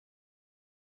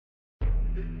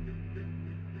Hello,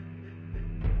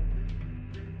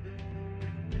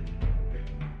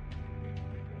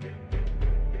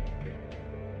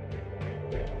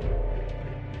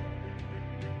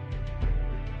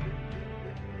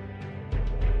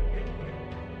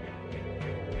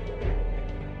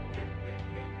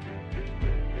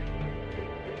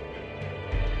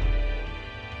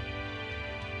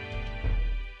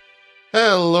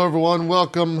 everyone.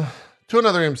 Welcome to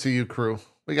another MCU crew.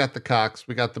 We got the Cox.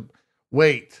 We got the...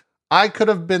 Wait, I could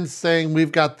have been saying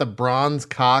we've got the Bronze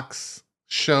Cox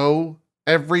show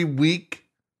every week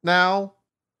now.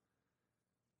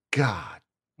 God.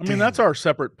 I mean, that's our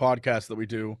separate podcast that we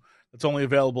do. That's only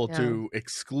available to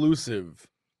exclusive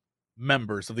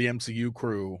members of the MCU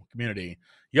crew community.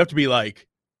 You have to be like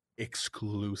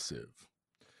exclusive.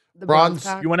 The Bronze,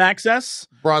 you want access?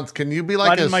 Bronze, can you be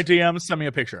like in my DMs? Send me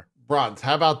a picture. Bronze,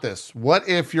 how about this? What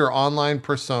if your online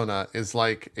persona is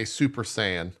like a Super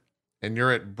Saiyan and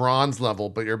you're at bronze level,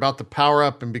 but you're about to power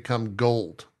up and become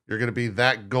gold? You're going to be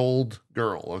that gold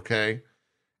girl, okay?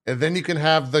 And then you can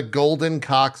have the Golden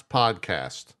Cox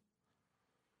podcast.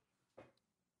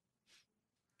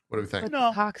 What do we think?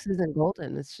 But Cox isn't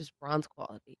golden. It's just bronze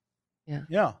quality. Yeah.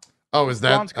 Yeah. Oh, is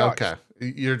that okay?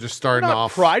 You're just starting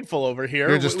off prideful over here.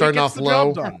 You're just starting off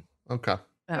low. Okay.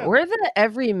 We're the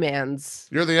everyman's.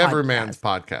 You're the Everyman's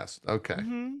podcast. Okay.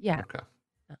 Mm-hmm. Yeah. Okay.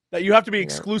 That you have to be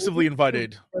exclusively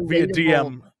invited via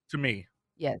DM to me.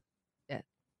 Yes. Yes.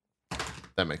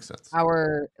 That makes sense.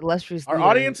 Our illustrious Our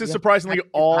audience is surprisingly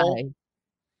all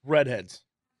redheads.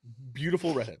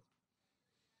 Beautiful redhead.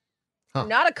 Huh.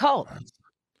 Not a cult.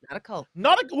 Not a cult.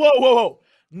 Whoa.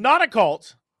 Not a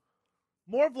cult.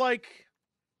 More of like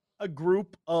a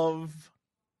group of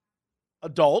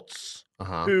adults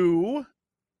who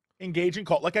engage in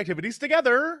cult-like activities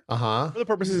together for the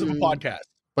purposes of a podcast.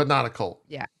 But not a cult.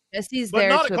 Yeah. Jesse's there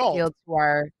to appeal to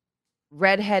our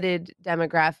redheaded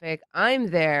demographic. I'm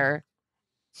there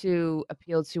to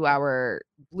appeal to our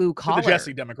blue collar. To the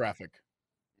Jesse demographic.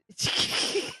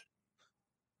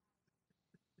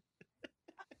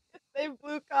 They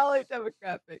blue collar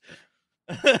demographic.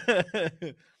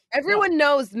 Everyone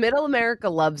knows Middle America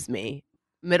loves me.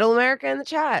 Middle America in the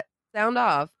chat. Sound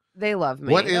off. They love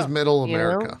me. What is Middle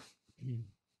America?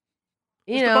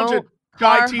 You know, a bunch of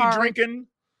chai tea drinking.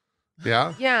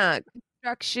 Yeah. Yeah.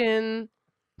 Construction,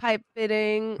 pipe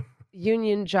fitting,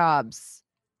 union jobs.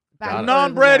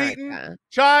 Non-bread eating,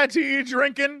 chai tea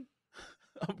drinking.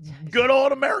 Good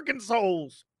old American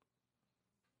souls.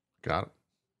 Got it.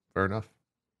 Fair enough.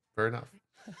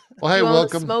 Well, hey,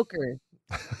 welcome. Smoker.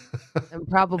 And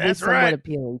probably somewhat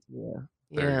appealing to you.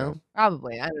 You know,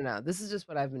 probably. I don't know. This is just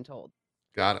what I've been told.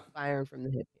 Got it. Firing from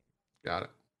the hip. Got it.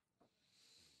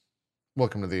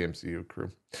 Welcome to the MCU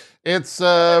crew. It's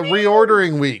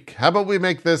reordering week. How about we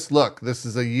make this look? This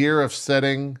is a year of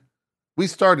setting.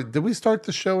 Did we start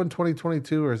the show in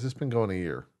 2022 or has this been going a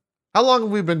year? How long have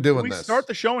we been doing this? We start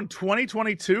the show in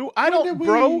 2022?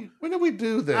 When did we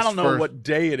do this? I don't know what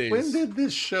day it is. When did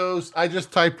this show... I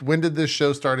just typed, when did this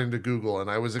show start into Google? And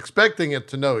I was expecting it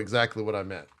to know exactly what I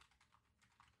meant.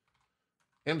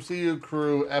 MCU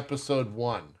Crew Episode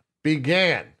 1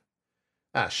 began.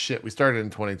 Ah, shit. We started in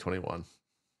 2021.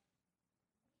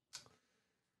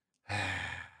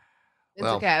 It's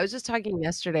okay. I was just talking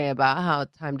yesterday about how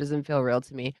time doesn't feel real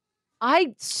to me.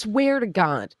 I swear to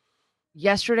God,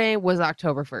 yesterday was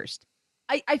October 1st.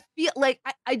 I feel like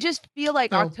I just feel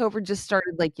like October just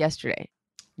started like yesterday.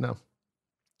 No.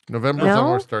 November's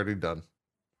almost already done.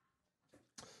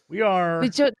 We are.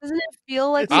 But doesn't it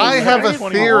feel like I have a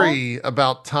theory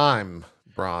about time,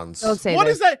 Bronze. Don't say what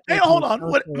is that? Hey, hold on.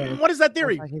 What is that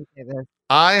theory?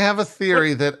 I have a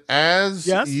theory that as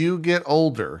you get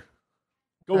older,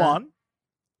 go on.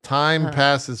 Time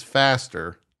passes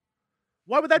faster.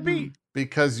 Why would that be?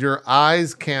 Because your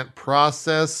eyes can't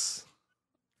process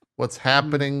what's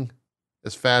happening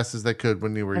as fast as they could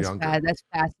when you were younger. That's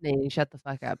fascinating. Shut the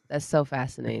fuck up. That's so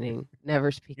fascinating.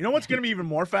 Never speak. You know what's going to be even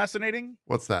more fascinating?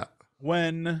 What's that?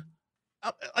 When,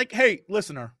 hey,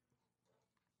 listener,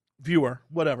 viewer,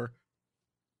 whatever.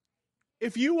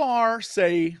 If you are,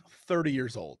 say, 30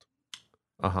 years old,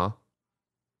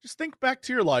 just think back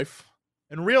to your life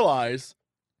and realize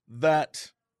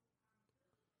that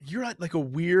you're at like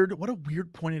what a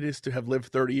weird point it is to have lived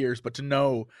 30 years, but to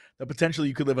know that potentially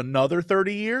you could live another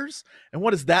 30 years. And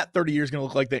what is that 30 years going to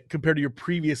look like that compared to your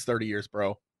previous 30 years,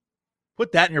 bro?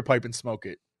 Put that in your pipe and smoke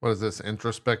it. What is this,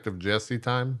 introspective Jesse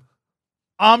time?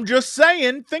 I'm just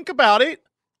saying, think about it.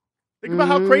 Think about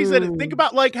how crazy that is. Think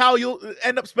about like how you'll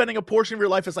end up spending a portion of your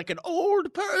life as like an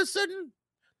old person.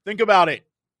 Think about it.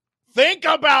 Think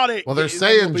about it. Well, they're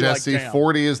saying, Jesse, like,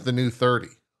 40 is the new 30.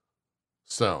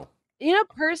 So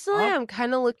Personally, I'm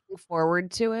kind of looking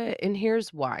forward to it, and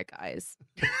here's why, guys.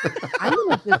 I'm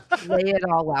gonna just lay it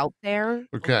all out there,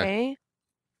 Okay. okay?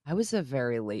 I was a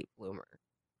very late bloomer.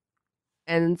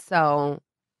 And so,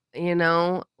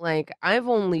 I've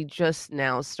only just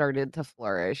now started to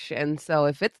flourish. And so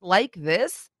if it's like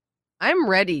this, I'm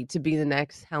ready to be the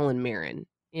next Helen Mirren,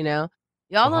 you know?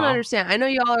 Y'all don't understand. I know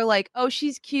y'all are like, "Oh,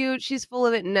 she's cute. She's full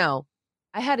of it." No.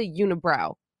 I had a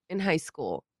unibrow in high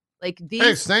school. Like Hey,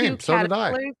 these same. two So did I.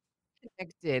 caterpillars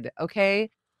connected, okay?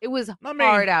 It was Not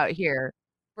hard me. out here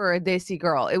for a Desi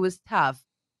girl. It was tough.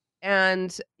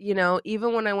 And,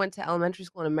 even when I went to elementary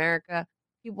school in America,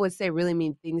 people would say really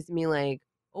mean things to me like,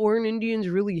 "Oh, aren't Indians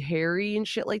really hairy?" and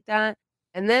shit like that.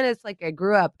 And then it's like I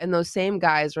grew up and those same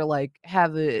guys are like,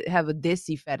 have a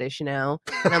dissy fetish now.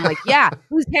 And I'm like, yeah,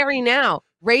 who's hairy now?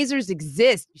 Razors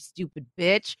exist, you stupid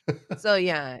bitch. So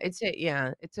yeah,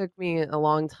 it took me a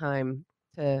long time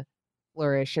to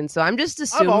flourish. And so I'm just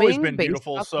I've always assuming been based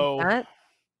beautiful, off of so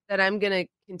that I'm gonna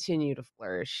continue to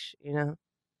flourish, But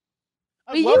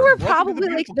you welcome were to the probably,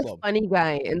 like, beautiful the club. funny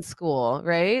guy in school,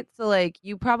 right? So, like,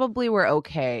 you probably were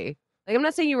okay. Like, I'm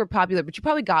not saying you were popular, but you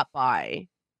probably got by.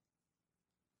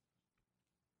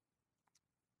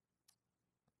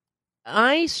 I Oh,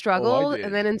 I struggled, and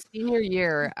did. then in senior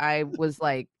year, I was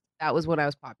like that was when I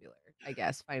was popular, I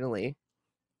guess, finally.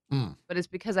 Mm. But it's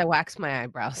because I waxed my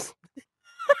eyebrows.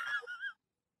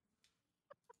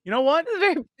 You know what? It's a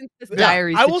very Princess Yeah,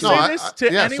 Diaries I will No, say situation. this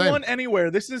to yeah, anyone, same. anywhere.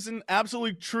 This is an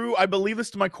absolutely true. I believe this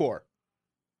to my core.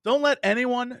 Don't let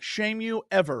anyone shame you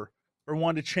ever for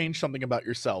wanting to change something about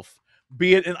yourself,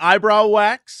 be it an eyebrow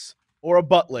wax or a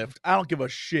butt lift. I don't give a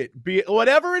shit. Be it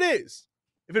whatever it is.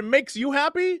 If it makes you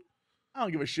happy, I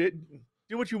don't give a shit.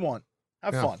 Do what you want.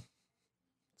 Have Yeah. fun.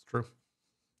 It's true.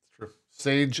 It's true.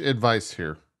 Sage advice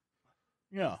here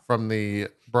Yeah. from the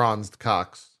Bronzed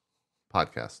Cox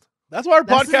podcast. That's why our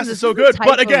podcast is so good.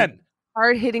 But again,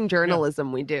 hard-hitting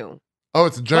journalism we do. Oh,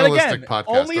 it's a journalistic podcast.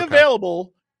 only Okay.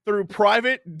 available through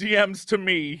private DMs to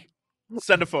me.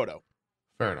 Send a photo.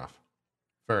 Fair enough.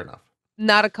 Fair enough.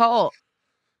 Not a cult.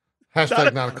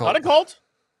 Hashtag not a cult. Not a cult.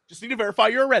 Just need to verify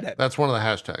you're a redhead. That's one of the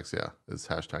hashtags. Yeah, is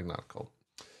hashtag not a cult.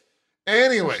 Social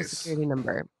Anyways, security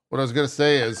number. what I was going to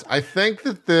say is I think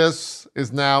that this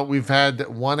is now, we've had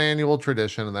one annual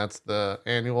tradition, and that's the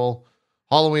annual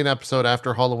Halloween episode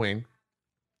after Halloween.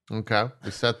 Okay,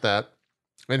 we set that.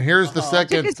 And here's the It took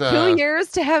second. us 2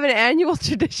 years to have an annual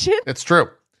tradition. It's true.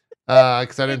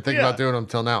 Because I didn't think about doing them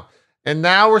till now. And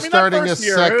now we're starting a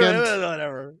second.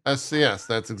 Whatever. Yes,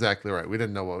 that's exactly right. We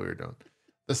didn't know what we were doing.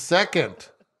 The second.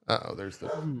 There's the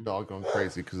dog going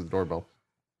crazy because of the doorbell.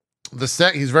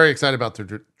 He's very excited about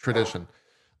the tradition.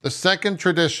 The second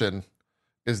tradition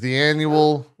is the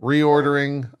annual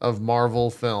reordering of Marvel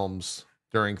films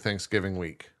during Thanksgiving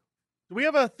week. Do we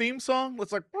have a theme song?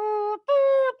 Let's like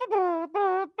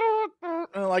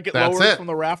it That's lowers it. from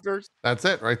the rafters. That's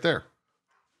it right there.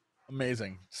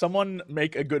 Amazing. Someone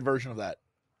make a good version of that.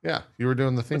 Yeah, you were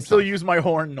doing the theme But still song. use my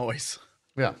horn noise.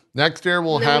 Yeah. Next year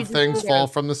we'll And then we have just things need fall a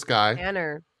from the sky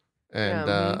Banner. and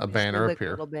Yeah, a we just banner need, like, a appear.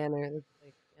 little banner.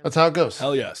 That's how it goes.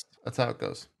 Hell yes. That's how it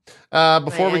goes.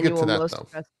 Before My we get to annual that, most though.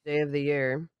 stressed day of the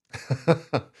year.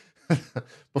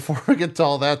 Before we get to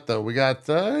all that, though, we got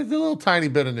a little tiny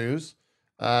bit of news.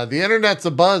 The internet's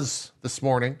abuzz this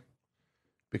morning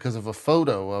because of a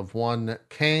photo of one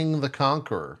Kang the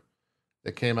Conqueror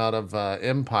that came out of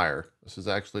Empire. This is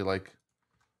actually like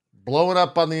blowing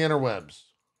up on the interwebs.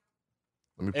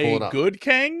 Let me pull it A up. good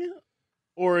Kang?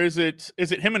 Or is it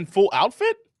him in full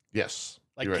outfit? Yes.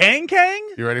 Like You ready? Kang?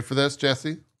 You ready for this,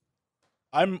 Jesse?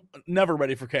 I'm never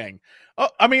ready for Kang. Oh,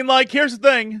 I mean, like, here's the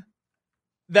thing.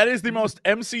 That is the most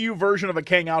MCU version of a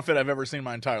Kang outfit I've ever seen in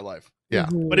my entire life. Yeah.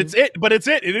 Mhm. But it's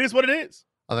it. It is what it is.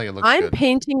 I think it looks I'm good.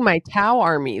 painting my Tau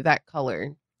army that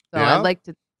color. So Yeah? I'd like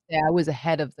to say I was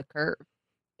ahead of the curve.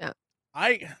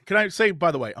 Can I say,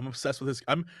 by the way, I'm obsessed with this.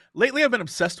 Lately I've been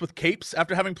obsessed with capes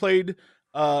after having played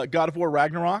God of War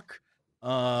Ragnarok.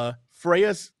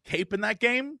 Freya's cape in that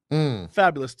game,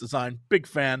 fabulous design, big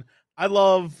fan. I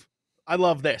love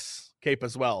this cape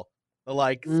as well. The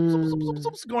like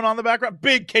going on in the background,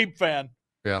 big cape fan.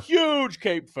 Yeah. Huge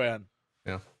cape fan.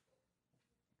 Yeah.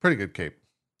 Pretty good cape.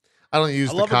 I don't use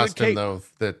I the love a good costume, cape. though,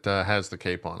 that has the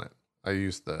cape on it. I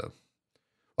use well,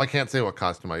 I can't say what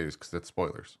costume I use because it's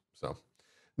spoilers. So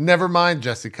never mind,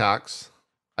 Jesse Cox.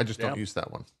 I just don't use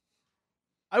that one.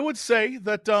 I would say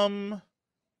that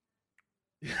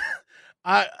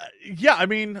I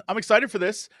mean, I'm excited for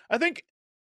this. I think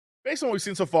based on what we've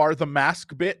seen so far, the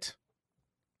mask bit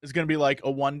is going to be like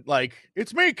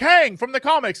it's me, Kang from the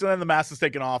comics, and then the mask is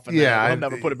taken off, and then he'll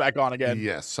never put it back on again.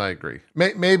 Yes, I agree.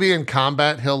 Maybe in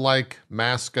combat he'll like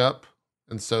mask up,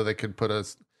 and so they could put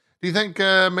us. Do you think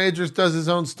Majors does his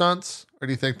own stunts, or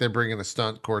do you think they bring in a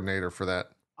stunt coordinator for that?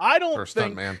 I don't or a stunt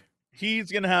think man?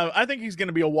 he's going to have. I think he's going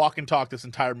to be a walk and talk this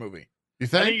entire movie. You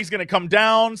think? I think he's going to come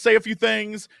down, say a few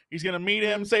things. He's going to meet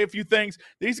him, say a few things.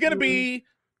 He's going to be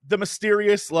the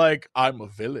mysterious, like, I'm a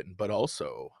villain, but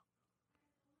also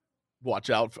watch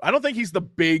out. I don't think he's the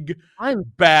big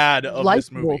bad of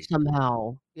this movie.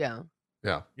 Somehow. Yeah.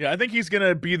 Yeah. Yeah, I think he's going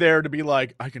to be there to be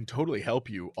like, I can totally help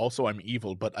you. Also, I'm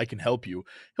evil, but I can help you.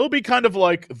 He'll be kind of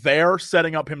like there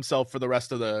setting up himself for the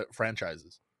rest of the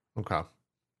franchises. Okay.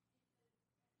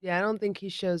 Yeah, I don't think he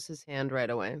shows his hand right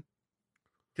away.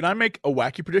 Can I make a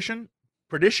wacky prediction?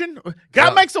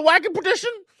 God makes a wacky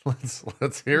prediction?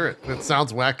 Let's hear it. It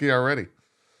sounds wacky already.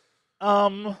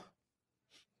 The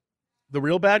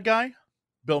real bad guy,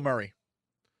 Bill Murray.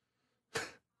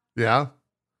 Yeah.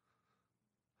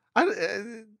 I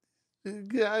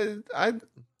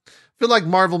feel like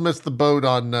Marvel missed the boat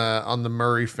on the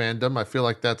Murray fandom. I feel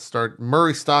like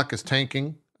Murray stock is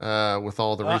tanking with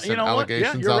all the recent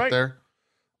allegations out there.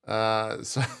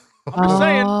 So I'm just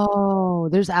saying. Oh,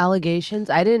 there's allegations.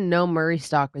 I didn't know Murray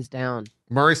stock was down.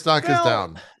 Murray stock is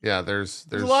down. Yeah, there's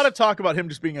a lot of talk about him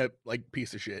just being a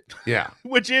piece of shit. Yeah.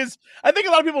 Which is, I think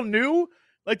a lot of people knew.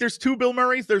 Like, there's two Bill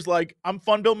Murrays. There's like, I'm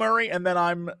fun Bill Murray, and then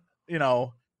I'm,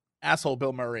 asshole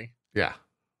Bill Murray. Yeah.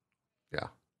 Yeah.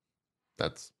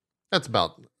 That's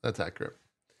accurate.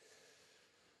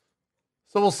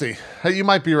 So we'll see. You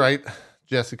might be right,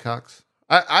 Jesse Cox.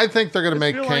 I think they're going to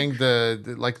make Kang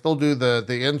they'll do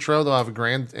the intro. They'll have a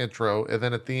grand intro. And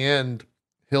then at the end,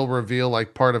 he'll reveal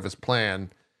like part of his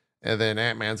plan. And then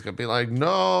Ant-Man's going to be like,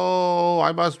 no,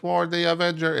 I must warn the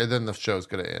Avenger. And then the show's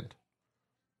going to end.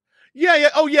 Yeah.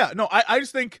 Oh, yeah. No, I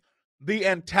just think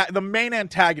the main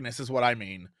antagonist is what I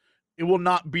mean. It will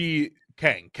not be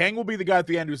Kang. Kang will be the guy at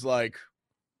the end who's like,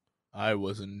 I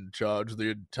was in charge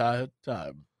the entire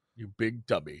time, you big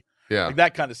dummy. Yeah. Like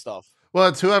that kind of stuff. Well,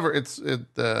 it's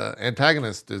the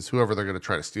antagonist is whoever they're going to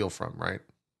try to steal from, right?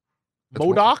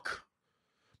 MODOK?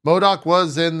 MODOK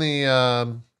was in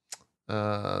the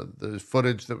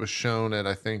footage that was shown at,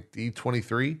 I think,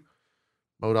 D23.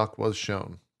 MODOK was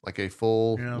shown, like a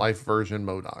full life version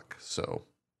MODOK. So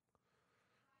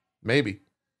maybe,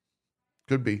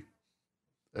 could be.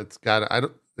 It's got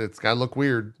to look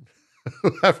weird.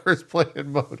 Whoever's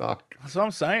playing MODOK. That's what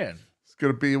I'm saying.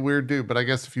 Gonna be a weird dude, but I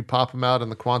guess if you pop him out in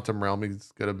the quantum realm,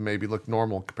 he's gonna maybe look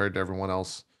normal compared to everyone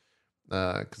else.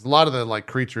 Because a lot of the like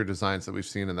creature designs that we've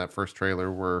seen in that first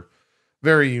trailer were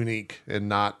very unique and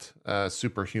not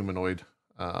super humanoid.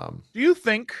 Do you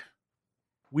think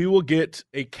we will get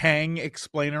a Kang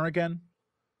explainer again?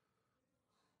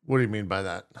 What do you mean by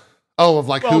that? Oh, of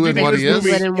like who and what he is?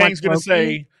 Kang's gonna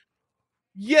say,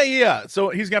 yeah. So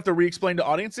he's gonna have to re-explain to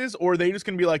audiences, or are they just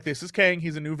gonna be like, this is Kang,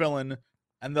 he's a new villain.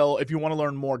 And if you want to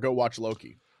learn more, go watch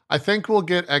Loki. I think we'll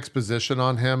get exposition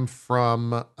on him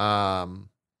from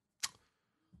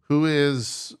who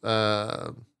is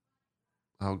Michelle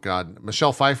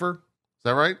Pfeiffer. Is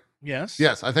that right? Yes.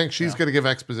 Yes, I think she's going to give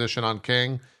exposition on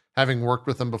Kang, having worked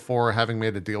with him before, having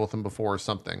made a deal with him before or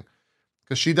something.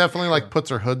 Because she definitely like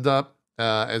puts her hood up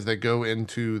as they go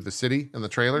into the city in the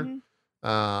trailer.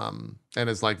 And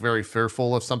is like very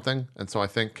fearful of something. And so I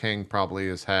think Kang probably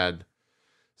has had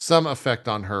some effect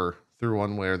on her through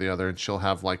one way or the other, and she'll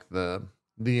have like the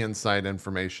inside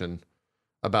information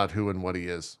about who and what he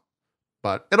is.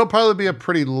 But it'll probably be a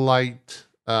pretty light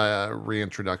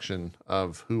reintroduction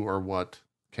of who or what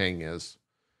Kang is,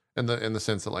 in the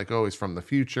sense that like, oh, he's from the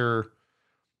future,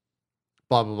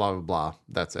 blah blah blah blah blah.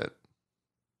 That's it.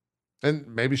 And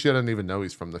maybe she doesn't even know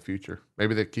he's from the future.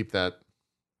 Maybe they keep that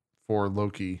for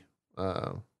Loki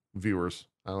viewers.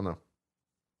 I don't know.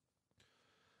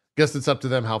 Guess it's up to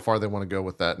them how far they want to go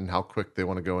with that and how quick they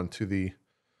want to go into the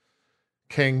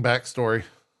Kang backstory.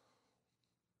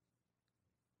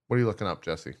 What are you looking up,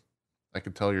 Jesse? I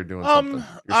can tell you're doing something.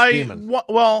 You're scheming.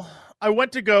 I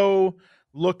went to go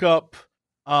look up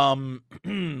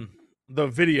the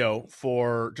video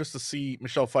for just to see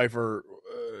Michelle Pfeiffer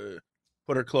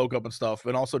put her cloak up and stuff,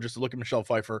 and also just to look at Michelle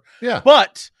Pfeiffer. Yeah.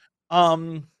 But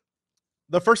the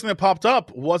first thing that popped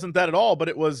up wasn't that at all, but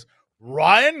it was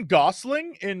Ryan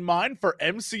Gosling in mind for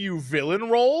MCU villain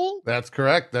role. That's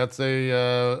correct. That's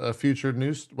a future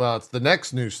news. Well, it's the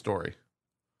next news story.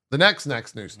 The next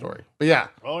news story. But yeah.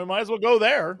 Well, we might as well go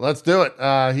there. Let's do it.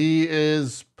 He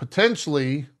is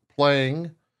potentially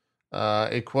playing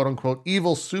a quote unquote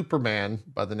evil Superman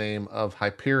by the name of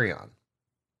Hyperion.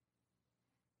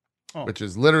 which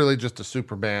is literally just a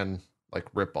Superman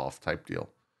like ripoff type deal.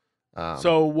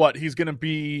 So what? He's gonna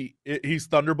be? He's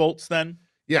Thunderbolts then?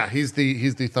 Yeah, he's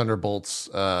the Thunderbolts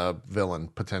villain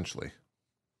potentially.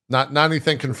 Not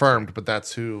anything confirmed, but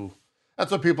that's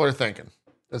what people are thinking,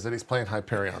 is that he's playing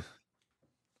Hyperion.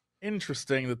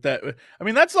 Interesting that. I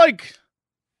mean, that's like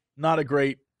not a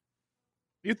great.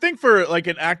 You'd think for like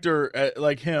an actor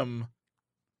like him,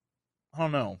 I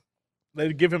don't know,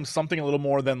 they'd give him something a little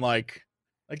more than like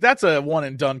that's a one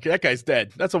and done. That guy's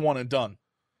dead. That's a one and done.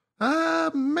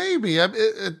 Maybe.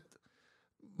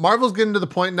 Marvel's getting to the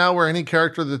point now where any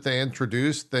character that they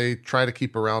introduce, they try to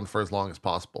keep around for as long as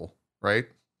possible, right?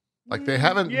 Like they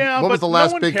haven't. Yeah, what was the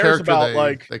last big character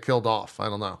about, they killed off? I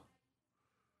don't know.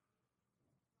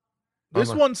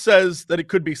 This one says that it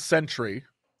could be Sentry.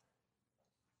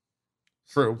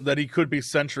 True. That he could be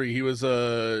Sentry. He was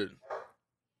a.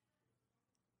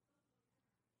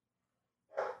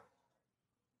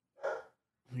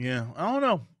 Yeah, I don't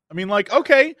know. I mean, like,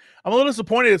 okay, I'm a little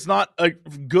disappointed it's not a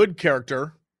good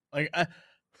character. Like,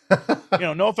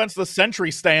 no offense to the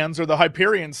Sentry stands or the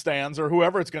Hyperion stands or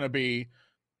whoever it's going to be,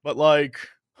 but like,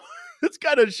 it's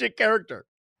kind of a shit character.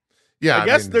 Yeah, I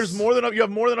guess there's more than you have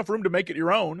more than enough room to make it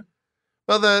your own.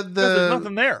 Well, there's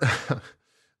nothing there.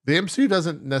 The MCU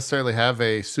doesn't necessarily have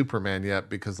a Superman yet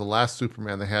because the last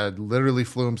Superman they had literally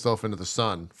flew himself into the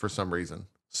sun for some reason.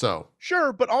 So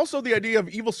sure, but also the idea of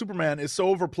evil Superman is so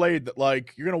overplayed that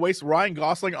like you're gonna waste Ryan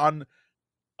Gosling on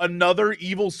another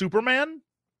evil Superman.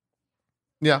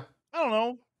 Yeah, I don't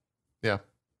know. Yeah,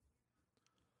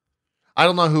 I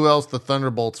don't know who else the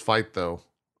Thunderbolts fight though,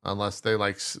 unless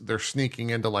they're sneaking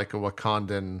into like a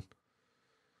Wakandan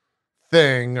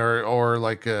thing or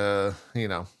like a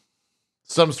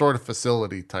some sort of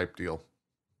facility type deal.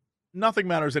 Nothing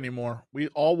matters anymore. We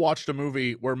all watched a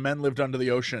movie where men lived under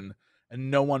the ocean and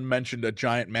no one mentioned a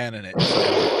giant man in it.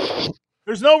 So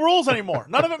there's no rules anymore.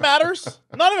 None of it matters.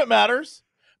 None of it matters.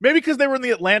 Maybe because they were in the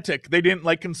Atlantic, they didn't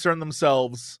like concern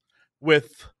themselves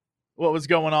with what was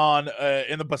going on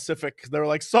in the Pacific. They were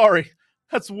like, sorry,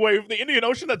 that's the Indian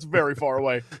Ocean. That's very far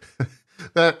away.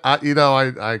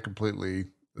 I completely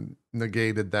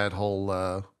negated that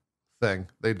whole thing.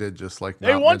 They did just like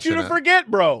they want you to forget,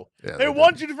 bro. Yeah, they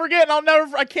want you to forget, and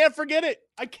I can't forget it.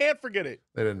 I can't forget it.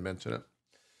 They didn't mention it.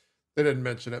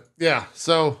 Yeah.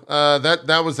 So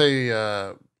that was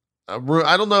a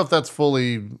I don't know if that's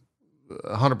fully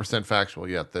 100% factual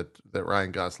yet that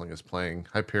Ryan Gosling is playing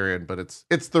Hyperion, but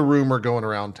it's the rumor going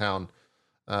around town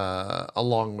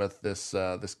along with this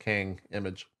Kang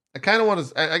image. I kind of want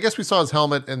to. I guess we saw his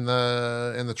helmet in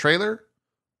the trailer.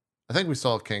 I think we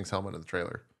saw Kang's helmet in the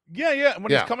trailer. Yeah.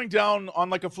 When he's coming down on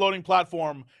like a floating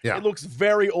platform, it looks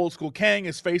very old school Kang.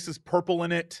 His face is purple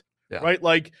in it, right?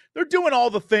 Like they're doing all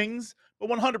the things, but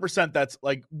 100% that's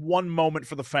like one moment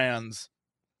for the fans,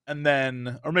 and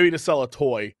then or maybe to sell a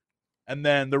toy, and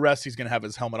then the rest he's gonna have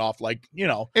his helmet off. Like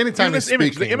anytime this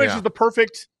image, the image is the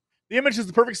perfect. The image is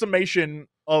the perfect summation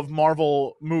of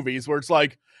Marvel movies, where it's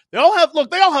like they all have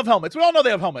helmets. We all know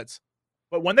they have helmets,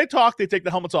 but when they talk, they take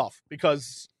the helmets off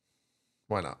because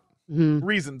why not?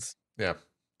 Reasons. Yeah.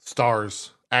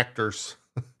 Stars, actors,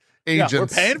 agents. Yeah, we're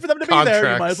paying for them to be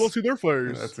there. You might as well see their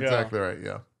face. That's exactly right.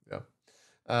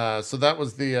 Yeah. So that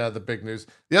was the big news.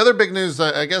 The other big news,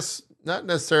 I guess, not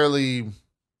necessarily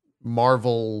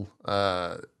Marvel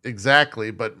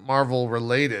exactly, but Marvel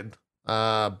related.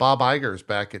 Bob Iger's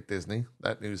back at Disney.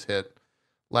 That news hit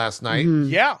last night.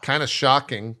 Yeah. Kind of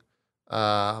shocking.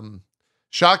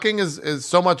 Shocking is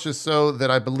so much as so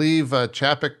that I believe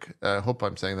Chapek, I hope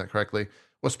I'm saying that correctly,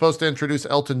 was supposed to introduce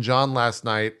Elton John last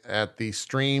night at the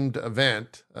streamed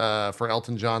event for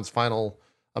Elton John's final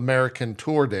American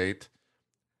tour date,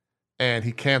 and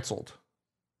he canceled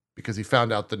because he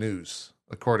found out the news,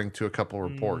 according to a couple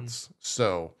reports.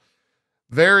 So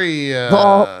very,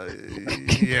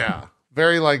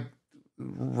 very like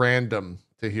random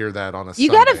to hear that on a Sunday.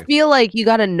 You gotta feel like you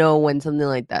gotta know when something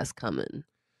like that's coming.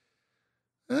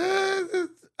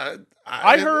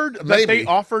 I heard that they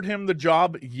offered him the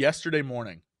job yesterday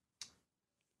morning.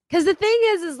 Because the thing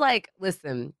is like,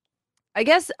 listen, I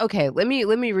guess, okay, let me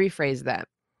rephrase that.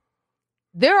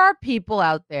 There are people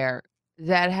out there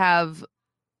that have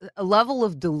a level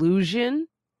of delusion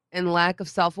and lack of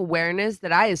self-awareness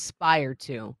that I aspire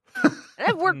to. And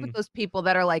I've worked with those people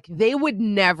that are like, they would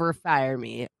never fire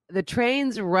me. The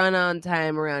trains run on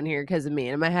time around here because of me.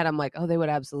 And in my head, I'm like, oh, they would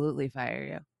absolutely fire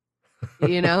you.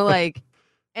 Like,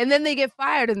 and then they get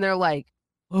fired and they're like,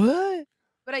 what?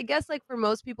 But I guess like for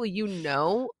most people,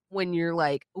 when you're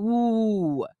like,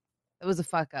 ooh, that was a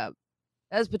fuck up.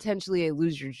 That was potentially a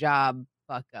lose your job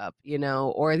fuck up,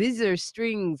 or these are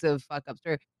strings of fuck ups.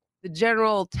 Or the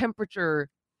general temperature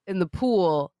in the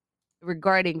pool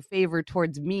regarding favor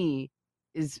towards me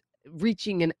is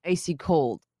reaching an icy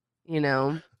cold, you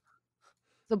know?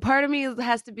 So part of me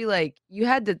has to be like, you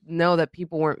had to know that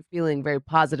people weren't feeling very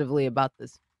positively about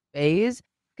this phase.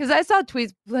 Because I saw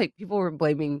tweets like people were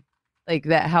blaming like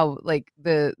that how like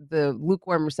the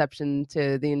lukewarm reception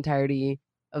to the entirety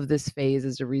of this phase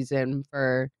is a reason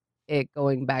for it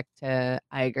going back to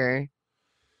Iger.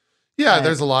 Yeah, But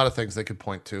there's a lot of things they could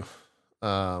point to.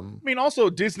 I mean, also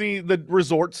Disney, the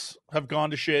resorts have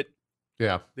gone to shit.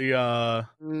 Yeah. The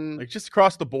like just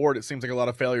across the board, it seems like a lot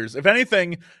of failures. If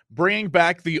anything, bringing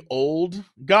back the old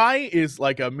guy is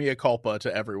like a mea culpa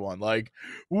to everyone. Like,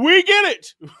 we get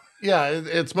it. Yeah,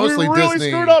 it's mostly we really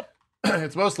Disney. screwed up.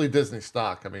 It's mostly Disney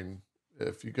stock. I mean,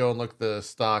 if you go and look at the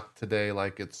stock today,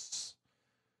 like it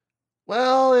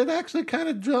actually kind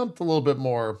of jumped a little bit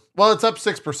more. Well, it's up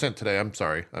 6% today. I'm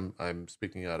sorry. I'm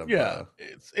speaking out of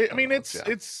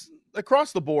it's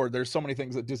across the board. There's so many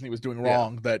things that Disney was doing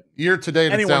wrong that year to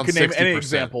date anyone can name 60%. any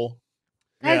example.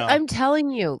 Guys, I'm telling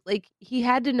you, like he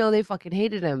had to know they fucking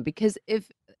hated him because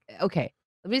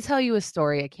let me tell you a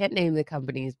story. I can't name the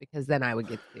companies because then I would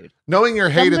get sued. Knowing you're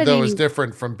hated though is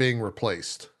different from being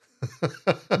replaced.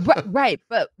 Right,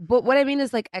 but what I mean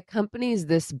is like at companies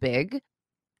this big,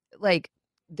 like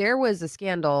there was a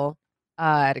scandal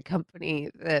at a company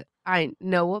that I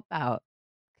know about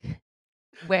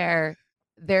where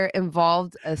there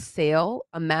involved a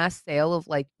mass sale of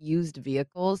like used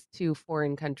vehicles to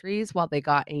foreign countries while they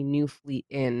got a new fleet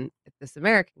in at this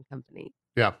American company.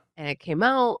 Yeah. And it came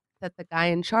out that the guy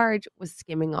in charge was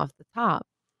skimming off the top.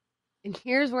 And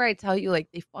here's where I tell you, like,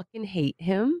 they fucking hate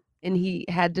him. And he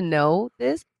had to know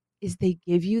this is they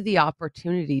give you the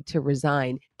opportunity to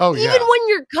resign. Oh, even when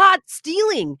you're caught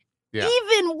stealing. Yeah.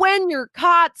 Even when you're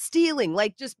caught stealing,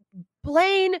 like just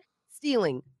plain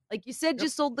stealing. Like you said, you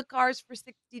sold the cars for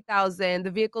 $60,000, the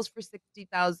vehicles for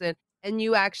 $60,000, and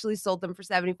you actually sold them for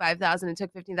 $75,000 and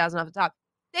took $15,000 off the top.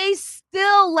 They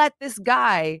still let this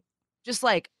guy just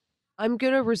like, I'm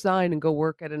gonna resign and go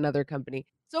work at another company.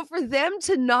 So for them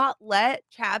to not let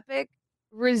Chapek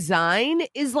resign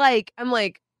is like, I'm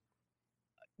like,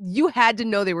 you had to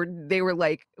know they were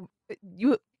like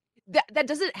you. That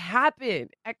doesn't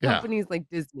happen at companies like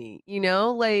Disney, you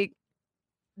know, like.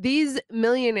 These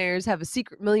millionaires have a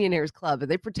secret millionaires club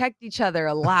and they protect each other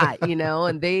a lot, you know,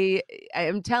 and I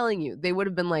am telling you, they would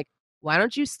have been like, why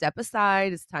don't you step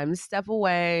aside? It's time to step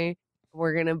away.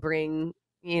 We're going to bring,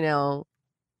 you know,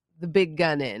 the big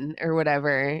gun in or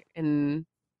whatever. And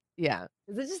yeah,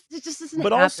 it just doesn't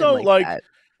but happen also like that.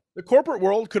 The corporate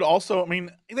world could also, I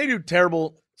mean, they do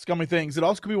terrible, scummy things. It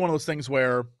also could be one of those things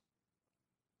where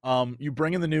you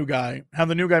bring in the new guy, have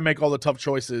the new guy make all the tough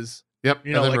choices. Yep.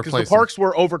 You know, like because the parks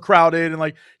were overcrowded and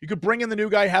like you could bring in the new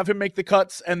guy, have him make the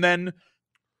cuts and then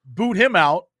boot him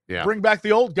out, bring back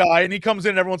the old guy, and he comes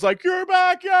in and everyone's like, you're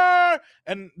back, yeah.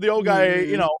 And the old guy,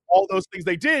 you know, all those things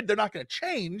they did, they're not going to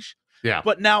change. Yeah.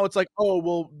 But now it's like, oh,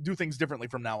 we'll do things differently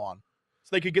from now on.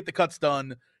 So they could get the cuts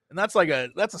done. And that's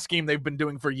a scheme they've been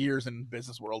doing for years in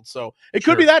business world. So it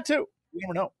could be that too. You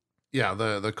never know. Yeah,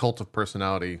 the cult of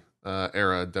personality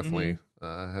era definitely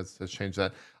has changed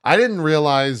that. I didn't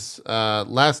realize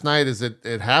last night as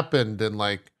it happened, and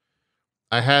like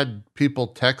I had people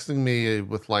texting me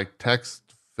with like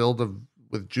text filled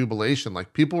with jubilation.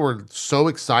 Like people were so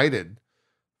excited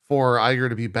for Iger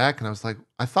to be back, and I was like,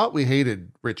 I thought we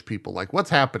hated rich people. Like, what's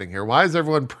happening here? Why is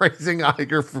everyone praising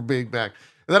Iger for being back?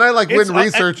 And then I like went and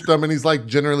researched him, and he's like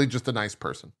generally just a nice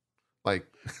person. Like,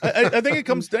 I think it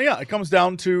comes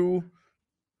down to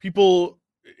people.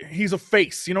 He's a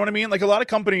face, you know what I mean? Like a lot of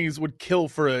companies would kill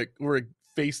for a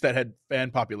face that had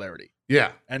fan popularity.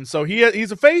 Yeah, and so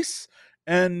he's a face,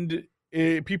 and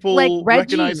people like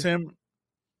recognize him.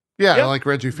 Yeah, like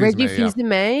Reggie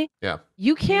Fils-Aimé. Yeah,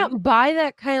 you can't buy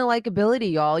that kind of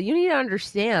likability, y'all. You need to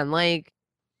understand, like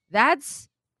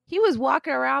he was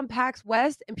walking around PAX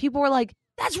West, and people were like,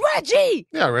 "That's Reggie."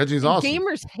 Yeah, Reggie's awesome.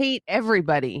 Gamers hate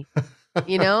everybody,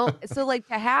 you know. So like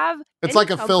to have it's like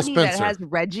a Phil Spencer that has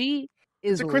Reggie.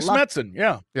 Is a Chris Metzen,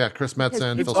 yeah, Chris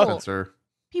Metzen, Phil Spencer.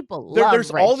 People love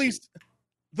there's Reggie. all these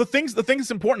the things that's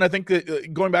important. I think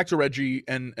that going back to Reggie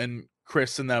and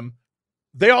Chris and them,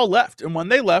 they all left, and when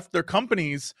they left, their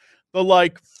companies, the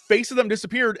like face of them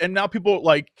disappeared, and now people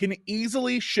like can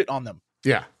easily shit on them.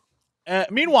 Yeah.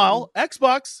 Meanwhile,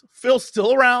 Xbox, Phil's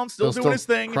still around, still doing his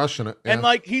thing, crushing it, and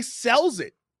like he sells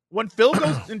it. When Phil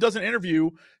goes and does an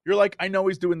interview, you're like, I know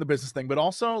he's doing the business thing, but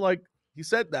also like he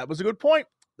said that was a good point.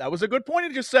 That was a good point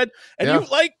he just said. And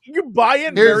you buy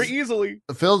in very easily.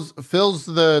 Phil's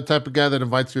the type of guy that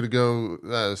invites you to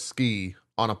go ski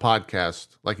on a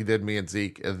podcast like he did me and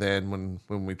Zeke, and then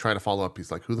when we try to follow up,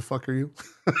 he's like, "Who the fuck are you?"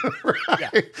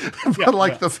 Right?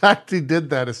 But the fact he did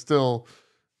that is still,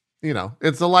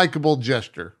 it's a likable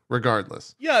gesture,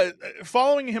 regardless. Yeah,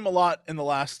 following him a lot in the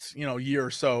last year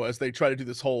or so as they try to do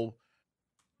this whole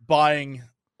buying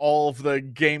all of the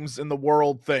games in the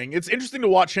world thing. It's interesting to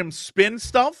watch him spin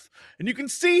stuff, and you can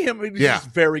see him. He's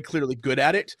just very clearly good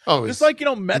at it. Oh, just like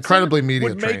Metzen incredibly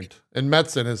media trained, and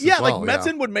Metzen is as well. Like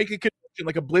Metzen would make a convention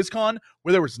like a BlizzCon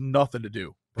where there was nothing to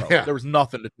do. Bro. Yeah, there was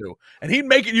nothing to do, and he'd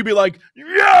make it. You'd be like,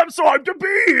 "Yeah, I'm so hyped to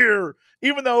be here,"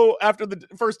 even though after the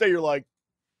first day you're like,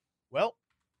 "Well,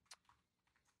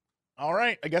 all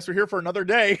right, I guess we're here for another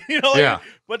day."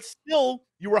 But still,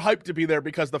 you were hyped to be there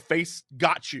because the face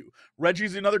got you.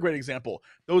 Reggie's another great example.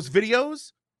 Those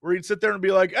videos where he'd sit there and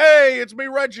be like, "Hey, it's me,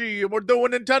 Reggie, and we're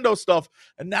doing Nintendo stuff."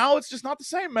 And now it's just not the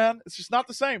same, man. It's just not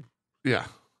the same. Yeah,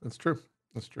 that's true.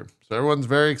 That's true. So everyone's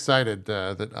very excited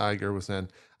that Iger was in.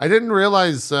 I didn't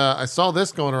realize, I saw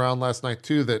this going around last night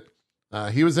too, that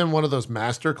he was in one of those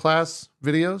masterclass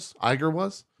videos. Iger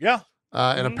was. Yeah.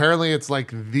 And apparently it's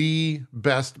like the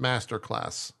best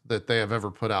masterclass that they have ever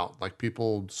put out. Like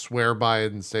people swear by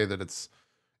it and say that it's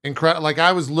incredible. Like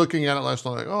I was looking at it last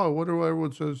night, like, oh, I wonder why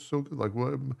everyone says so good. Like,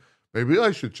 what? Maybe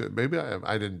I should. Maybe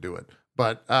I didn't do it,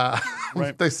 but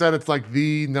they said it's like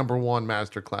the number one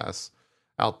masterclass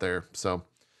out there. So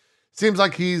seems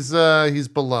like he's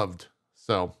beloved.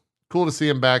 So cool to see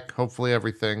him back. Hopefully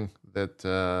everything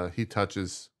that he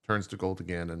touches turns to gold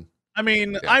again. And I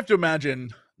mean, I have to imagine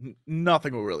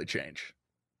nothing will really change.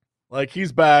 Like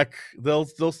he's back. They'll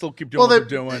still keep doing what they're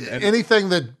doing. And anything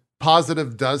that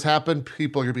positive does happen,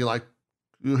 people are gonna be like,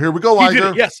 "Here we go,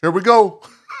 Iger. Yes, here we go."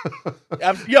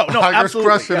 Iger's absolutely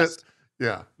crushing it.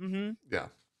 Yeah, yeah.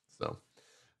 So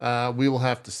we will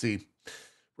have to see.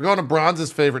 We're going to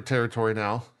Bronze's favorite territory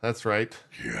now. That's right.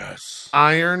 Yes.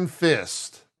 Iron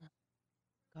Fist.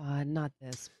 God, not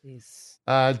this, please.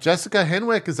 Jessica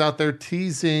Henwick is out there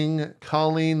teasing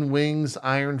Colleen Wing's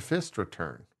Iron Fist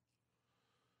return.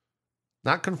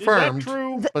 Not confirmed. Is that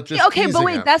true? But just okay, but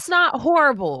wait, it. That's not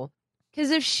horrible.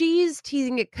 Because if she's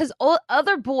teasing it, because old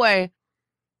boy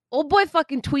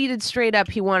fucking tweeted straight up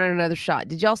he wanted another shot.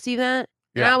 Did y'all see that?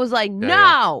 Yeah. And I was like,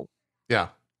 no. Yeah.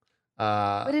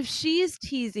 But if she's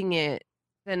teasing it,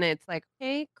 then it's like,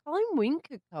 hey, Colleen Wing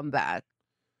could come back.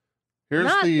 Here's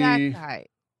not that guy.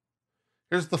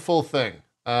 Here's the full thing.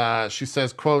 She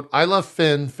says, quote, "I love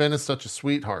Finn. Finn is such a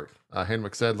sweetheart,"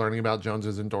 Henwick said, learning about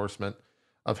Jones's endorsement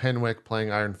of Henwick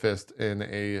playing Iron Fist in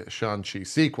a Shang-Chi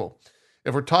sequel.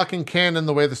 "If we're talking canon,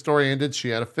 the way the story ended, she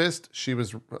had a fist. She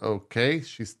was okay.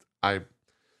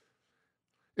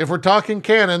 If we're talking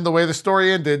canon, the way the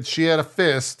story ended, she had a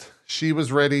fist. She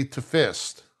was ready to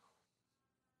fist."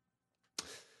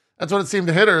 That's what it seemed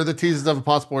to hit her. The teases of a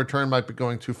possible return might be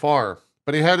going too far.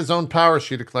 But he had his own power,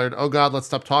 she declared. "Oh God, let's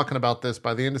stop talking about this."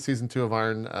 By the end of season 2 of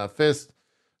Iron Fist,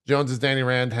 Jones's Danny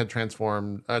Rand had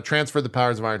transferred the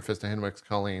powers of Iron Fist to Henwick's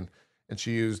Colleen, and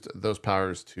she used those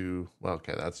powers to, well,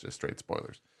 okay, that's just straight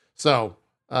spoilers. So,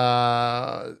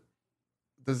 does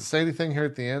it say anything here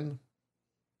at the end?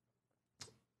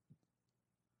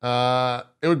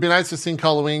 It would be nice to see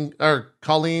Colleen. It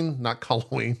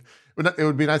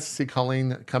would be nice to see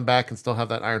Colleen come back and still have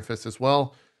that Iron Fist as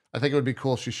well. I think it would be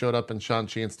cool if she showed up in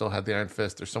Shang-Chi and still had the Iron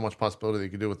Fist. There's so much possibility you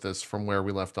could do with this from where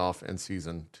we left off in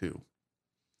season 2.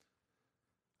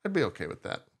 I'd be okay with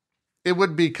that. It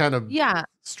would be kind of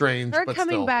strange, her but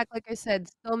coming still. back, like I said,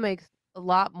 still makes a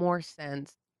lot more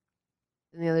sense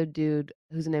than the other dude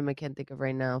whose name I can't think of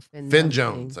right now. Finn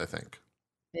Jones, I think.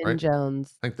 Finn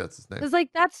Jones. I think that's his name. Because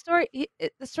like that story,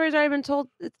 the story's already been told.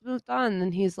 It's moved on,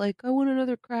 and he's like, "I want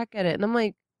another crack at it," and I'm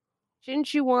like,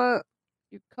 "Shouldn't you want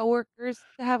your coworkers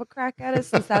to have a crack at it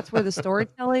since that's where the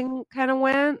storytelling kind of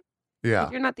went?" Yeah.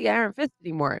 Like, you're not the Iron Fist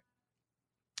anymore.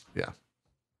 Yeah.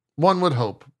 One would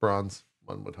hope, Bronze.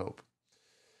 One would hope.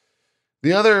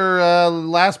 The other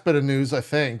last bit of news, I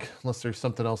think, unless there's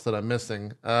something else that I'm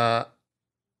missing,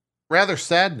 rather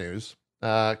sad news.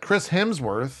 Chris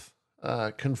Hemsworth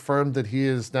confirmed that he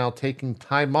is now taking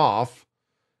time off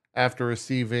after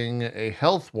receiving a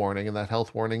health warning, and that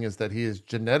health warning is that he is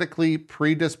genetically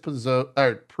predisposed,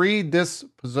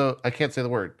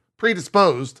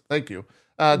 thank you,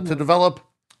 to develop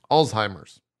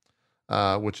Alzheimer's,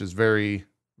 which is very,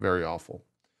 very awful.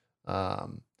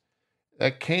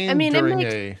 That came during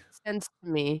it makes sense to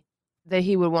me that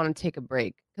he would want to take a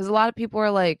break, because a lot of people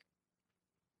are like,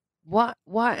 what?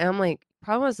 And I'm like,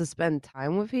 probably wants to spend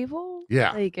time with people,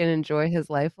 like, and enjoy his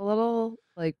life a little,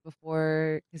 like,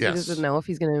 before, because he doesn't know if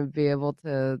he's going to be able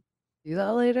to do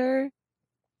that later.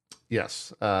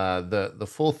 Yes. The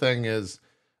full thing is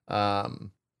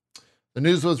The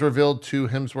news was revealed to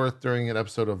Hemsworth during an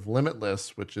episode of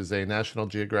Limitless, which is a National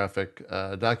Geographic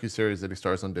docuseries that he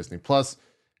stars on Disney Plus.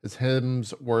 As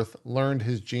Hemsworth learned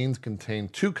his genes contain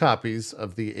 2 copies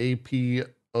of the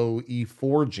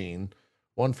APOE4 gene,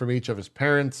 one from each of his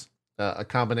parents, a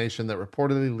combination that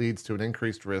reportedly leads to an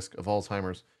increased risk of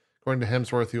Alzheimer's. According to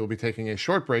Hemsworth, he will be taking a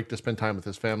short break to spend time with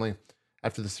his family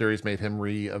after the series made him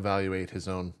reevaluate his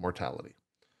own mortality.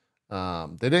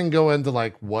 They didn't go into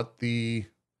like what the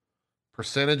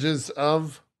percentages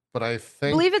of, but I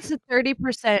believe think it's a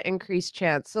 30% increased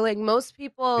chance. So like most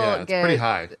people it's pretty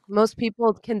high. most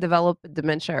people can develop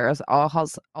dementia or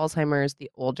Alzheimer's the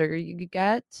older you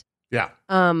get. Yeah.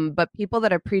 But people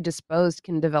that are predisposed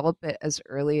can develop it as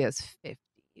early as 50,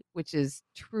 which is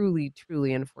truly,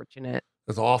 truly unfortunate.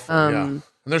 It's awful. Yeah. And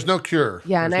there's no cure.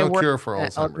 Yeah, There's and I no work cure for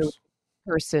at an elderly Alzheimer's.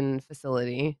 person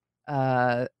facility,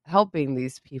 helping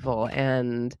these people,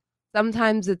 and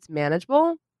sometimes it's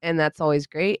manageable, and that's always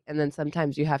great. And then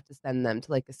sometimes you have to send them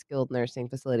to like a skilled nursing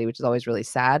facility, which is always really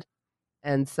sad.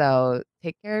 And so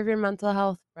take care of your mental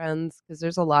health, friends, because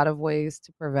there's a lot of ways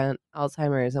to prevent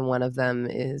Alzheimer's, and one of them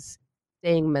is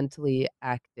staying mentally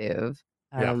active,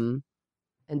 Yeah.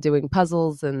 and doing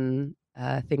puzzles and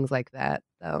things like that.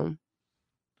 So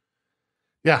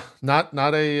Yeah, not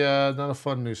a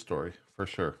fun news story for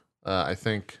sure. I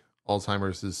think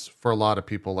Alzheimer's is for a lot of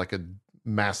people like a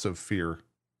massive fear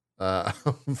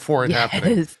for it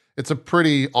happening. yes, It's a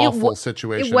pretty awful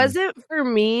situation. it wasn't for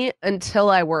me until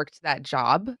I worked that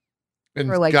job and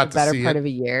for like the got to better see part it. of a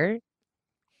year.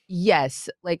 Yes,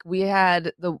 like we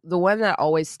had the one that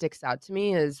always sticks out to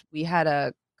me is we had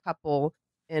a couple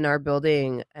in our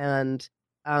building, and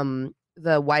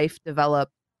the wife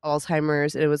developed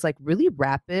Alzheimer's, and it was like really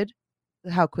rapid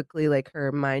how quickly like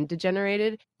her mind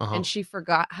degenerated, Uh-huh. and she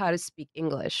forgot how to speak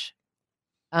English.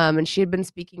 And she had been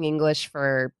speaking English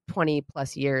for 20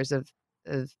 plus years of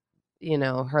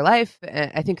her life,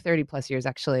 I think 30 plus years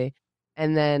actually.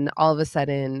 And then all of a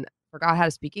sudden forgot how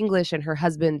to speak English, and her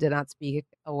husband did not speak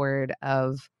a word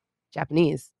of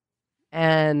Japanese.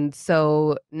 And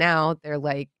so now they're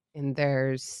like I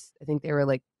think they were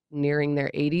like nearing their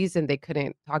 80s, and they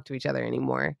couldn't talk to each other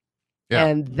anymore. Yeah.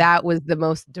 And that was the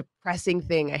most depressing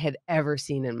thing I had ever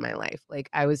seen in my life. Like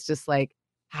I was just like,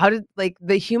 how did like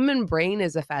the human brain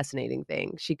is a fascinating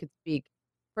thing. She could speak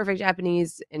perfect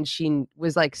Japanese, and she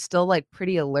was like still like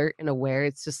pretty alert and aware.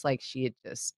 It's just like she had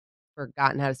just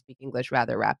forgotten how to speak English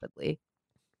rather rapidly.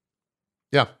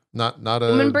 Yeah, not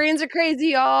Human brains are crazy,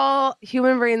 y'all.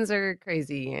 Human brains are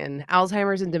crazy, and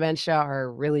Alzheimer's and dementia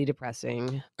are really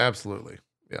depressing. Absolutely.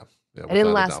 Yeah. I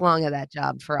didn't last long at that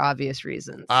job for obvious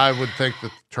reasons. I would think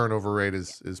the turnover rate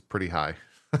is pretty high.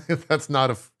 That's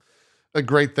not a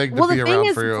great thing to be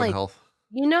around for your own health.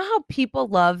 You know how people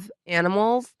love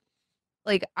animals?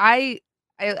 Like I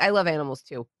love animals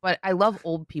too, but I love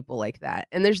old people like that.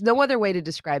 And there's no other way to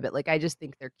describe it. Like I just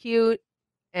think they're cute.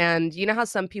 And you know how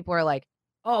some people are like,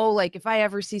 "Oh, like if I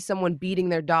ever see someone beating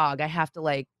their dog, I have to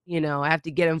like, I have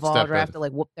to get involved or I have to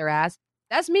like whoop their ass."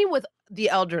 That's me with the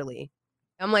elderly.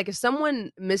 I'm like, if someone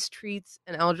mistreats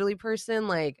an elderly person,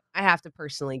 like I have to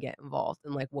personally get involved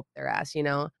and like whoop their ass, I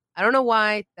don't know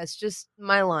why. That's just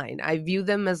my line. I view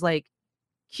them as like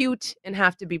cute and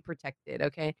have to be protected,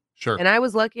 okay? Sure. And I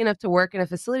was lucky enough to work in a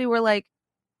facility where like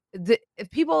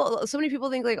so many people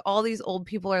think like all these old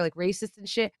people are like racist and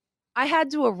shit. I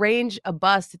had to arrange a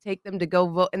bus to take them to go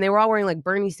vote, and they were all wearing like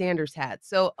Bernie Sanders hats.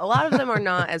 So a lot of them are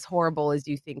not as horrible as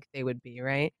you think they would be,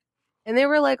 right? And they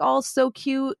were like all so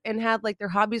cute and had like their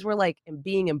hobbies were like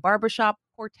being in barbershop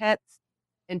quartets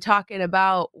and talking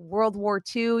about World War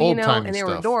II, and they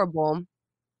were adorable.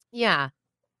 Yeah.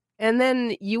 And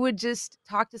then you would just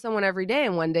talk to someone every day,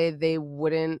 and one day they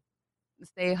wouldn't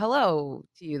say hello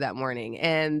to you that morning.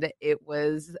 And it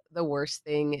was the worst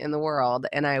thing in the world.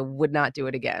 And I would not do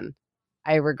it again.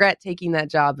 I regret taking that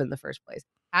job in the first place.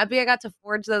 Happy I got to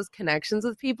forge those connections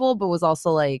with people, but was also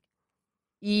like,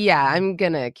 yeah, I'm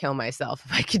going to kill myself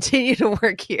if I continue to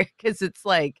work here, because it's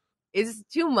like, it's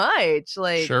too much.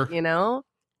 Like, sure.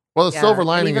 Well, the silver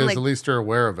lining is like, at least you're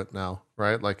aware of it now,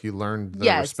 right? Like you learned the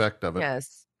respect of it.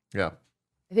 Yes. Yeah.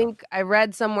 I think I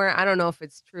read somewhere, I don't know if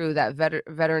it's true, that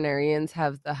veterinarians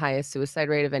have the highest suicide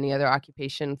rate of any other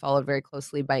occupation, followed very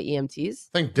closely by EMTs.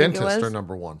 I think dentists are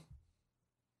number one.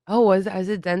 Oh, was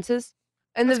it dentist?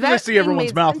 And that's the vet they see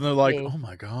everyone's mouth and they're like, "Oh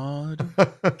my god,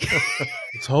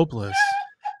 it's hopeless."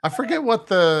 I forget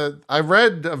what I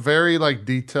read a very like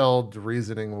detailed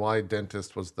reasoning why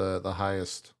dentist was the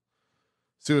highest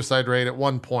suicide rate at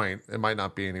one point. It might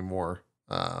not be anymore,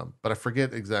 but I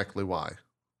forget exactly why.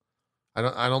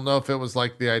 I don't know if it was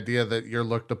like the idea that you're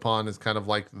looked upon as kind of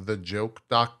like the joke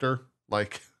doctor,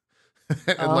 like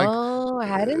and Oh, I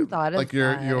hadn't thought of like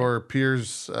that. your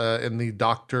peers in the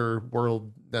doctor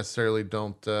world necessarily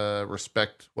don't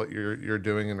respect what you're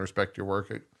doing and respect your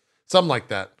work. Something like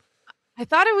that. I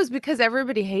thought it was because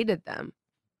everybody hated them.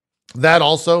 That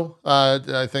also,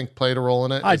 I think, played a role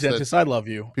in it. Hi, is that dentist. I love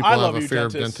you. People I have love a you, fear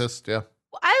of dentist. dentists. Yeah.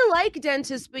 Well, I like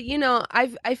dentists, but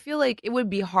I feel like it would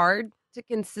be hard to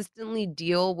consistently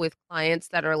deal with clients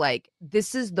that are like,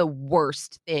 this is the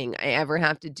worst thing I ever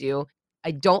have to do.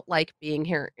 I don't like being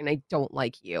here and I don't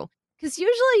like you. Because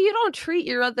usually you don't treat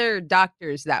your other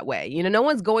doctors that way. No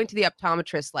one's going to the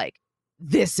optometrist like,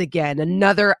 this again,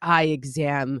 another eye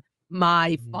exam.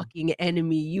 My fucking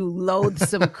enemy, you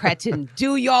loathsome cretin.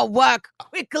 Do your work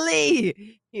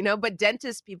quickly. But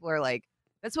dentist people are like,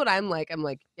 that's what I'm like. I'm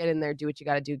like, get in there, do what you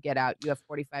got to do, get out. You have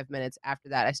 45 minutes. After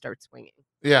that, I start swinging.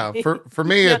 Yeah. For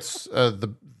me, Yeah. it's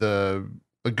the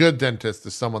a good dentist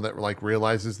is someone that like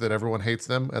realizes that everyone hates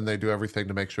them and they do everything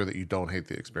to make sure that you don't hate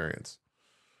the experience.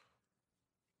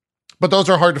 But those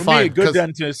are hard to For me, a find good 'cause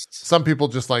dentist. some people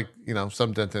just like,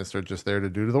 some dentists are just there to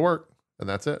do the work and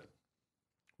that's it.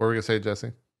 What were we gonna say,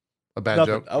 Jesse? A bad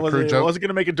Nothing. joke? I A crude wasn't joke? going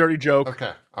to make a dirty joke.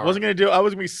 Okay. I wasn't going to do. I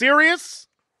was going to be serious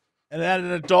and at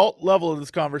an adult level of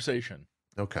this conversation.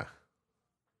 Okay.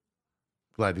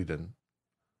 Glad you didn't.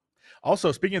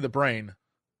 Also, speaking of the brain,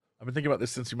 I've been thinking about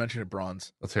this since you mentioned it,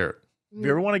 Bronze. Let's hear it. If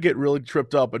you ever want to get really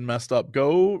tripped up and messed up,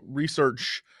 go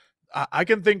research. I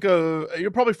can think of,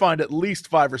 you'll probably find at least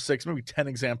 5 or 6, maybe 10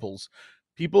 examples.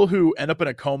 People who end up in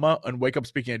a coma and wake up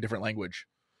speaking a different language.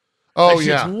 Oh, That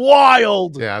yeah. shit's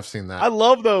wild. Yeah, I've seen that. I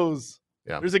love those.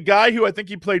 Yeah. There's a guy who I think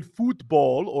he played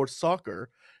football or soccer.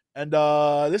 And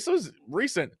this was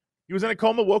recent. He was in a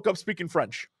coma, woke up speaking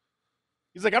French.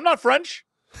 He's like, I'm not French.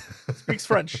 Speaks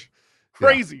French.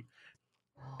 Crazy.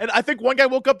 And I think one guy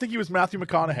woke up thinking he was Matthew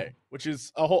McConaughey, which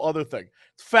is a whole other thing.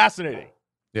 It's fascinating.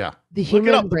 Yeah. The Look human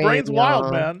it up. The brain, brain's wild,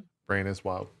 y'all. man. Brain is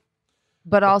wild.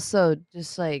 But also,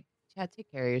 just like, take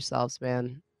care of yourselves,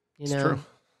 man. It's true.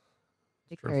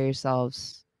 Take care of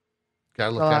yourselves.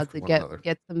 Gotta look Go out after to one another.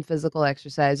 get some physical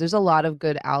exercise. There's a lot of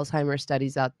good Alzheimer's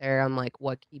studies out there on like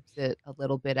what keeps it a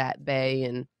little bit at bay,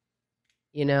 and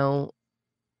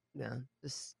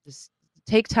just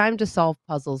take time to solve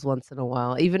puzzles once in a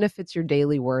while, even if it's your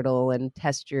daily Wordle, and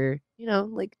test your,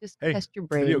 test your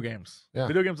brain. Video games. Yeah.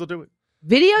 Video games will do it.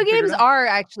 Video Figure it games out. are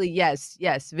actually yes.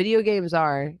 Video games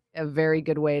are a very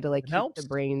good way to like It keep helps. the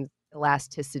brain's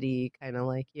elasticity kind of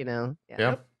like Yeah.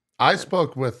 Yep. I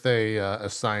spoke with a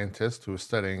scientist who was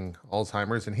studying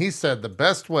Alzheimer's, and he said the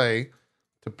best way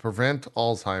to prevent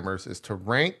Alzheimer's is to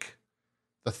rank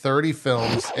the 30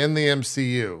 films in the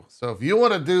MCU. So if you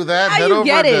want to do that, head over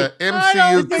to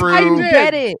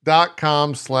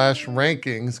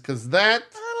mcucrew.com/rankings, because that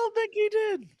I don't think he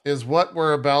did. is what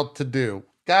we're about to do.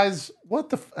 Guys,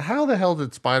 how the hell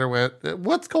did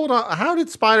what's going on? How did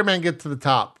Spider-Man get to the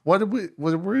top?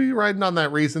 Were you riding on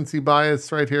that recency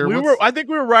bias right here? I think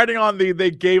we were riding on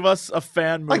they gave us a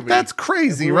fan movie. Like, that's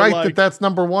crazy, we were right? like- That's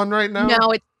number one right now?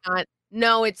 No, it's not.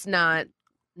 No, it's not.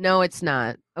 No, it's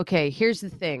not. Okay, here's the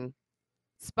thing.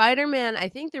 Spider-Man, I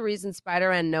think the reason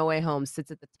Spider-Man No Way Home sits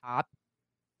at the top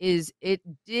is it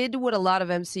did what a lot of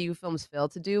MCU films fail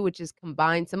to do, which is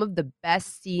combine some of the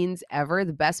best scenes ever,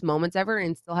 the best moments ever,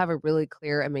 and still have a really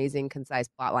clear, amazing, concise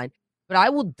plotline. But I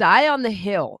will die on the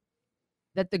hill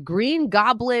that the Green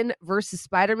Goblin versus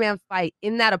Spider-Man fight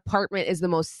in that apartment is the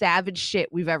most savage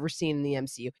shit we've ever seen in the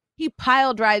MCU. He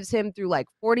pile drives him through like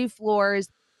 40 floors.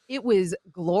 It was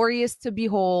glorious to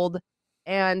behold,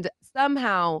 and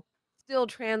somehow still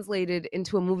translated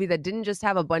into a movie that didn't just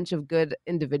have a bunch of good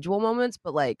individual moments,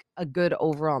 but like a good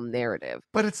overall narrative.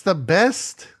 But it's the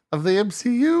best of the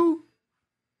MCU?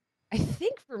 I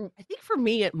think for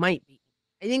me it might be.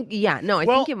 I think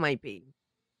it might be.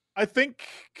 I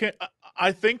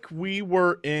think we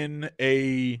were in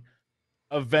a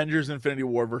Avengers Infinity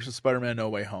War versus Spider-Man No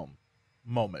Way Home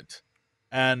moment.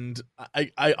 And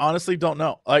I honestly don't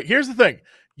know. Like, here's the thing.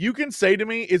 You can say to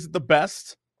me, is it the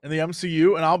best in the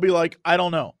MCU? And I'll be like, I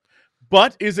don't know.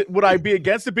 But would I be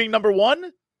against it being number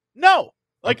one? No.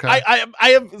 Like, Okay. I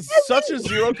have such a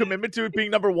zero commitment to it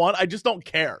being number one. I just don't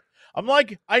care. I'm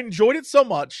like, I enjoyed it so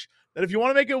much that if you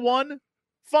want to make it one,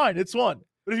 fine, it's one.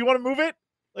 But if you want to move it,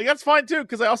 like, that's fine too,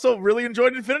 because I also really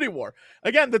enjoyed Infinity War.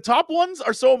 Again, the top ones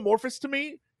are so amorphous to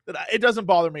me that it doesn't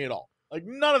bother me at all. Like,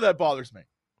 none of that bothers me.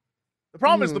 The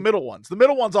problem is the middle ones. The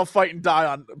middle ones I'll fight and die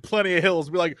on plenty of hills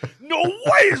and be like, no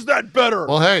way is that better.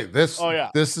 Well, hey, this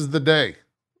is the day.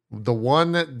 The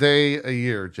one day a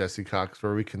year, Jesse Cox,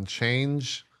 where we can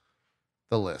change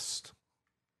the list.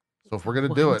 So if we're going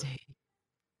to do it,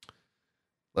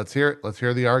 Let's hear it. Let's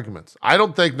hear the arguments. I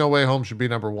don't think No Way Home should be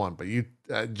number one, but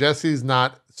Jesse's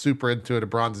not super into it.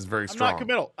 Bronze is very strong. I'm not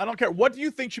committal. I don't care. What do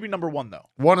you think should be number one, though?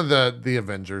 One of the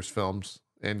Avengers films,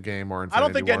 Endgame or Infinity War. I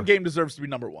don't think Endgame deserves to be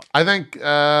number one. I think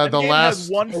the has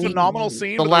one phenomenal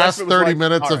scene. The last 30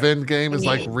 minutes of Endgame is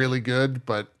like really good,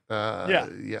 but yeah.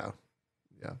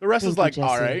 The rest is like,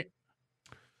 all right.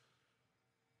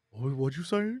 What'd you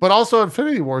say? But also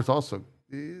Infinity War is also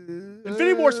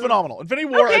Infinity War is phenomenal. Infinity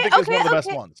War, I think, is one of the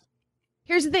best ones.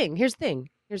 Here's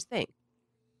the thing.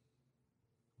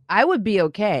 I would be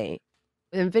okay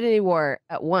with Infinity War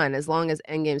at 1 as long as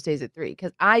Endgame stays at 3,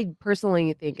 because I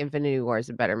personally think Infinity War is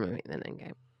a better movie than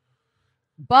Endgame.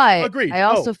 But agreed. I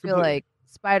also feel like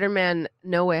Spider-Man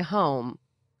No Way Home,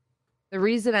 the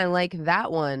reason I like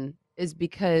that one is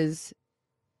because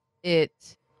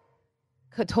it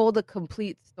told a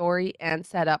complete story and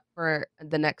set up for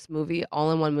the next movie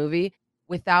all in one movie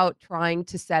without trying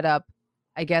to set up,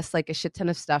 I guess, like a shit ton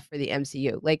of stuff for the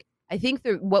MCU. Like, I think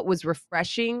what was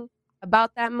refreshing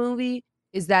about that movie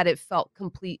is that it felt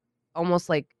complete, almost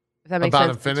like, if that makes sense.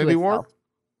 About Infinity War? Is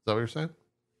that what you're saying?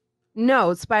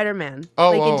 No, Spider-Man.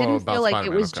 It didn't feel like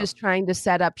it was just trying to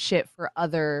set up shit for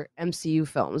other MCU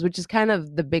films, which is kind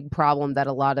of the big problem that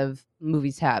a lot of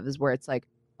movies have, is where it's like,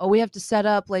 oh, we have to set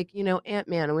up, like,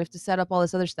 Ant-Man, and we have to set up all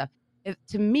this other stuff.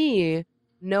 To me,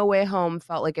 No Way Home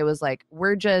felt like it was like,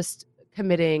 we're just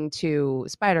committing to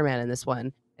Spider-Man in this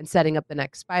one and setting up the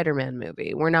next Spider-Man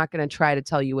movie. We're not going to try to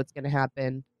tell you what's going to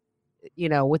happen,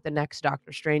 with the next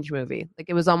Doctor Strange movie. Like,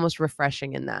 it was almost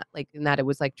refreshing in that it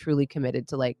was like truly committed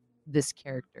to like this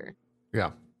character. Yeah.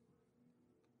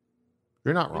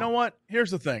 You're not wrong. You know what?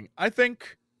 Here's the thing. I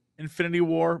think Infinity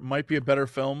War might be a better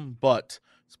film, but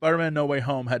Spider-Man No Way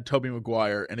Home had Tobey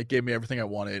Maguire, and it gave me everything I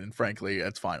wanted, and frankly,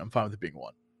 that's fine. I'm fine with it being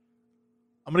one.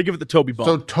 I'm going to give it the Tobey bump.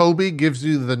 So Tobey gives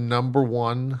you the number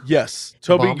one? Yes.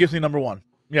 Tobey gives me number one.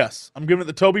 Yes. I'm giving it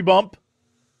the Tobey bump.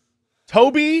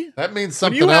 Tobey. That means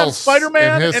something else.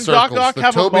 Spider-Man in his and circles. Doc The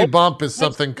have Tobey bump is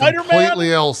something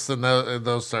completely else in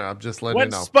those. I'm just letting you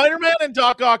know. When Spider-Man and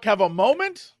Doc Ock have a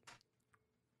moment,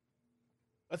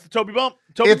 that's the Tobey bump.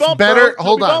 Tobey it's bump, better. Bro.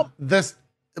 Hold Tobey on.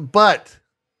 Bump.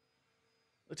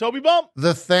 The Tobey bump.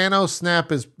 The Thanos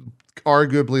snap is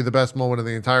arguably the best moment of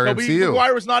the entire Tobey MCU.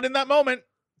 Maguire was not in that moment.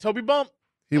 Tobey bump.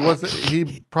 He wasn't.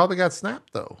 He probably got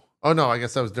snapped though. Oh no, I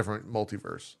guess that was different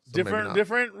multiverse. So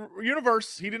different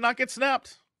universe. He did not get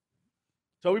snapped.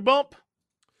 Tobey bump.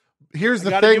 Here's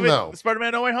the thing, though.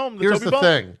 Spider-Man No Way Home. Here's the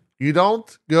thing. You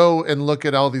don't go and look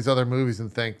at all these other movies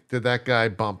and think, did that guy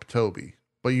bump Tobey?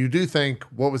 But you do think,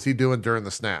 what was he doing during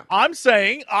the snap? I'm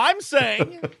saying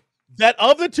that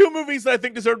of the two movies that I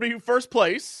think deserve to be first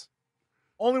place,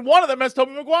 only one of them has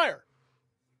Tobey Maguire.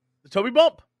 The Tobey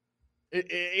bump.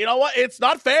 You know what? It's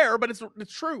not fair, but it's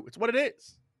true. It's what it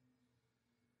is.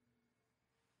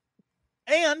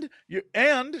 And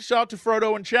shout out to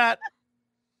Frodo in chat.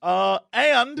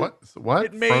 And what?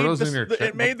 It made Frodo's in your chat.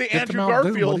 It made the Get Andrew them out,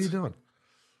 Garfield. dude. What are you doing?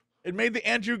 It made the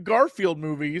Andrew Garfield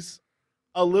movies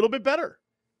a little bit better.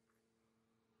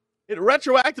 It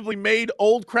retroactively made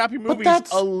old crappy movies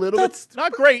a little bit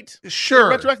not great.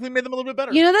 Sure. It retroactively made them a little bit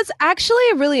better. That's actually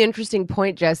a really interesting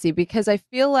point, Jesse, because I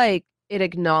feel like it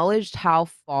acknowledged how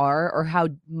far or how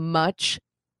much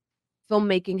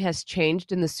filmmaking has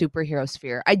changed in the superhero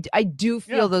sphere. I do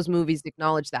feel those movies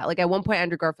acknowledge that. Like, at one point,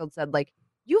 Andrew Garfield said, like,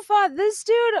 you fought this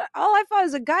dude? All I fought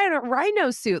was a guy in a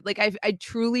rhino suit. Like, I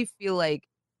truly feel like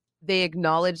they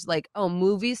acknowledge, like, oh,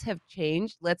 movies have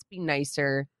changed. Let's be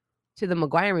nicer to the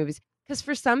Maguire movies. Because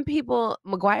for some people,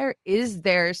 Maguire is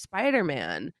their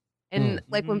Spider-Man. And,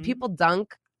 like, when people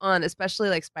dunk on, especially,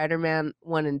 like, Spider-Man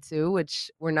 1 and 2,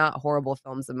 which were not horrible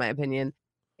films, in my opinion,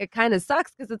 it kind of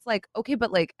sucks because it's like, okay,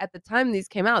 but like at the time these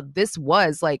came out, this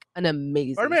was like an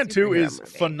amazing Spider-Man 2 is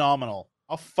phenomenal.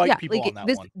 I'll fight people on that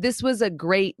one. This was a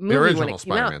great movie when it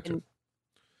came out. And,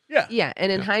 yeah.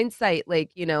 And in hindsight,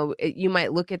 like, you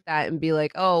might look at that and be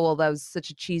like, oh, well, that was such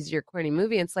a cheesy or corny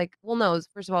movie. And it's like, well, no,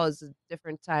 first of all, it's a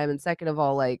different time. And second of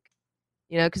all, like,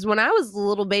 because when I was a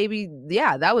little baby,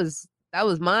 that was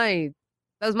my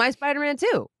Spider-Man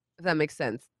too, if that makes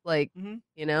sense. Like,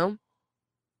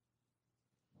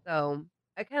 So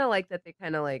I kind of like that they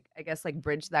kind of like, I guess, like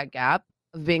bridge that gap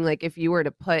of being like, if you were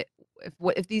to put,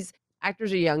 if these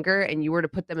actors are younger and you were to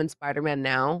put them in Spider-Man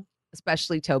now,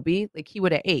 especially Tobey, like he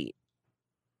would have ate.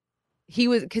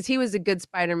 Because he was a good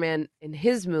Spider-Man in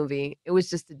his movie. It was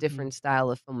just a different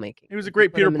style of filmmaking. He was a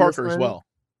great Peter Parker as well.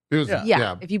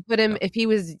 If you put him, if he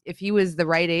was the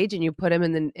right age and you put him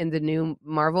in the new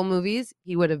Marvel movies,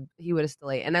 he would have still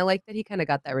ate. And I like that he kind of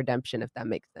got that redemption, if that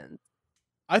makes sense.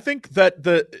 I think that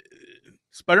the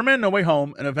Spider-Man No Way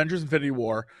Home and Avengers Infinity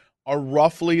War are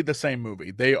roughly the same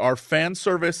movie. They are fan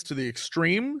service to the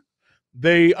extreme.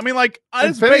 As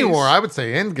Infinity War, base, I would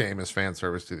say Endgame is fan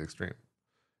service to the extreme.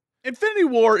 Infinity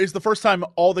War is the first time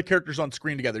all the characters on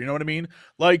screen together. You know what I mean?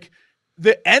 Like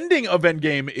the ending of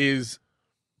Endgame is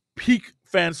peak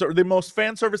fan service, the most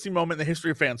fan servicing moment in the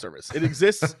history of fan service. It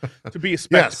exists to be a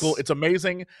spectacle. Yes. It's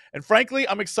amazing, and frankly,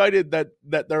 I'm excited that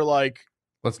they're like,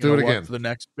 Let's do it again for the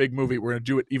next big movie. We're gonna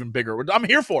do it even bigger. I'm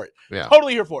here for it. Yeah.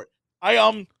 Totally here for it.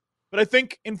 But I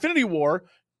think Infinity War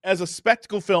as a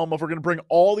spectacle film, if we're gonna bring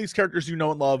all these characters you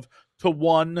know and love to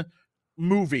one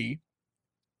movie,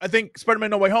 I think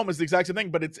Spider-Man No Way Home is the exact same thing,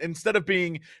 but it's instead of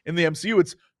being in the MCU,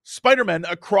 it's Spider-Man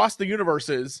across the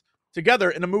universes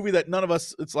together in a movie that none of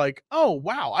us, it's like, oh,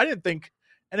 wow, I didn't think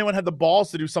anyone had the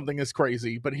balls to do something this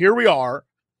crazy, but here we are.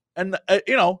 And,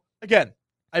 again,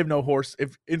 I have no horse.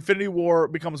 If Infinity War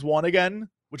becomes one again,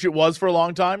 which it was for a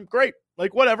long time, great.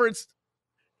 Like, whatever.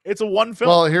 It's a one film.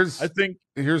 Well, here's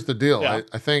the deal. Yeah.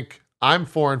 I think I'm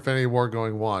for Infinity War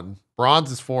going one.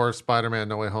 Bronze is for Spider-Man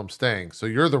No Way Home staying. So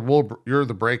you're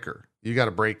the breaker. You got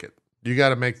to break it. You got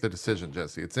to make the decision,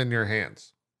 Jesse. It's in your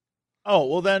hands. Oh,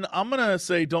 well then I'm going to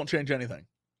say don't change anything.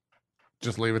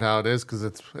 Just leave it how it is because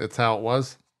it's how it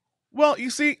was. Well,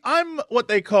 you see, I'm what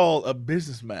they call a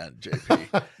businessman,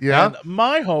 JP. Yeah. And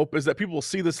my hope is that people will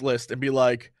see this list and be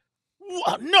like,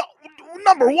 no,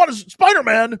 number one is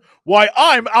Spider-Man. Why,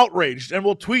 I'm outraged, and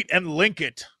we'll tweet and link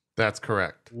it. That's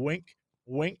correct. Wink,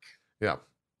 wink. Yeah.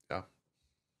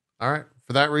 All right.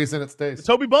 For that reason, it stays. The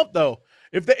Toby Bump, though.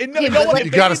 You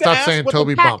got to stop saying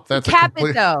Toby Bump. That's to cap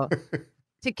it though.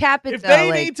 To cap it, if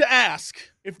they need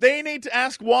to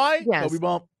ask why, yes.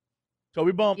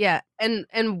 Toby Bump. Yeah, and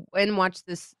watch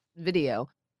this video.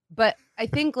 But I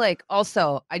think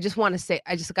also I just want to say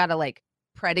I just gotta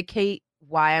predicate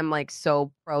why I'm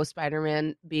so pro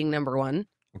Spider-Man being number one.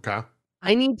 Okay.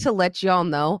 I need to let y'all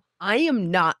know I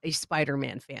am not a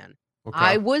Spider-Man fan. Okay.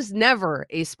 I was never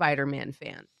a Spider-Man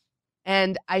fan.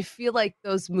 And I feel like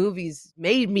those movies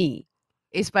made me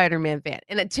a Spider-Man fan.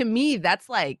 And to me, that's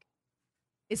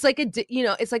it's like a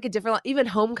different, even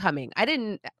Homecoming.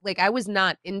 I was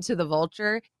not into the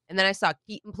Vulture. And then I saw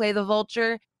Keaton play the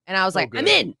Vulture. And I was I'm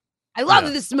in. I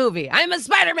love this movie. I'm a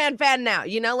Spider-Man fan now.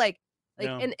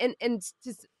 And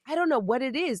just, I don't know what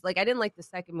it is. I didn't like the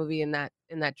second movie in that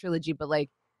trilogy, but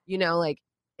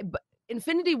but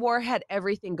Infinity War had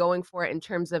everything going for it in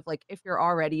terms of if you're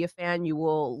already a fan, you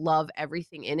will love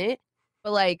everything in it.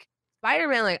 But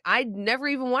Spider-Man, I'd never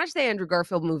even watched the Andrew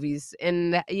Garfield movies.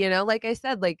 And like I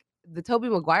said, the Tobey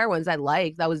Maguire ones I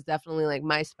liked. That was definitely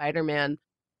my Spider-Man,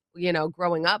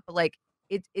 growing up. But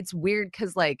it's weird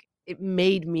because it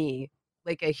made me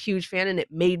a huge fan, and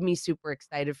it made me super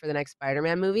excited for the next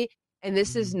Spider-Man movie. And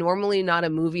this is normally not a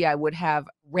movie I would have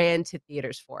ran to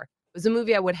theaters for. It was a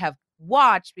movie I would have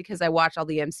watched because I watch all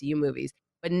the MCU movies.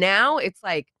 But now it's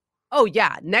oh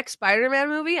yeah, next Spider-Man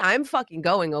movie, I'm fucking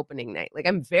going opening night.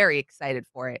 I'm very excited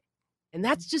for it. And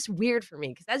that's just weird for me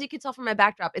because as you can tell from my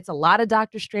backdrop, it's a lot of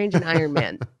Doctor Strange and Iron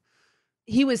Man.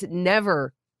 He was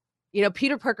never,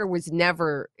 Peter Parker was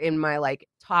never in my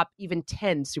top even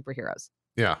 10 superheroes.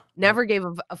 Yeah. Never gave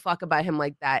a fuck about him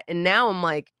like that. And now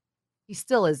I'm he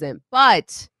still isn't,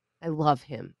 but I love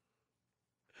him.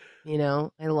 I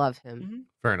love him. Mm-hmm.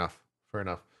 Fair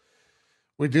enough.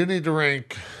 We do need to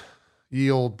rank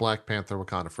ye old Black Panther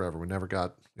Wakanda Forever. We never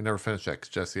finished that because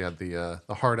Jesse had the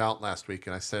heart out last week,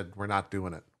 and I said we're not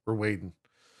doing it. We're waiting.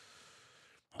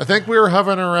 I think we were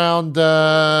hovering around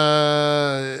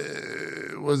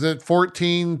was it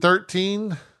 14,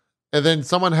 13? And then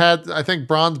someone I think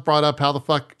Bronze brought up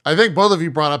I think both of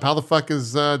you brought up how the fuck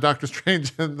is Doctor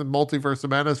Strange in the Multiverse of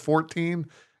Madness 14?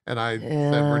 And I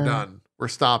said we're done. We're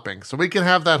stopping. So we can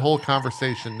have that whole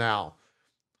conversation now.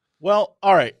 Well,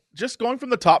 all right. Just going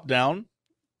from the top down,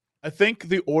 I think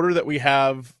the order that we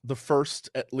have the first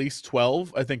at least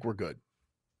 12, I think we're good.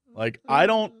 I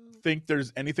don't think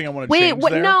there's anything I want to change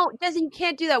there. No, Jesse, you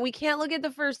can't do that. We can't look at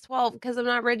the first 12 because I'm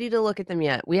not ready to look at them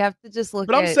yet. We have to just look at.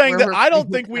 But I'm saying that I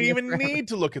don't think we even need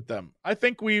to look at them. I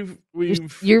think we've.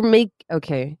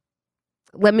 Okay.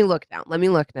 Let me look now.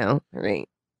 All right.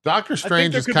 Doctor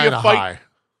Strange is kind of high.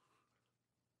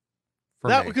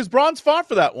 Because Bronze fought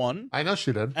for that one. I know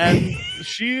she did. And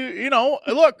she,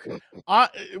 look,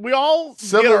 we all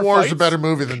Civil War is a better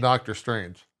movie than Doctor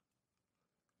Strange.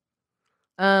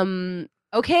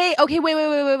 Okay.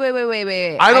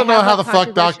 Wait. I don't know how the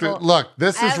fuck Look,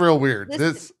 this is real weird.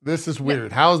 This is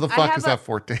weird. How the fuck is that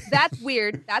 14? That's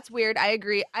weird. I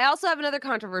agree. I also have another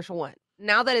controversial one.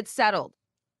 Now that it's settled.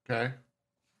 Okay.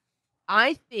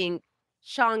 I think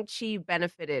Shang-Chi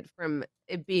benefited from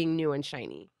it being new and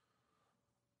shiny.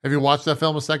 Have you watched that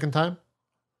film a second time?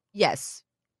 Yes.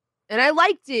 And I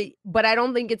liked it, but I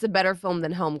don't think it's a better film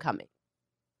than Homecoming.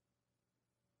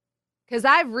 Because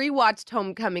I've rewatched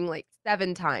Homecoming like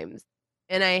 7 times,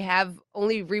 and I have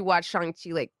only rewatched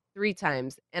Shang-Chi like 3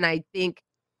 times, and I think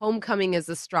Homecoming is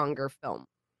a stronger film.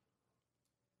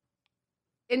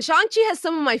 And Shang-Chi has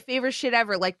some of my favorite shit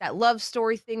ever, like that love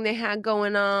story thing they had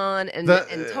going on, and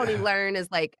Tony Leung is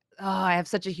like, oh, I have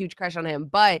such a huge crush on him.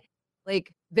 But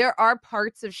like, there are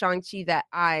parts of Shang-Chi that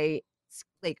I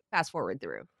like fast forward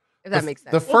through, if that makes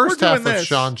sense. The first half of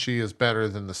Shang-Chi is better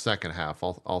than the second half.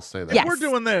 I'll say that. If we're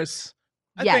doing this,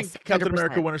 I think Captain 100%.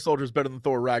 America Winter Soldier is better than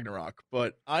Thor Ragnarok,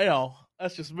 but I know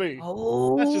that's just me.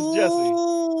 Oh, that's just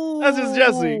Jesse. That's just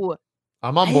Jesse.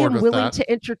 I'm on board with that. I am willing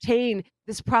to entertain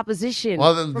this proposition.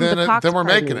 Well, then we're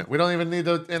making it. We don't even need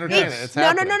to entertain it. It's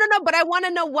happening. No. But I want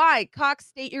to know why. Cox,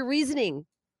 state your reasoning.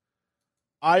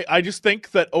 I just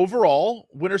think that overall,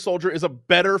 Winter Soldier is a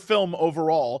better film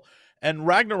overall, and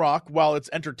Ragnarok, while it's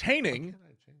entertaining,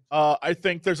 I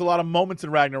think there's a lot of moments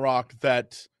in Ragnarok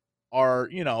that are,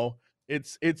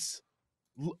 it's.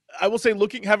 I will say,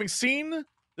 having seen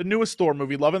the newest Thor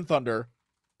movie, Love and Thunder,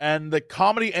 and the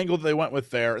comedy angle that they went with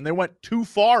there, and they went too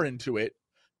far into it.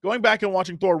 Going back and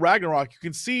watching Thor Ragnarok, you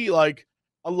can see like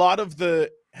a lot of the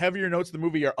heavier notes of the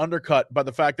movie are undercut by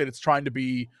the fact that it's trying to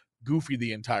be goofy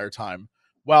the entire time.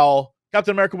 While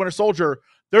Captain America Winter Soldier,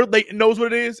 it knows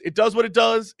what it is. It does what it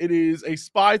does. It is a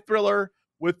spy thriller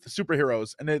with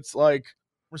superheroes. And it's like,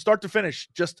 from start to finish,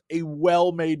 just a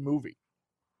well-made movie.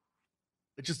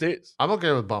 It just is. I'm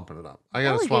okay with bumping it up. I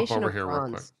got to swap over here real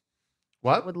quick.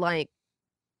 What? Would like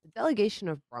the delegation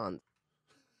of bronze.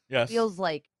 Yes. Feels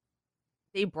like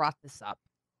they brought this up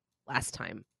last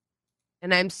time.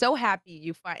 And I'm so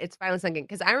happy it's finally sinking,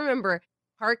 because I remember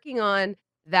harking on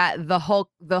that the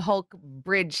Hulk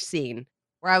bridge scene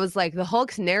where I was like, the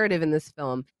Hulk's narrative in this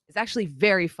film is actually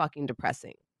very fucking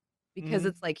depressing, because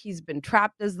it's like he's been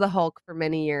trapped as the Hulk for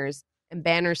many years, and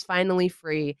Banner's finally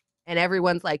free, and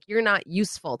everyone's like, you're not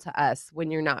useful to us when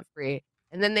you're not free.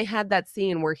 And then they had that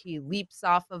scene where he leaps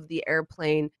off of the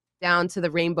airplane down to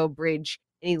the Rainbow Bridge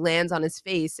and he lands on his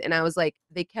face. And I was like,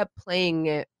 they kept playing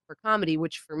it for comedy,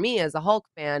 which for me as a Hulk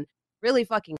fan really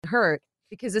fucking hurt,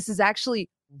 because this is actually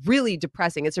really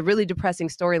depressing. It's a really depressing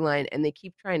storyline, and they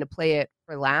keep trying to play it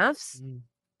for laughs.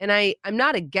 And I'm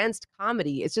not against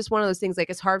comedy. It's just one of those things, like,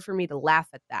 it's hard for me to laugh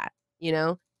at that,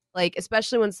 like,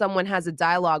 especially when someone has a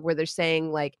dialogue where they're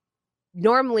saying, like,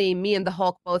 normally me and the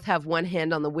Hulk both have one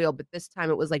hand on the wheel, but this time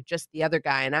it was like just the other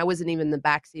guy, and I wasn't even in the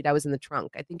backseat, I was in the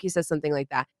trunk. I think he says something like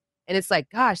that. And it's like,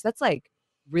 gosh, that's like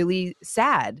really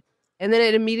sad. And then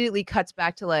it immediately cuts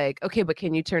back to like, okay, but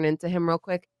can you turn into him real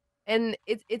quick? And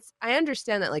it's I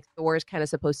understand that like Thor is kind of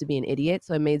supposed to be an idiot,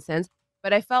 so it made sense.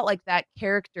 But I felt like that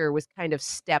character was kind of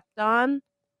stepped on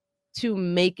to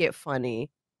make it funny,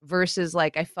 versus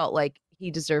like I felt like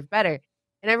he deserved better.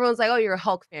 And everyone's like, oh, you're a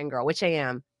Hulk fangirl, which I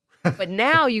am. But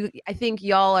now I think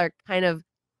y'all are kind of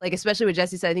like, especially what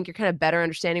Jesse said, I think you're kind of better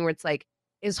understanding where it's like,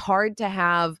 it's hard to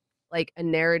have like a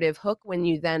narrative hook when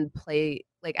you then play,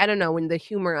 like, I don't know, when the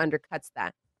humor undercuts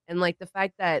that. And like the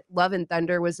fact that Love and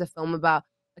Thunder was a film about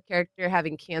a character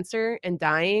having cancer and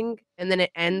dying, and then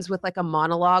it ends with like a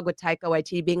monologue with Taika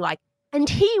Waititi being like, and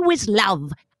he was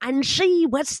love and she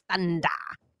was thunder,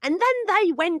 and then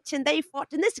they went and they fought,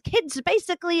 and this kid's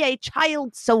basically a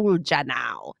child soldier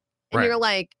now. And you're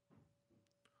like,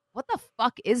 what the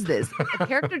fuck is this? A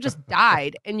character just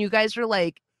died, and you guys are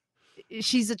like,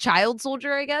 she's a child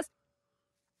soldier, I guess.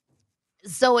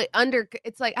 So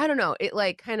it's like, I don't know, it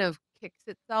like kind of kicks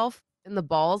itself in the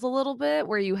balls a little bit,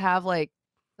 where you have like,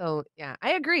 so yeah,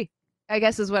 I agree, I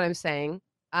guess is what I'm saying.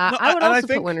 I would also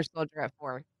put Winter Soldier at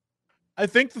 4. I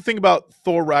think the thing about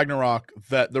Thor Ragnarok,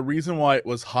 that the reason why it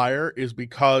was higher is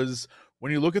because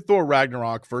when you look at Thor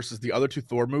Ragnarok versus the other 2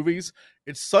 Thor movies,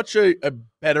 it's such a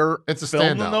better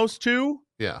film than those two.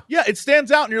 Yeah, it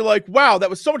stands out, and you're like, wow, that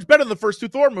was so much better than the first 2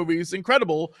 Thor movies.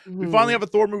 Incredible. We finally have a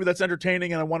Thor movie that's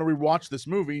entertaining, and I want to rewatch this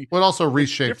movie. But also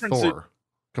reshape Thor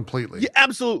completely. Yeah,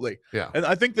 absolutely. Yeah. And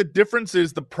I think the difference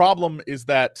is, the problem is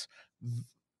that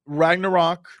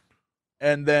Ragnarok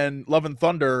and then Love and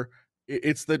Thunder,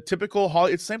 it's the typical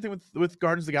it's the same thing with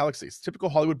Guardians of the Galaxy. It's typical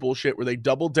Hollywood bullshit where they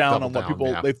double down on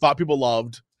what they thought people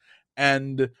loved,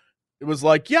 and it was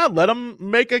like, yeah, let them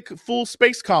make a full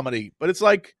space comedy. But it's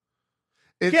like,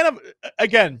 you can't have,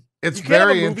 again, it's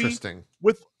very interesting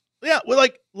with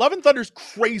like Love and Thunder is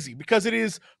crazy because it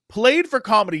is played for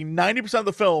comedy 90% of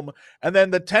the film, and then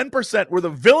the 10% where the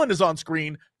villain is on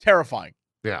screen, terrifying.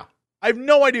 Yeah. I have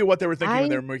no idea what they were thinking when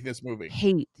they were making this movie.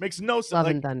 Makes no sense. Love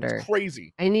and Thunder. It's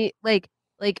crazy. I need like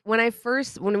Like when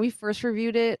we first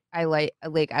reviewed it, I feel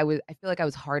like I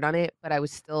was hard on it, but I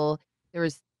was still there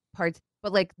was parts.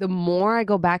 But like the more I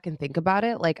go back and think about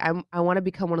it, like I want to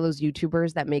become one of those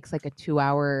YouTubers that makes like a 2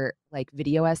 hour like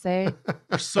video essay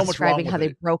There's so much wrong describing with how they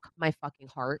it. broke my fucking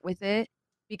heart with it.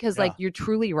 Because Yeah. like you're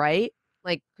truly right.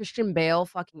 Like Christian Bale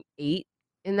fucking ate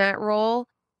in that role,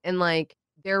 and like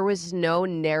there was no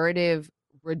narrative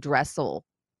redressal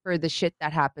for the shit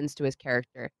that happens to his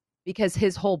character because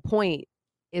his whole point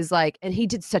is like, and he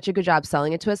did such a good job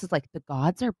selling it to us. It's like the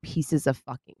gods are pieces of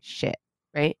fucking shit,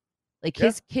 right? Like Yeah.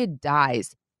 his kid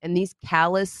dies, and these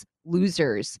callous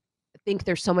losers think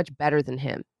they're so much better than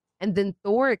him. And then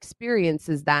Thor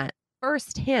experiences that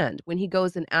firsthand when he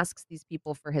goes and asks these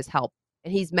people for his help.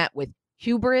 And he's met with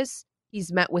hubris,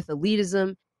 he's met with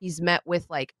elitism, he's met with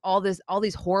like all these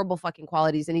horrible fucking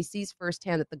qualities, and he sees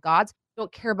firsthand that the gods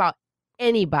don't care about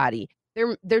anybody.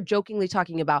 They're jokingly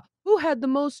talking about who had the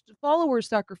most followers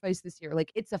sacrificed this year.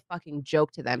 Like it's a fucking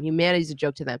joke to them. Humanity's a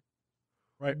joke to them.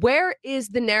 Right. Where is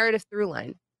the narrative through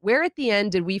line? Where at the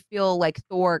end did we feel like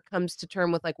Thor comes to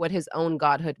term with like what his own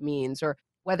godhood means, or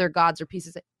whether gods are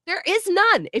pieces? There is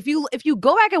none. If you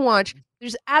go back and watch,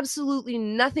 there's absolutely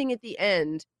nothing at the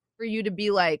end for you to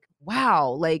be like, wow,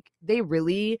 like they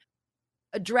really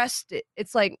addressed it.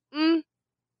 It's like,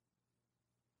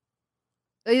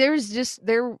 there's just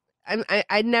there.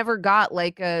 I never got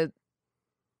like a.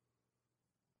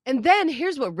 And then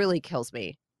here's what really kills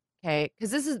me, okay?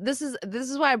 Because this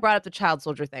is why I brought up the child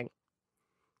soldier thing.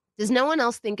 Does no one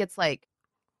else think it's like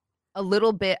a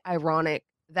little bit ironic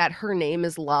that her name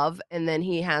is Love, and then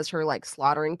he has her like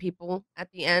slaughtering people at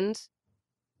the end?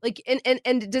 Like,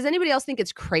 and does anybody else think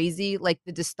it's crazy, like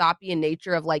the dystopian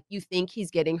nature of like you think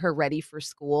he's getting her ready for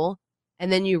school,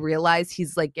 and then you realize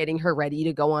he's like getting her ready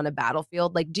to go on a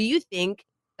battlefield? Like, do you think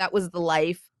that was the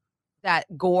life that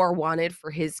Gore wanted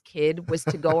for his kid, was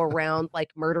to go around like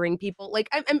murdering people? Like,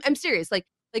 I'm serious. Like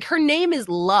her name is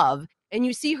Love, and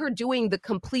you see her doing the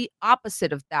complete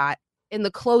opposite of that in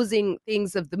the closing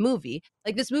things of the movie.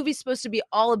 Like this movie's supposed to be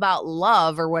all about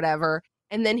love or whatever,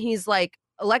 and then he's like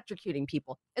electrocuting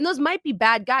people. And those might be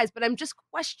bad guys, but I'm just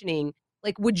questioning,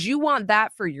 like, would you want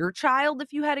that for your child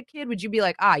if you had a kid? Would you be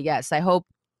like, ah, yes, I hope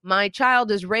my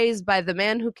child is raised by the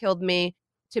man who killed me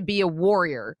to be a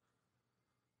warrior?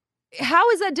 How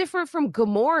is that different from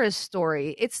Gamora's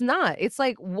story? It's not. It's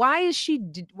like, why is she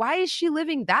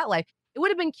living that life? It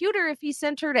would have been cuter if he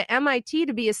sent her to MIT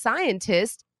to be a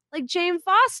scientist like Jane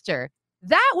Foster.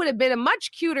 That would have been a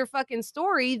much cuter fucking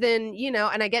story than,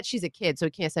 and I get she's a kid, so he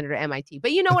can't send her to MIT.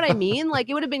 But you know what I mean? Like,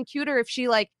 it would have been cuter if she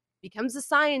like becomes a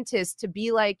scientist to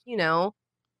be like,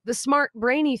 the smart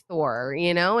brainy Thor,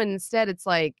 and instead it's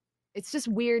like, it's just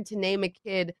weird to name a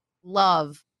kid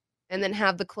Love and then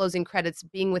have the closing credits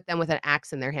being with them with an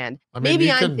axe in their hand. I mean,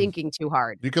 Maybe I'm thinking too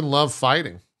hard. You can love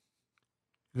fighting.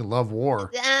 You can love war.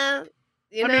 Yeah.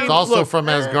 It's also from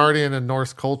Asgardian and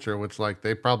Norse culture, which like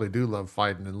they probably do love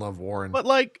fighting and love warring.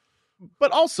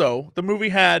 But also the movie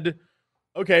had,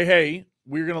 okay, hey,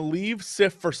 we're gonna leave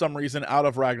Sif for some reason out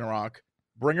of Ragnarok,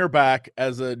 bring her back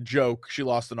as a joke. She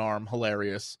lost an arm,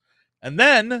 hilarious. And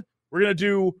then we're gonna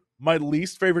do my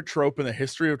least favorite trope in the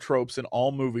history of tropes in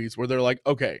all movies, where they're like,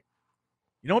 okay,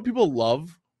 you know what people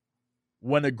love?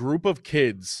 When a group of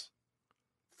kids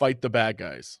fight the bad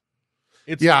guys.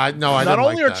 It's I not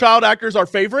only are child actors our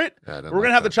favorite, we're going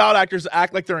to have the child actors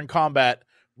act like they're in combat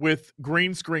with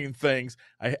green screen things.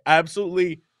 I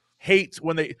absolutely hate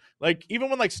when they, like, even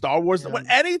when like Star Wars, when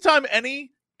anytime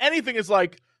anything is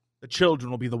like the children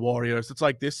will be the warriors, it's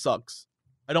like, this sucks.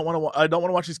 I don't want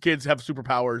to watch these kids have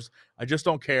superpowers. I just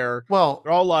don't care. Well,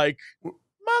 they're all like,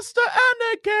 Master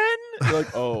Anakin. You're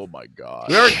like, oh my god.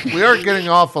 We are getting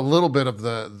off a little bit of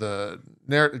the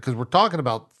narrative because we're talking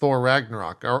about Thor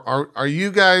Ragnarok. Are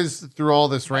you guys through all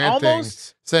this ranting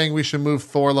saying we should move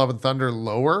Thor Love and Thunder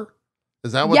lower?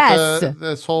 Is that what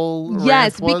this whole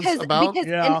rant was about?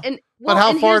 But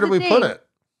how far do we put it?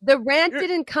 The rant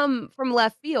didn't come from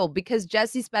left field because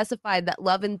Jesse specified that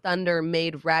Love and Thunder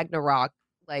made Ragnarok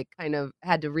like kind of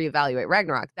had to reevaluate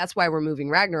Ragnarok. That's why we're moving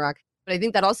Ragnarok. But I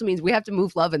think that also means we have to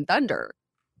move Love and Thunder.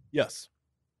 Yes.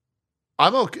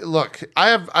 I'm okay. Look, I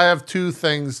have two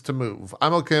things to move.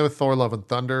 I'm okay with Thor Love and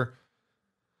Thunder.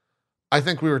 I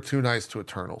think we were too nice to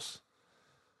Eternals.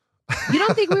 You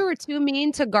don't think we were too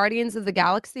mean to Guardians of the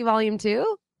Galaxy Volume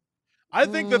 2? I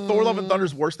think that Thor Love and Thunder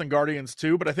is worse than Guardians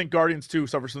 2, but I think Guardians 2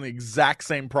 suffers from the exact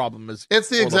same problem as it's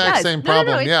the exact same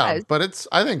problem, does. But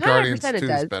I think Guardians 2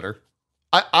 is better.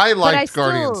 I liked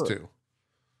Guardians 2.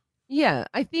 Yeah,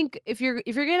 I think if you're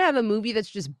gonna have a movie that's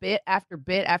just bit after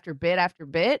bit after bit after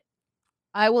bit,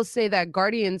 I will say that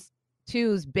Guardians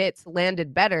 2's bits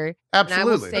landed better. Absolutely. And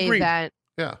I will say Agreed. that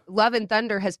Yeah. Love and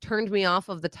Thunder has turned me off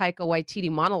of the Taika Waititi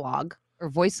monologue or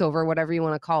voiceover, whatever you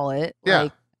want to call it. Yeah.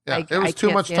 Like, Yeah. It was I too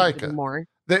can't much stand it Taika. anymore.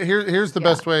 Here's the Yeah.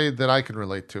 best way that I can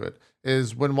relate to it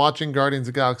is when watching Guardians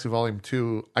of the Galaxy Volume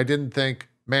 2, I didn't think,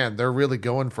 man, they're really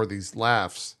going for these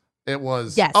laughs. It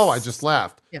was, Yes. oh, I just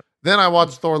laughed. Yep. Then I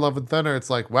watched Thor Love and Thunder. It's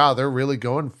like, wow, they're really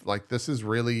going, like, this is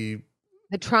really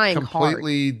They're trying hard.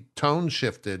 completely tone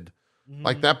shifted.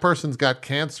 Like, that person's got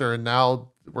cancer, and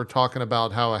now we're talking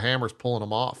about how a hammer's pulling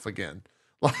them off again.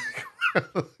 Like,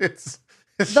 it's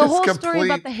The just whole complete, story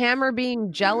about the hammer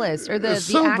being jealous or the It's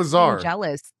so axe bizarre. being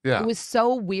jealous. Yeah. It was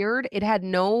so weird. It had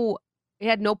no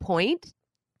point.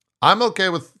 I'm okay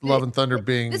with Love and Thunder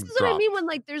being This is dropped. what I mean when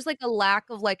like there's like a lack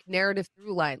of like narrative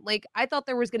through line. Like I thought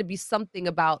there was going to be something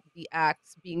about the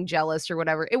axe being jealous or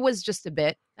whatever. It was just a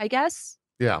bit, I guess.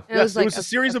 Yeah. And Yes, it was a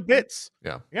series of bits.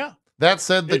 Yeah. Yeah. That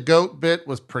said, the goat bit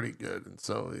was pretty good, and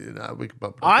so we could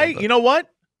bump it up. You know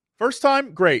what? First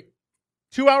time, great.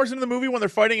 2 hours into the movie when they're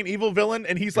fighting an evil villain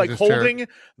and he's like just holding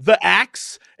the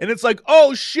axe and it's like,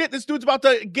 oh shit, this dude's about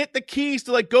to get the keys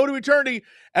to like go to eternity.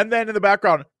 And then in the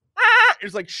background,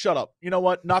 it's like, shut up. You know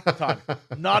what? Not the time.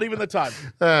 Not even the time.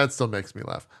 That still makes me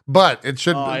laugh. But it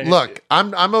should look.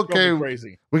 I'm okay.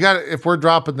 Crazy. We got if we're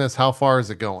dropping this. How far is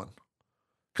it going?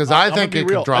 Because I think it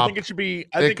could drop. I think it should be.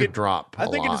 It could drop. I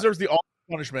think it deserves the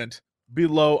punishment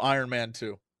below Iron Man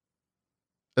 2.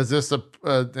 Is this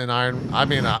an Iron? I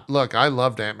mean, look, I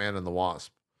loved Ant-Man and the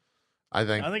Wasp. I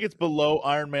think it's below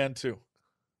Iron Man 2.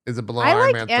 Is it below I Iron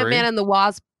like Man 3? Ant-Man and the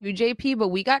Wasp 2, JP, but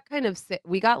we got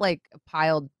like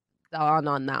piled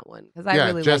on that one because I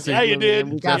really Jesse, liked you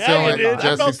did. Jesse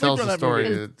tells the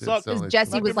story. Because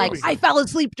Jesse was like, movie. I fell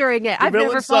asleep during it. I've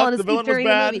never fallen asleep during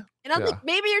a movie. And I'm Yeah. like,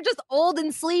 maybe you're just old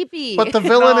and sleepy. But the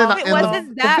villain No, it wasn't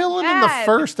the that villain in bad. the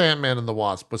first Ant-Man and the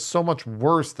Wasp was so much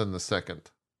worse than the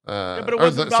second. Yeah, but it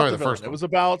wasn't about the villain. first one. It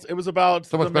was about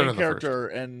So much the better main than the first. character,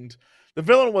 and the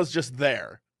villain was just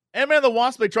there. Ant-Man and the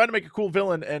Wasp, they tried to make a cool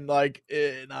villain, and like,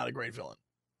 not a great villain,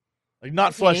 like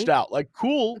not fleshed out. Like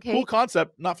cool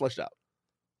concept, not fleshed out.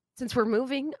 Since we're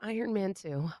moving, Iron Man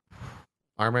 2.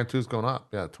 Iron Man 2 is going up.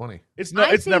 Yeah, 20. It's I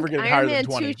never think getting higher Iron than Man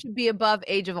 20. 2 should be above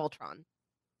Age of Ultron.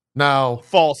 No.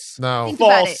 False. No. Think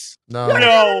about False. No. No. What do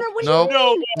you Nope. mean? No.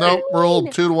 What do Nope. you Ruled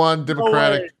mean? 2-1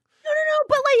 Democratic. No,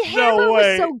 but like Hammer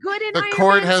was so good in The Iron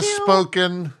court Man has 2.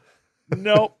 spoken.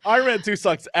 No, Iron Man 2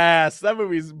 sucks ass. That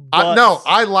movie's No,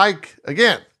 I like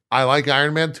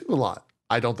Iron Man 2 a lot.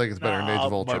 I don't think it's better than Age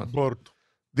of Ultron.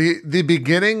 The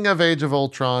beginning of Age of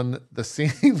Ultron, the scene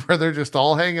where they're just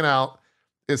all hanging out,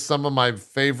 is some of my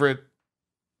favorite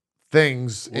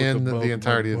things in the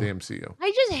entirety of the MCU.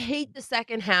 I just hate the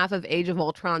second half of Age of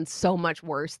Ultron so much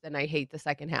worse than I hate the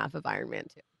second half of Iron Man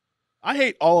 2. I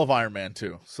hate all of Iron Man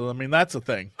 2. So I mean that's a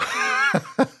thing.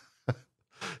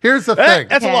 Here's the thing.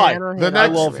 That's a lie. I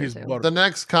love his the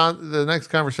next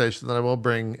conversation that I will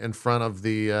bring in front of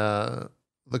the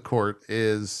court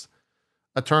is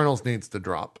Eternals needs to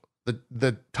drop.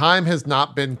 The time has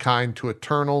not been kind to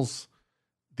Eternals.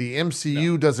 The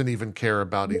MCU doesn't even care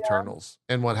about Eternals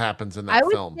and what happens in that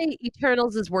film. I would say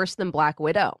Eternals is worse than Black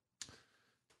Widow.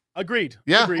 Agreed.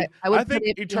 Yeah. Agreed. I would think put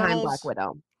it behind Eternals. Black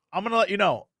Widow. I'm gonna let you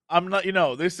know.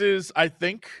 This is. I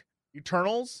think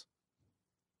Eternals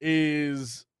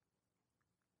is.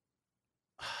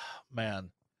 Man,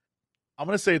 I'm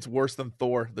gonna say it's worse than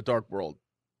Thor: The Dark World.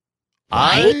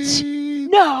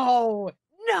 No,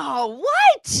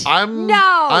 what?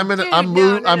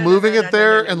 I'm moving it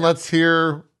there, and let's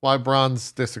hear why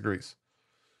Bronze disagrees.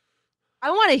 I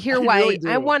want to hear why. really do.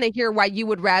 I want to hear why you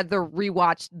would rather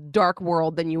rewatch Dark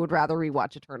World than you would rather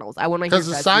rewatch Eternals. I want to hear Because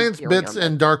the Jesse's science theory bits on that.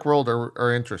 in Dark World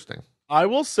are interesting I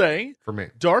will say, for me.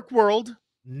 Dark World,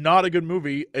 not a good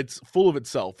movie. It's full of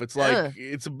itself. It's like Uh.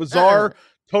 it's a bizarre,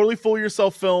 totally fool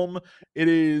yourself film. It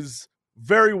is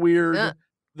very weird.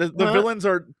 The villains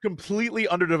are completely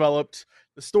underdeveloped.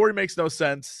 The story makes no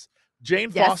sense. Jane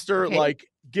Foster like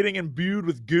getting imbued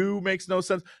with goo makes no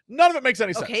sense. None of it makes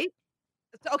any sense. Okay.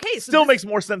 Still makes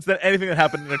more sense than anything that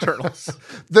happened in Eternals.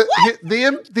 The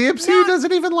MCU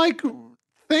doesn't even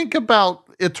think about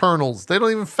Eternals. They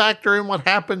don't even factor in what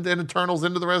happened in Eternals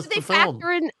into the rest of the film.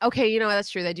 Factor in? Okay, you know what? That's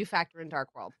true. They do factor in Dark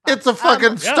World. It's a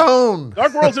fucking stone.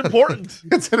 Dark World's important.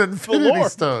 It's an Infinity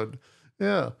Stone.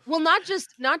 Yeah. Well, not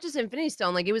just Infinity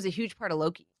Stone. Like it was a huge part of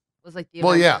Loki. It was like the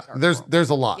Well, events yeah. of Dark World. There's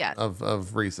a lot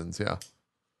of reasons. Yeah.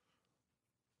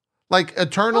 Like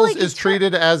Eternals is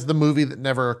treated as the movie that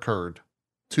never occurred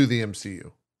to the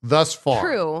MCU thus far.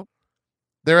 True.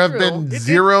 There have been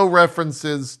zero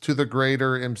references to the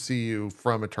greater MCU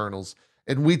from Eternals.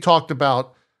 And we talked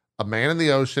about A Man in the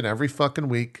Ocean every fucking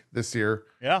week this year.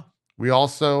 Yeah. We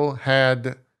also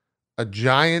had a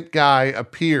giant guy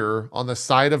appear on the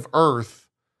side of Earth.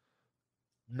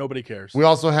 Nobody cares. We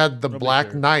also had the Nobody Black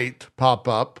cared. Knight pop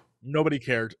up. Nobody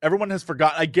cared. Everyone has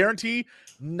forgotten. I guarantee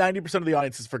 90% of the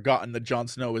audience has forgotten that Jon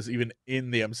Snow is even in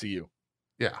the MCU.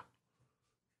 Yeah.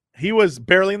 He was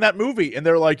barely in that movie, and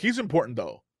they're like, he's important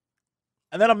though.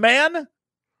 And then a man,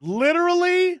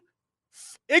 literally,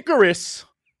 Icarus,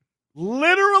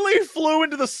 literally flew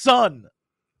into the sun.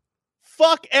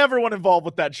 Fuck everyone involved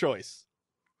with that choice.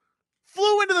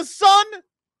 Flew into the sun?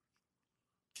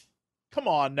 Come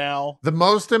on now. The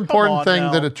most important thing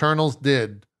now. that Eternals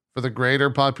did for the greater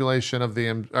population of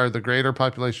the greater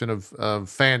population of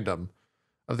fandom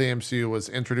of the MCU was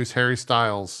introduce Harry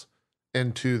Styles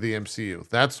into the MCU.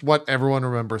 That's what everyone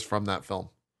remembers from that film.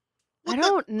 I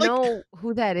don't know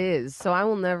who that is, so I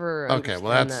will never. Okay,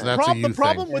 well that's a you the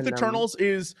problem thing. with Eternals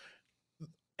is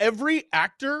every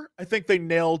actor, I think they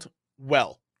nailed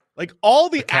well. Like all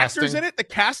the actors in it, the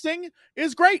casting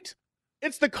is great.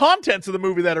 It's the contents of the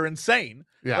movie that are insane.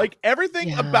 Yeah. Like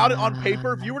everything about it on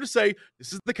paper, if you were to say,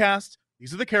 this is the cast,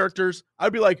 these are the characters,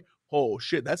 I'd be like, oh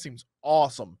shit, that seems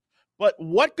awesome. But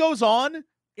what goes on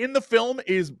in the film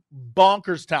is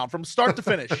bonkers town from start to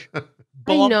finish.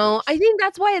 I know. I think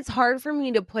that's why it's hard for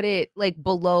me to put it like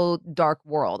below Dark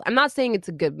World. I'm not saying it's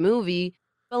a good movie,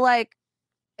 but like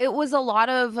it was a lot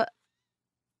of,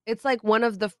 it's like one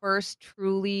of the first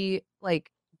truly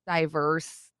like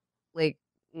diverse like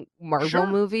Marvel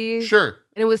movies. Sure.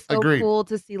 And it was so Agreed. cool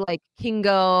to see like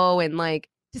Kingo and like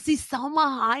to see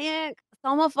Selma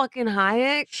fucking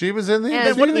Hayek. She was in the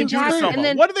And what did they do to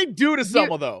Selma? What did they do to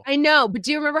Selma though? I know, but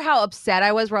do you remember how upset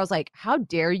I was where I was like, how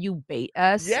dare you bait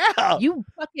us? Yeah. You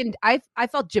fucking I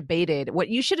felt jebaited. What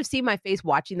you should have seen my face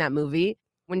watching that movie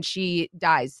when she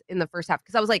dies in the first half.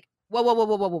 Because I was like,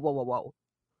 whoa.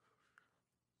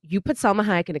 You put Selma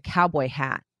Hayek in a cowboy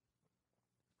hat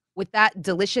with that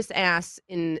delicious ass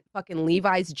in fucking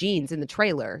Levi's jeans in the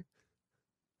trailer.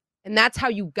 And that's how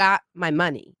you got my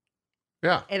money.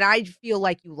 Yeah. And I feel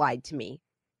like you lied to me.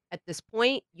 At this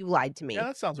point, you lied to me. Yeah,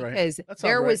 that sounds right. Because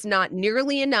there was not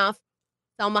nearly enough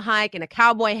Selma Hayek in a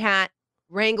cowboy hat,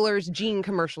 Wrangler's jean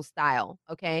commercial style.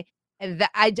 Okay. And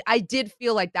that I did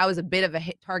feel like that was a bit of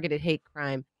a targeted hate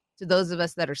crime to those of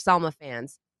us that are Selma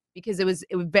fans. Because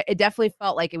it definitely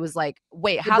felt like it was like,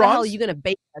 wait, how the hell are you going to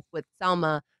bait us with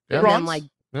Selma and then like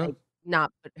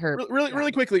not put her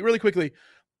really quickly.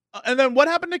 And then what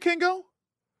happened to Kingo?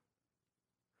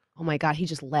 Oh my god, he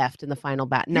just left in the final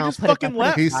bat. No, he just fucking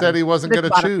left. He said he wasn't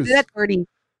going to choose. Put it at 30.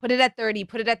 Put it at 30.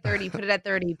 Put it at 30. Put it at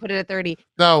 30. Put it at 30.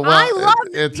 No, well, I love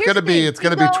it's going to be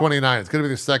 29. It's going to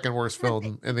be the second worst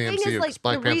film in the MCU because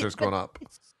Black Panther's going up.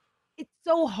 It's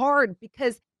so hard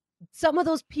because some of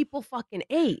those people fucking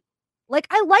ate. Like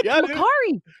I liked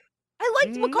Makari. I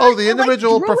liked Makari. Oh, the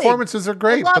individual performances are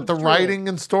great, but the writing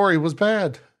and story was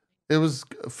bad. It was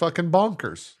fucking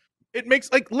bonkers. It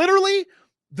makes like literally.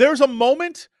 There's a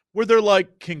moment where they're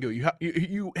like, Kingo,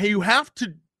 you have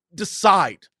to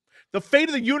decide the fate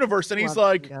of the universe, and he's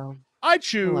like, Kingo. I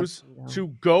choose to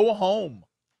go home.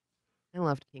 I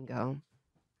loved Kingo.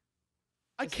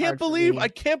 I can't believe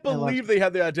they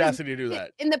had the audacity to do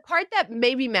that. And the part that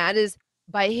made me mad is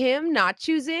by him not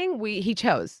choosing, he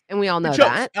chose, and we all know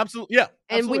that. Absolutely, yeah.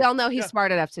 And we all know he's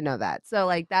smart enough to know that. So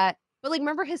like that, but like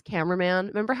remember his cameraman?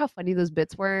 Remember how funny those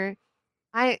bits were?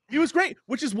 He was great,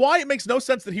 which is why it makes no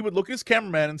sense that he would look at his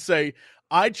cameraman and say,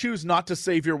 I choose not to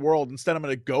save your world. Instead, I'm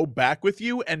going to go back with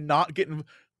you and not get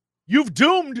you've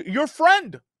doomed your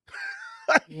friend.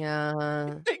 Yeah.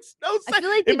 It makes no sense. I feel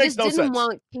like they just didn't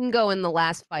want Kingo in the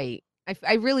last fight.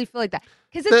 I really feel like that.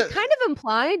 Because it's kind of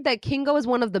implied that Kingo is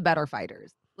one of the better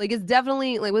fighters. Like it's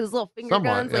definitely like with his little finger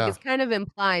guns, like it's kind of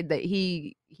implied that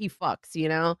he fucks, you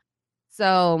know?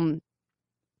 So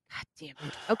God damn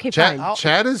it. Okay, fine.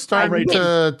 Chad is starting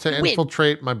to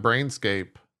infiltrate my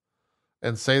brainscape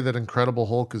and say that Incredible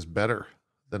Hulk is better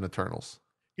than Eternals.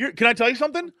 Can I tell you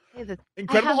something?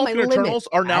 Incredible Hulk and Eternals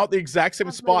are now at the exact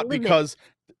same spot because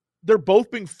they're both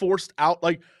being forced out.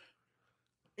 Like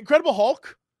Incredible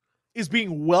Hulk is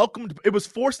being welcomed. It was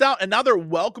forced out, and now they're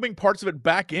welcoming parts of it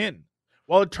back in.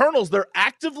 While Eternals, they're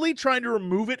actively trying to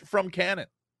remove it from canon.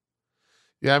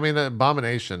 Yeah, I mean,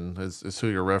 Abomination is who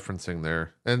you're referencing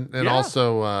there. And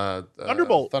also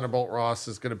Thunderbolt Ross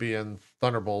is going to be in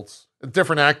Thunderbolts. A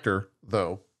different actor,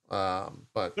 though.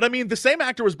 But I mean, the same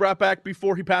actor was brought back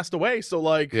before he passed away, so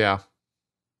like... Yeah.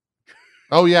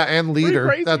 Oh, yeah, and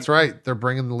Leader. That's right. They're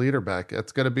bringing the Leader back.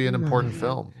 It's going to be an important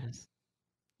film.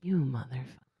 You motherfucker.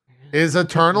 Is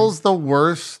Eternals the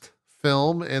worst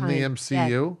film in the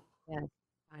MCU? Yes,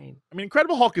 fine. I mean,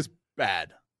 Incredible Hulk is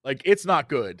bad. Like, it's not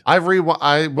good. When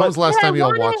was the last time you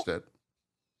all watched it?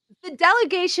 the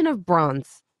delegation of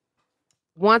Bronze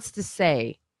wants to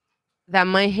say that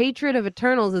my hatred of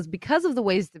Eternals is because of the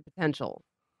wasted potential.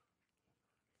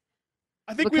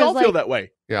 I think we all feel that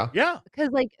way. Yeah. Yeah. Because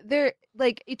like they're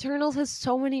like Eternals has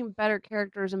so many better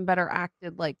characters and better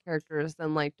acted like characters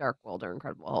than like Dark World or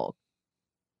Incredible Hulk.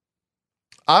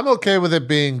 I'm okay with it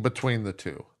being between the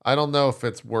two. I don't know if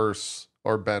it's worse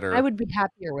or better. I would be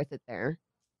happier with it there.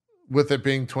 With it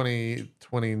being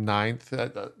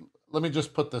 29th. Let me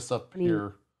just put this up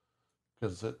here.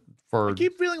 Because I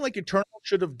keep feeling like Eternal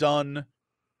should have done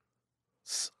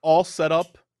all set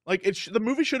up. Like the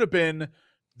movie should have been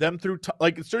them through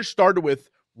like it sort of started with,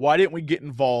 why didn't we get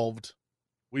involved?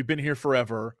 We've been here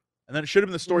forever. And then it should have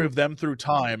been the story of them through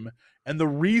time and the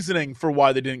reasoning for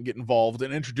why they didn't get involved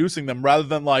and introducing them, rather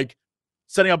than like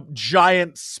setting up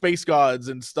giant space gods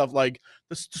and stuff. Like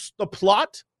the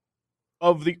plot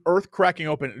of the Earth cracking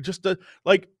open, just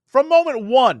like from moment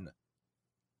one,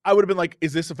 I would have been like,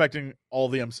 is this affecting all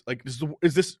the MC? Like,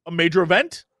 is this a major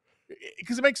event?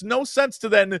 Because it makes no sense to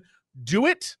then do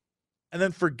it and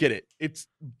then forget it. It's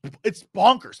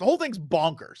bonkers. The whole thing's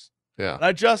bonkers. Yeah. And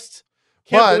I just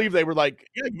can't believe they were like,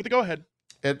 yeah, give it the go ahead.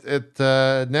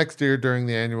 Next year during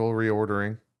the annual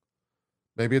reordering,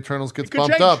 maybe Eternals gets could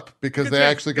bumped change. up because they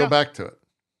actually go back to it.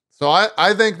 So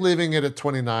I think leaving it at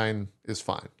 29 is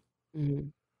fine. Mm-hmm.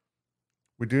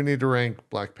 We do need to rank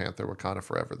Black Panther Wakanda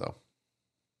Forever, though.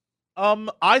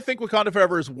 I think Wakanda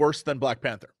Forever is worse than Black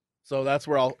Panther. So that's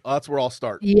where I'll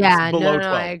start. Yeah, it's below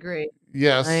 12. I agree.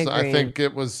 Yes, I think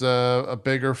it was a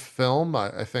bigger film.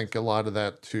 I think a lot of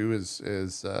that too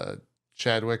is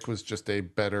Chadwick was just a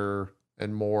better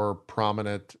and more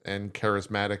prominent and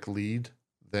charismatic lead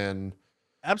than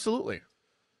absolutely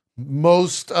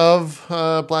most of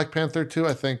Black Panther 2.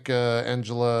 I think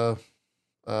Angela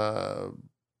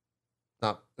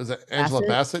is it Angela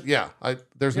Bassett? Yeah.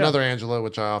 There's another Angela,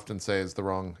 which I often say is the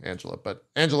wrong Angela, but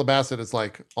Angela Bassett is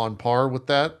like on par with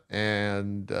that,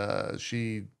 and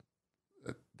she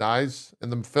dies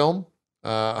in the film.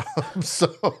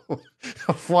 So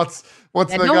what's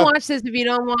don't watch this if you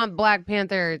don't want Black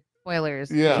Panther spoilers.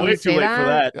 Yeah, way too late for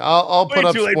that. I'll put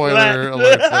up spoiler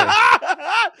alerts there.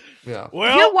 Yeah. Well,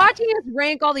 if you're watching us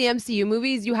rank all the MCU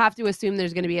movies, you have to assume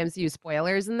there's going to be MCU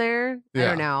spoilers in there. Yeah. I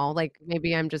don't know. Like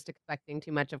maybe I'm just expecting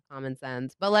too much of common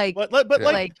sense. But like,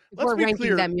 like if we're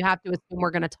ranking them, you have to assume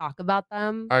we're going to talk about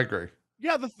them. I agree.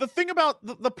 Yeah, the thing about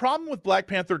the problem with Black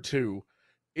Panther 2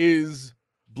 is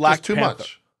Black too Panther.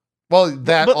 Much. Well,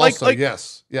 that but also,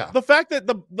 yes. Yeah. The fact that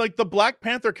the Black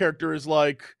Panther character is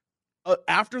like an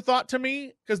afterthought to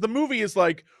me, because the movie is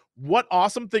like, what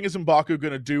awesome thing is M'Baku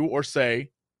going to do or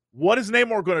say? What is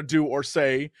Namor going to do or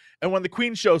say? And when the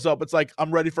Queen shows up, it's like,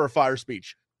 I'm ready for a fire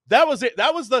speech. That was it.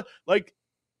 That was the, like,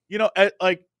 you know,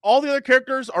 like all the other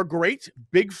characters are great.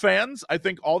 Big fans. I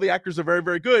think all the actors are very,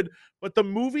 very good. But the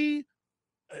movie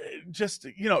just,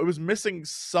 you know, it was missing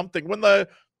something. When the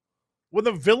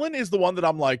villain is the one that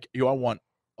I'm like, yo, I want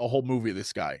a whole movie of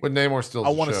this guy. When Namor steals I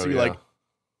want to see like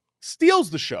steals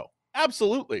the show.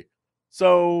 Absolutely.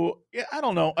 So yeah, I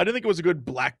don't know. I didn't think it was a good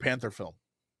Black Panther film.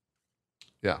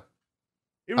 Yeah.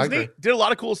 It was neat. Did a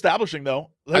lot of cool establishing though.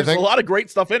 There's a lot of great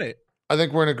stuff in it. I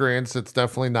think we're in agreement. It's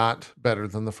definitely not better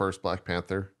than the first Black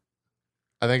Panther.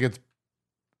 I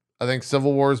think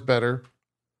Civil War is better.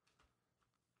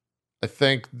 I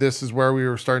think this is where we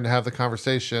were starting to have the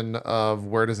conversation of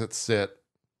where does it sit.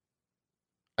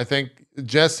 I think,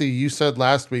 Jesse, you said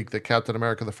last week that Captain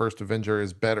America the First Avenger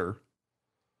is better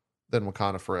than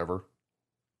Wakanda Forever.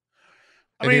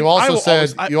 And you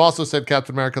also said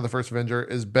Captain America the First Avenger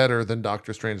is better than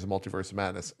Doctor Strange the Multiverse of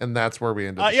Madness. And that's where we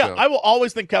ended the show. I will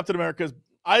always think Captain America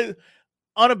I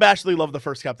unabashedly love the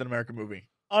first Captain America movie.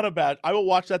 Unabashed. I will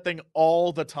watch that thing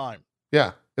all the time.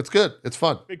 Yeah, it's good. It's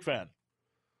fun. Big fan.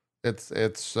 It's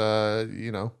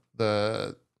you know,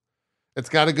 it's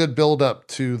got a good build up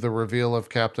to the reveal of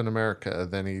Captain America.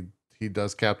 Then he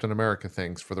does Captain America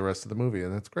things for the rest of the movie,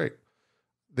 and that's great.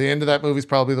 The end of that movie is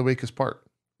probably the weakest part.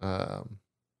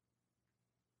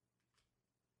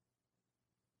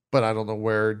 But I don't know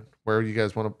where you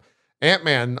guys want to.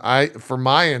 Ant-Man, for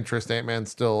my interest,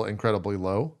 Ant-Man's still incredibly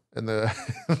low in the,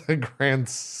 the grand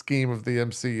scheme of the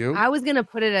MCU. I was gonna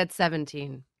put it at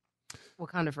 17.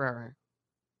 Wakanda Forever.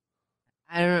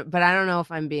 I don't know if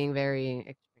I'm being very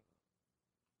extreme.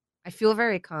 I feel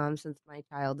very calm since my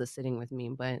child is sitting with me,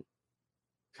 but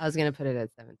I was gonna put it at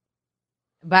 17.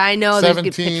 But I know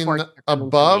 17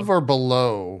 above or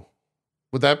below.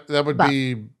 Would that would above.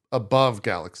 Be above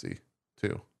Galaxy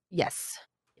too? Yes,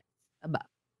 above.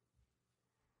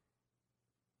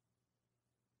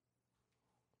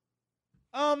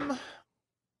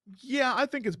 Yeah, I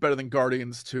think it's better than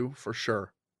Guardians 2 for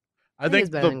sure. I think it's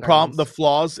think better the than problem, the Guardians.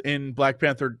 flaws in Black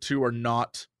Panther 2 are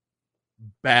not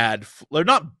bad. They're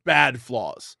not bad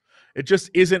flaws. It just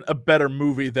isn't a better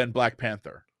movie than Black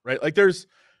Panther, right? Like there's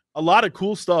a lot of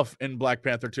cool stuff in Black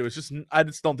Panther 2. It's just I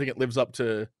just don't think it lives up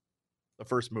to the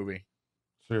first movie.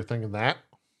 So you're thinking that?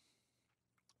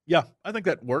 Yeah, I think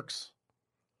that works.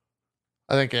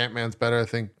 I think Ant-Man's better. I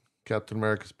think Captain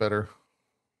America's better.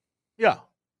 Yeah.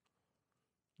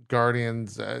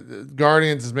 Guardians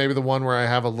is maybe the one where I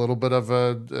have a little bit of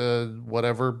a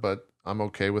whatever, but I'm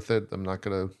okay with it. I'm not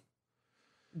gonna.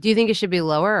 Do you think it should be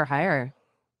lower or higher?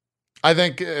 I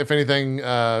think if anything,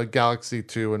 Galaxy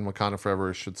 2 and Wakanda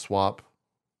Forever should swap.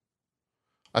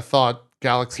 I thought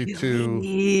Galaxy 2,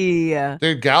 Yeah.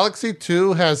 dude, Galaxy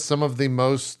 2 has some of the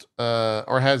most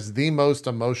or has the most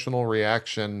emotional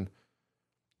reaction.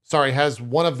 Sorry, has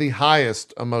one of the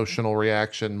highest emotional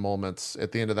reaction moments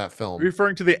at the end of that Are film. you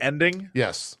referring to the ending?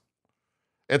 Yes.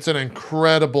 It's an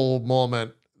incredible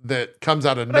moment that comes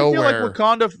out of But I feel like nowhere.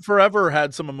 Wakanda Forever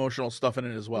had some emotional stuff in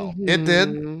it as well. It did.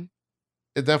 Mhm.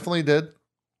 It definitely did.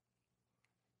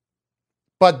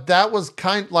 But that was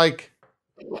kind like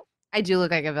I do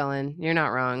look like a villain. You're not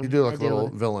wrong. you do I look a little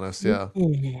villainous, yeah.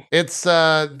 Mhm. It's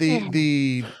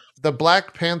the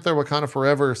Black Panther Wakanda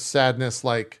Forever sadness,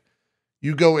 like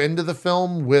you go into the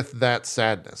film with that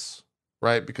sadness,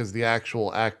 right? Because the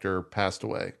actual actor passed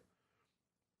away.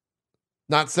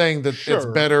 Not saying that it's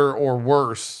Sure. better or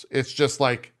worse. It's just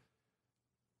like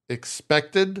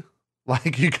expected.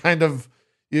 Like you kind of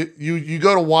you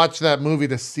go to watch that movie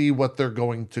to see what they're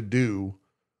going to do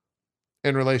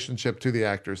in relationship to the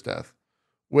actor's death.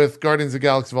 With Guardians of the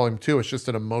Galaxy Volume 2, it's just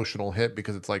an emotional hit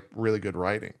because it's like really good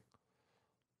writing.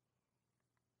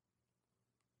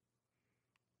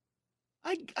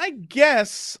 I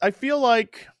guess I feel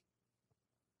like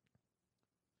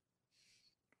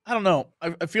I don't know.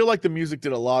 I feel like the music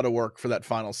did a lot of work for that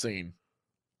final scene.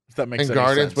 If that makes And any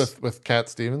Guardians sense. with Cat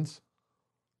Stevens.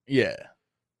 Yeah.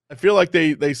 I feel like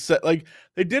they set like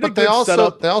they did a But they good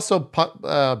setup. also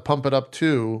pump it up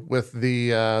too with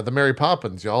the Mary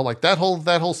Poppins, y'all. Like that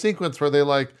whole sequence where they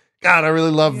like, God, I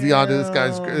really love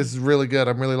Yondu. This is really good.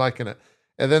 I'm really liking it.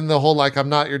 And then the whole like, I'm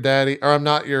not your daddy, or I'm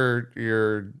not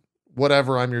your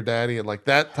whatever. I'm your daddy, and like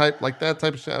that type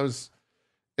of shit.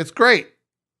 It's great.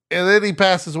 And then he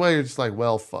passes away. You're just like,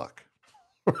 well, fuck.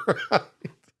 Right?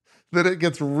 Then it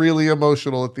gets really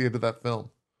emotional at the end of that film.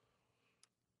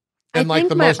 In like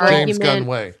the most James Gunn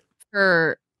way.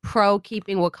 For pro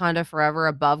keeping Wakanda Forever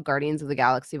above Guardians of the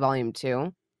Galaxy Volume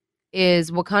 2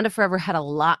 is Wakanda Forever had a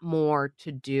lot more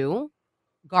to do.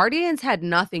 Guardians had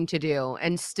nothing to do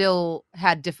and still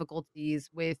had difficulties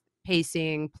with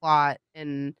pacing, plot,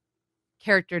 and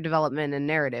character development and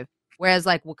narrative. Whereas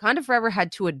like Wakanda Forever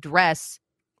had to address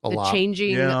the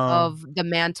changing of the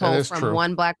mantle from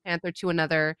one Black Panther to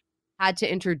another, had to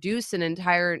introduce an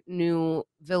entire new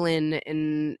villain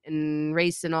and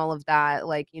race and all of that,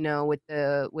 like, you know, with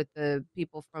the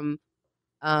people from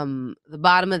the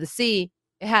bottom of the sea.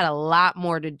 It had a lot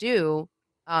more to do.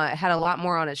 It had a lot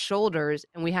more on its shoulders,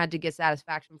 and we had to get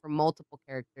satisfaction from multiple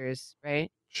characters, right?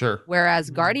 Sure.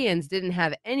 Whereas Guardians didn't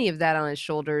have any of that on his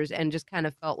shoulders and just kind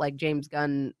of felt like James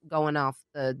Gunn going off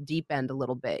the deep end a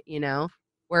little bit, you know?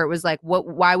 Where it was like,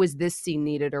 why was this scene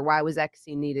needed or why was X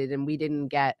scene needed? And we didn't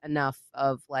get enough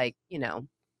of, like, you know,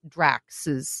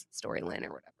 Drax's storyline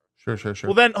or whatever. Sure.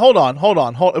 Well, then hold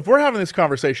on. If we're having this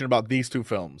conversation about these two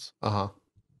films,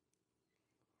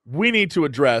 we need to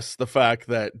address the fact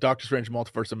that Doctor Strange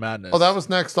Multiverse of Madness. Oh, that was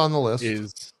next on the list.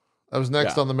 That was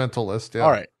next on the mental list. Yeah.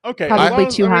 All right. Okay. Probably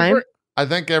too high. I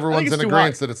think everyone's in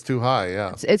agreement that it's too high.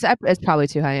 Yeah. It's probably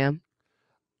too high. Yeah.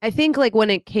 I think like when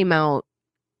it came out,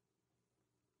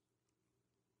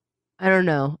 I don't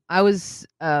know. I was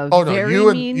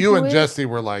you and Jesse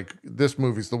were like, this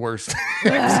movie's the worst.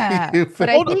 Yeah. But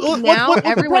I think now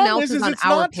everyone else is on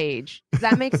our page. Does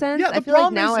that make sense? Yeah, I feel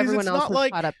like now everyone else has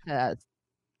caught up to us.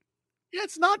 Yeah,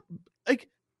 it's not like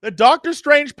the Doctor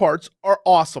Strange parts are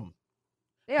awesome.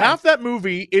 Half that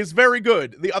movie is very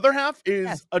good. The other half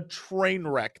is a train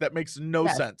wreck that makes no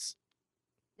sense.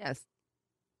 Yes.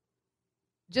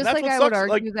 Just like I would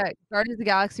argue that Guardians of the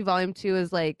Galaxy Volume 2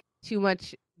 is like too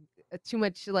much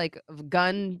like of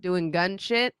gun doing gun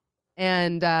shit,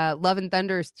 and Love and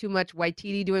Thunder is too much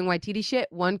Waititi doing Waititi shit.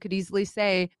 One could easily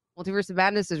say Multiverse of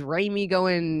Madness is Raimi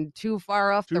going too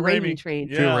far off the Raimi train.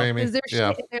 Too Raimi. Because there's shit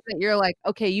in there that you're like,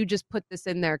 okay, you just put this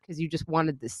in there because you just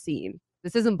wanted this scene.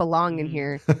 This doesn't belong in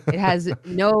here. It has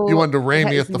no. You wanted to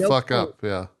Raimi it the fuck up.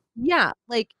 Yeah. Yeah,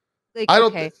 like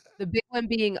okay. The big one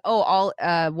being all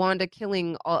Wanda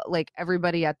killing all, like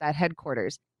everybody at that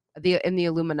headquarters, in the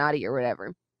Illuminati or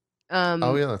whatever.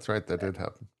 Oh yeah, that's right. That did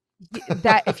happen.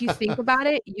 that if you think about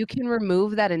it, you can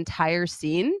remove that entire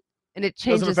scene and it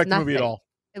changes Doesn't affect nothing. the movie at all.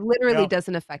 It literally Yeah.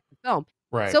 doesn't affect the film.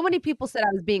 Right. So many people said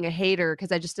I was being a hater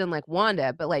because I just didn't like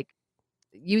Wanda, but like,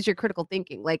 use your critical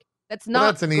thinking. Like, that's Well, not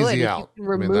that's an good easy if out. you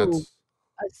can I mean, remove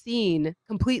a scene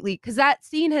completely, because that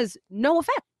scene has no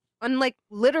effect on like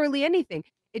literally anything.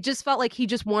 It just felt like he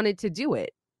just wanted to do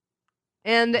it.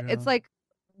 And it's like,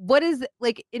 what is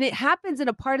like, and it happens in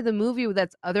a part of the movie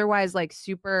that's otherwise like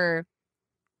super,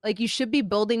 like you should be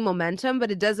building momentum,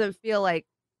 but it doesn't feel like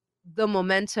the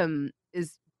momentum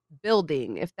is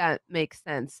building, if that makes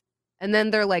sense. And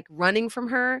then they're like running from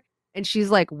her and she's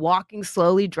like walking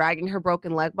slowly, dragging her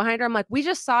broken leg behind her. I'm like, we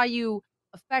just saw you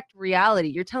affect reality.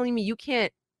 You're telling me you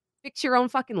can't fix your own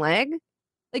fucking leg?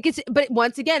 Like but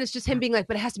once again, it's just him being like,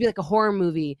 but it has to be like a horror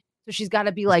movie. So she's got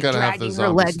to be like gotta have the dragging her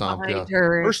zombie leg stomp, behind yeah.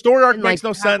 her. Her story arc and, makes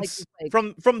like, no have, like, sense. this,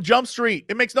 like- From Jump Street,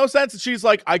 it makes no sense. And she's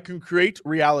like, I can create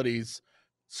realities,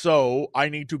 so I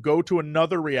need to go to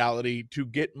another reality to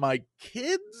get my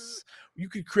kids. You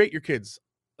could create your kids,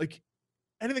 like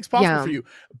anything's possible for you.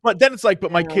 But then it's like,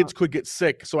 but my kids could get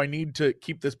sick, so I need to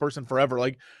keep this person forever.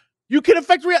 Like, you can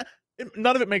affect reality.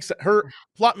 None of it makes sense. Her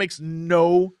plot makes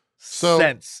no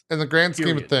sense. In the grand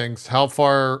scheme of things, how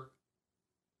far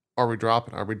are we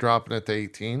dropping? Are we dropping it to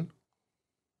 18?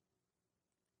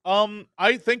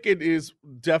 I think it is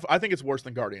I think it's worse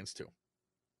than Guardians 2.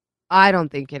 I don't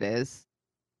think it is.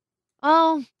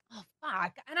 Oh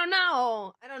fuck. I don't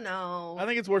know. I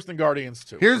think it's worse than Guardians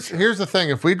 2. Here's the thing.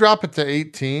 If we drop it to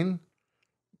 18,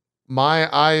 my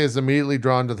eye is immediately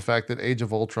drawn to the fact that Age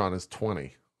of Ultron is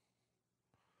 20.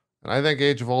 And I think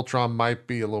Age of Ultron might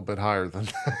be a little bit higher than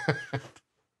that.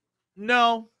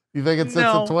 No. You think it sits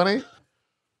at 20?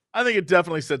 I think it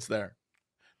definitely sits there.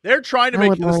 They're trying to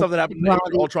make the stuff that happened in Age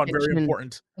of Ultron very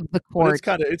important. Of the court.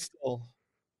 But it's still.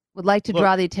 Would like to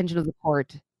draw the attention of the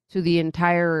court to the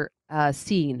entire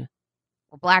scene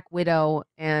where Black Widow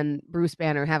and Bruce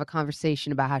Banner have a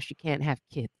conversation about how she can't have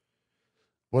kids.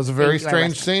 Was a very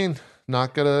strange scene.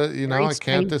 Not gonna, I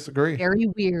can't disagree. Very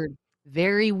weird.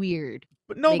 Very weird.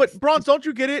 But no, but Bronze, don't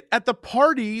you get it? At the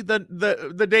party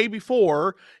the day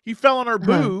before, he fell on her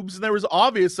boobs, and there was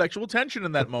obvious sexual tension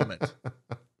in that moment.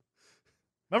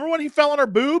 Remember when he fell on her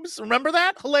boobs? Remember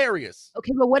that? Hilarious.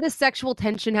 Okay, but what does sexual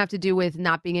tension have to do with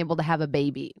not being able to have a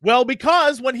baby? Well,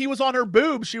 because when he was on her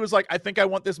boobs, she was like, I think I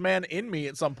want this man in me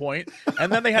at some point.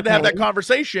 And then they had to have that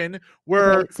conversation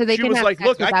where so they she can was have like, sex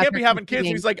look, I without can't be her having kids. And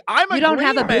conceiving. he's like, I'm a You don't green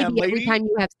have a baby man, every lady. time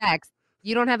you have sex.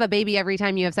 You don't have a baby every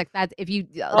time you have sex. That's if you.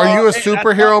 Are you a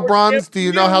superhero, Bronze? Do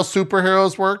you know how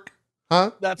superheroes work?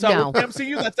 Huh? That's how it works in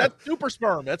MCU. That's super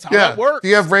sperm. That's how that works. Do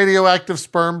you have radioactive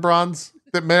sperm, Bronze,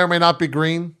 that may or may not be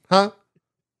green? Huh?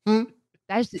 You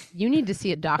need to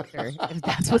see a doctor if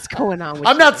that's what's going on with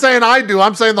I'm not saying I do.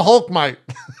 I'm saying the Hulk might.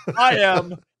 I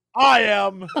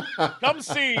am. Come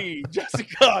see Jesse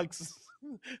Cox.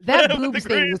 That boob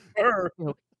scene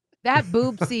was that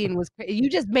boob scene was crazy.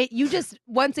 You just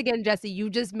once again, Jesse,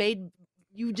 you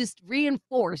just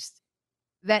reinforced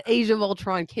that Age of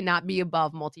Ultron cannot be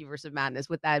above Multiverse of Madness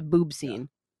with that boob scene.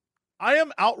 I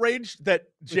am outraged that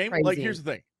James, like, here's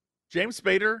the thing. James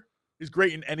Spader is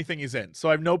great in anything he's in, so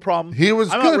I have no problem. He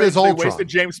was I'm good as Ultron. They wasted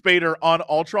James Spader on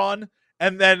Ultron,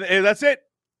 and then that's it.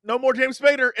 No more James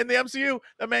Spader in the MCU.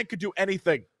 That man could do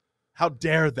anything. How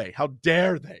dare they? How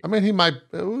dare they? I mean, he might.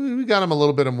 We got him a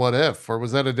little bit in What If, or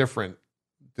was that a different?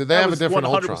 Did they have a different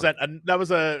 100%, Ultron? That was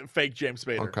a fake James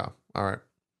Spader. Okay, all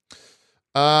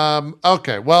right.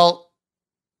 Okay. Well,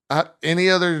 any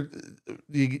other?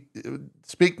 You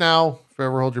speak now.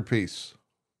 Forever hold your peace.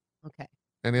 Okay.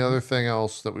 Any other thing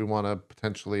else that we want to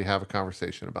potentially have a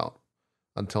conversation about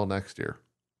until next year?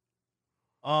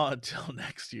 Until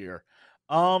next year.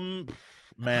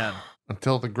 Man.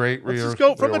 Until the great Let's just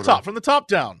go from the top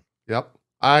down. Yep.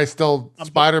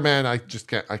 Spider-Man, I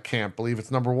can't believe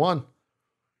it's number 1.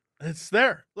 It's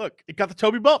there. Look, it got the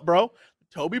Toby bump, bro.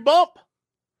 Toby bump.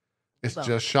 It's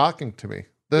just shocking to me.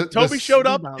 Toby showed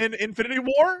up in Infinity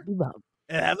War.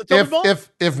 And had the Toby bump.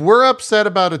 If we're upset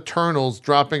about Eternals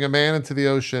dropping a man into the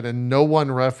ocean and no one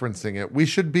referencing it, we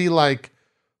should be like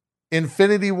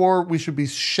Infinity War. We should be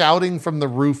shouting from the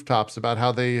rooftops about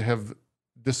how they have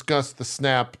discussed the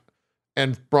snap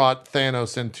and brought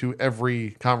Thanos into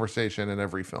every conversation in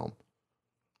every film.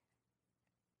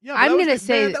 Yeah, I'm gonna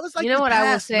say, you know what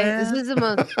I will say? Man.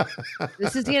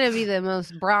 This is gonna be the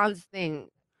most Bronze thing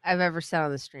I've ever said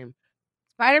on the stream.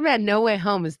 Spider-Man No Way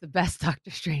Home is the best Doctor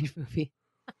Strange movie.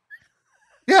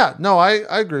 Yeah, no, I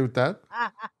agree with that.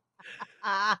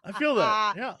 I feel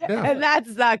that. Yeah. And that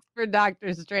sucks for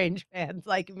Doctor Strange fans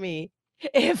like me.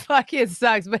 It fucking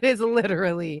sucks, but it's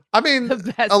literally I mean, the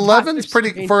best. 11's Doctor pretty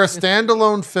Strange for a movie.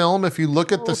 standalone film. If you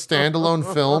look at the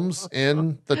standalone films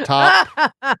in the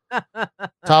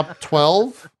top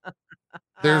 12,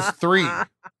 there's 3.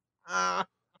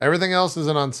 Everything else is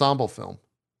an ensemble film,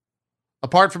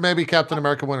 apart from maybe Captain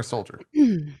America: Winter Soldier.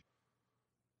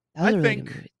 I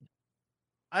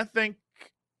think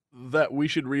that we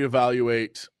should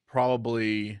reevaluate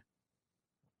probably.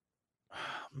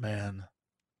 Man,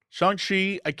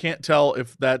 Shang-Chi, I can't tell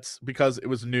if that's because it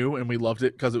was new and we loved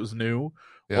it because it was new,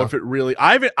 or if it really.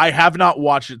 I have not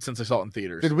watched it since I saw it in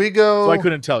theaters. Did we go? So I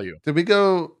couldn't tell you. Did we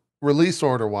go release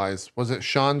order wise? Was it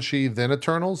Shang-Chi then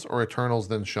Eternals or Eternals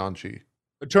then Shang-Chi?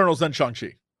 Eternals then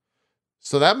Shang-Chi.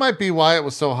 So that might be why it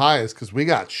was so high, is because we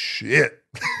got shit.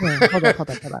 Hold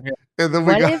on. And then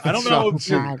we got. I don't know.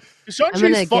 Shang-Chi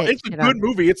is fun. It's a good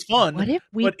movie. It's fun. What if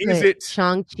we put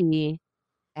Shang-Chi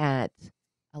at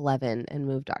 11 and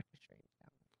move Doctor Strange down?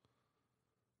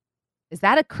 Is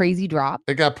that a crazy drop?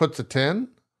 It got put to 10?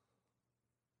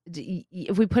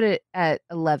 If we put it at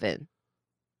 11,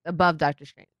 above Doctor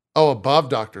Strange. Oh, above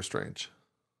Doctor Strange.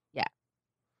 Yeah.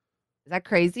 Is that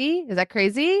crazy?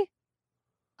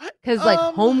 Because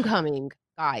Homecoming,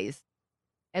 guys.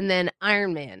 And then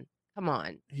Iron Man. Come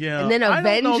on. Yeah. And then Avengers.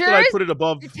 I don't know that I put it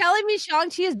above. You're telling me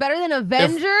Shang-Chi is better than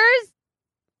Avengers?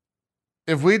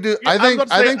 If we do, I don't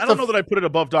know that I put it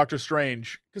above Doctor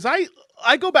Strange, because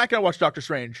I go back and I watch Doctor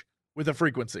Strange with a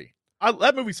frequency.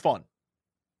 That movie's fun.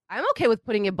 I'm okay with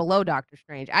putting it below Doctor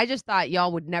Strange. I just thought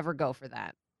y'all would never go for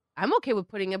that. I'm okay with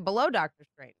putting it below Doctor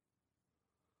Strange.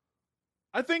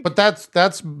 I think, but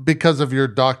that's because of your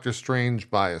Doctor Strange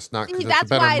bias, not because it's a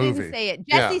better movie. That's why I didn't say it.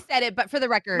 Jesse said it, but for the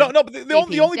record, no. But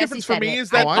the only difference for me is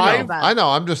that I know.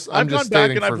 I'm just gone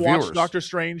back and I've viewers. watched Doctor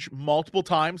Strange multiple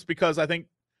times because I think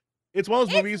it's one of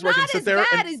those movies where I can sit there.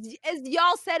 It's not as bad as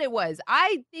y'all said it was.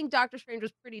 I think Doctor Strange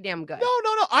was pretty damn good. No.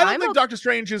 I don't think Doctor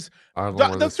Strange is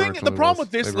the problem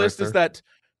with this list is that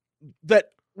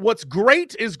what's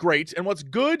great is great and what's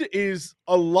good is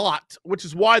a lot, which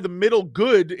is why the middle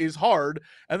good is hard,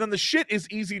 and then the shit is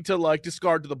easy to like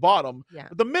discard to the bottom. Yeah.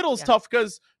 But the middle is tough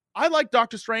because I like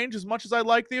Doctor Strange as much as I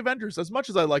like the Avengers, as much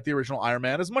as I like the original Iron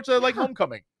Man, as much as I like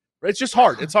Homecoming. It's just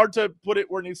hard. It's hard to put it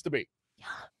where it needs to be. Yeah.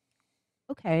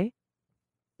 Okay.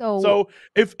 So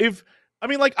if I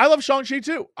mean, like, I love Shang-Chi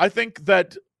too. I think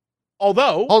that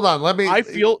although hold on, let me. I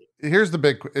feel here's the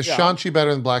big. Is Shang-Chi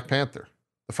better than Black Panther,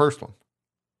 the first one?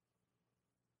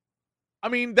 I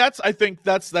mean, I think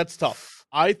that's tough.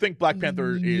 I think Black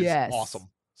Panther is awesome.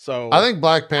 So I think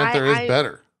Black Panther is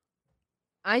better.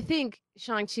 I think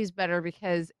Shang-Chi's better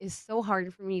because it's so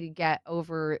hard for me to get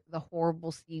over the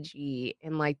horrible CG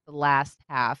in like the last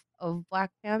half of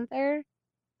Black Panther.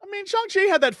 I mean, Shang-Chi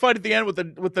had that fight at the end with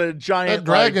the giant. That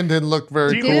dragon didn't look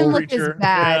very cool. It didn't look as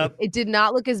bad. Yeah. It did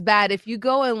not look as bad. If you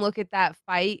go and look at that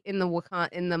fight in the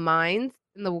Wakanda mines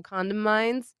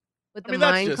with the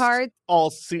mine cards,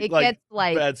 it gets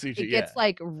like bad CG. It gets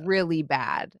like really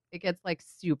bad. It gets like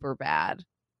super bad.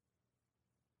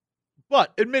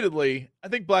 But admittedly, I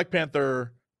think Black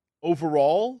Panther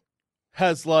overall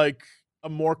has like a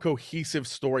more cohesive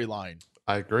storyline.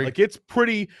 I agree. Like it's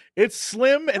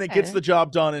slim and it gets the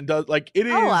job done and does like it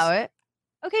is. I'll allow it.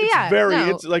 Okay,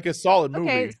 it's like a solid movie.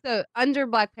 Okay, so under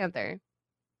Black Panther.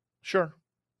 Sure.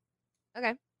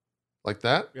 Okay. Like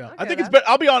that? Yeah. Okay, I think it's better.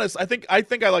 I'll be honest. I think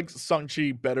I like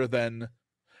Shang-Chi better than.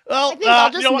 Well,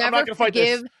 I'll just you know what? never I'm not gonna fight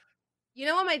this. You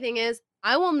know what my thing is?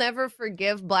 I will never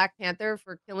forgive Black Panther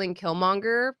for killing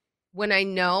Killmonger when I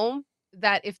know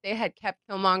that if they had kept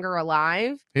Killmonger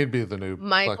alive, he'd be the new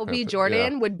Michael B.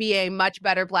 Jordan would be a much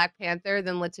better Black Panther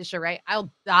than Letitia Wright.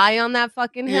 I'll die on that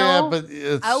fucking hill. Yeah, but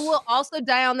I will also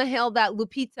die on the hill that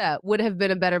Lupita would have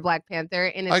been a better Black Panther,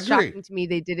 and it's shocking to me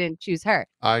they didn't choose her.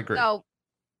 I agree. So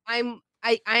I'm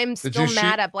still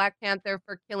mad at Black Panther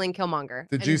for killing Killmonger.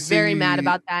 I'm very mad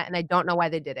about that, and I don't know why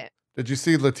they did it. Did you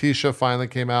see Letitia finally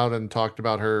came out and talked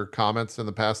about her comments in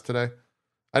the past today?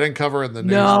 I didn't cover it in the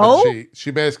news. No? But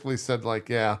she basically said, like,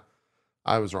 yeah,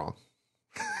 I was wrong.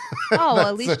 Oh, well,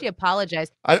 at least she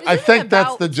apologized. I think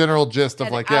that's the general gist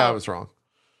of like, yeah, I was wrong.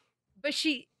 But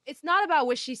it's not about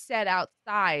what she said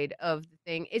outside of the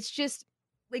thing. It's just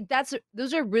like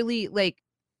those are really like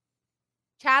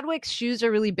Chadwick's shoes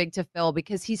are really big to fill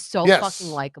because he's so fucking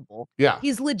likable. Yeah.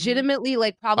 He's legitimately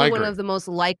like probably one of the most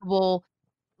likable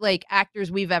like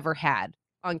actors we've ever had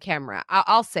on camera.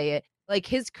 I'll say it. Like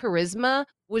his charisma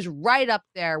was right up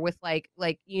there with like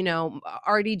you know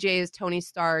RDJ is Tony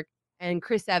Stark and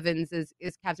Chris Evans is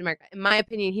Captain America. In my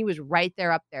opinion, he was right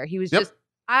there up there. He was just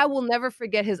I will never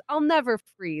forget his I'll never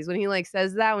freeze when he like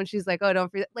says that when she's like, oh, don't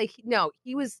freeze. Like no,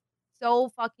 he was so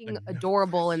fucking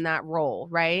adorable in that role,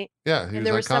 right? Yeah, he And was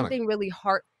there was iconic. something really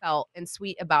heartfelt and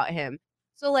sweet about him.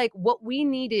 So like what we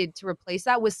needed to replace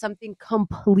that was something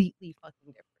completely fucking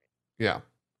different. Yeah. Do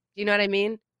you know what I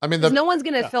mean? I mean, Because no one's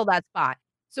gonna fill that spot.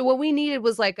 So what we needed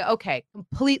was like, okay,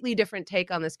 completely different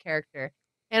take on this character.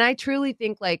 And I truly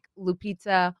think like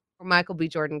Lupita or Michael B.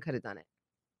 Jordan could have done it.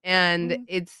 And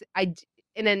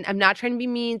and then I'm not trying to be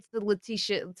mean to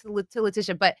Letitia,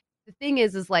 but the thing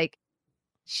is like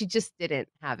she just didn't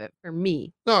have it for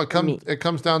me. No, it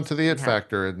comes down to the it didn't have it.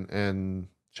 factor, and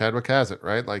Chadwick has it,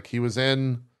 right? Like he was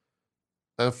in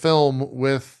a film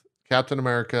with Captain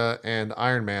America and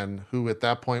Iron Man, who at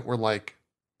that point were like,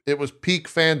 it was peak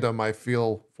fandom, I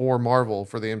feel, for Marvel,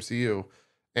 for the MCU.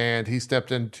 And he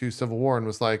stepped into Civil War and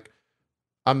was like,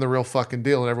 I'm the real fucking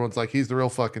deal. And everyone's like, he's the real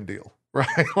fucking deal, right?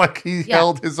 Like he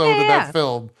held his own in that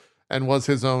film and was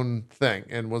his own thing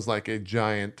and was like a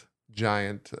giant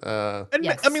I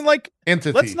mean, like,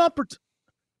 entity. Let's not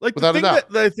like Without the thing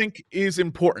that I think is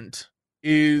important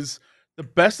is the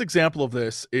best example of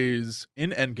this is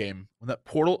in Endgame when that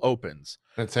portal opens.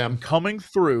 It's him. And coming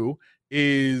through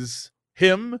is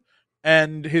him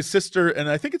and his sister, and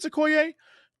I think it's Okoye,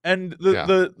 and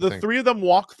the three of them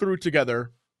walk through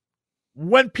together.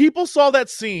 When people saw that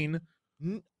scene,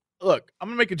 look, I'm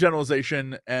gonna make a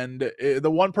generalization, and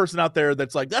the one person out there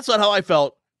that's like, that's not how I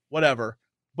felt, whatever.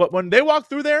 But when they walked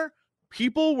through there,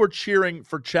 people were cheering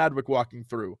for Chadwick walking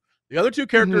through. The other two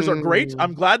characters are great.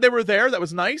 I'm glad they were there. That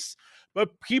was nice.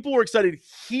 But people were excited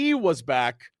he was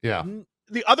back. Yeah.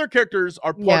 The other characters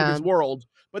are part of his world,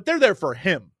 but they're there for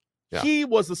him. Yeah. He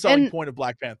was the selling point of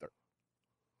Black Panther.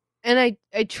 And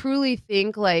I truly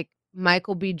think like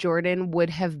Michael B. Jordan would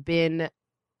have been,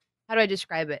 how do I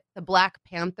describe it? The Black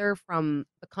Panther from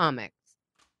the comics.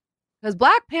 Because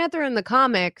Black Panther in the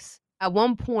comics at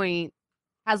one point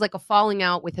has like a falling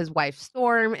out with his wife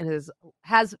Storm and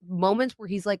has moments where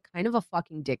he's like kind of a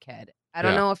fucking dickhead. I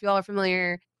don't know if y'all are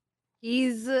familiar.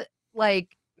 He's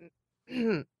like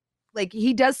like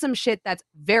he does some shit that's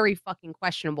very fucking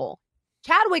questionable.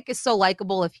 Chadwick is so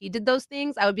likable. If he did those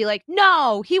things, I would be like,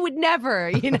 no, he would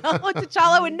never,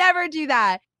 T'Challa would never do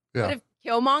that. Yeah. But if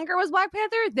Killmonger was Black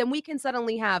Panther, then we can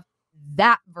suddenly have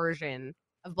that version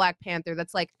of Black Panther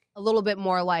that's like a little bit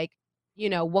more like,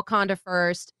 Wakanda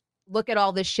first. Look at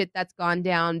all this shit that's gone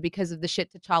down because of the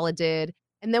shit T'Challa did.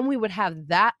 And then we would have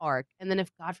that arc. And then if,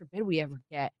 God forbid, we ever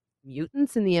get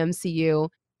mutants in the MCU,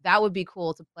 that would be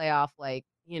cool to play off like,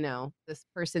 this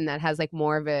person that has like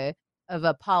more of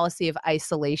a policy of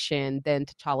isolation than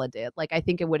T'Challa did. Like, I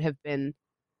think it would have been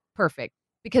perfect.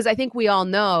 Because I think we all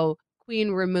know Queen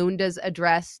Ramunda's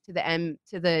address to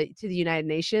the United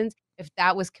Nations, if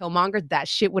that was Killmonger, that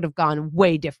shit would have gone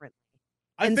way differently.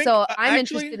 I'm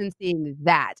interested in seeing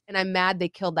that, and I'm mad they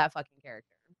killed that fucking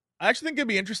character. I actually think it'd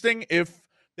be interesting if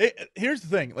here's the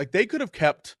thing, like they could have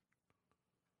kept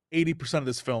 80% of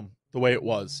this film the way it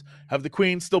was. Have the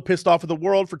Queen still pissed off at the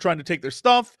world for trying to take their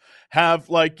stuff. Have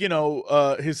like,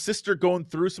 his sister going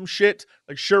through some shit.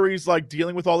 Like Shuri's like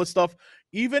dealing with all this stuff.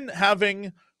 Even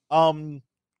having, imagine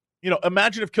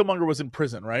if Killmonger was in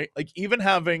prison, right? Like even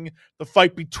having the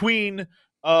fight between,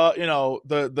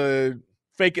 the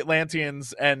fake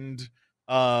Atlanteans and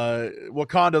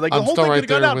Wakanda, like I'm the whole still thing right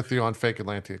there down. with you on fake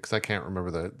Atlanteans because I can't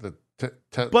remember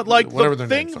but like whatever the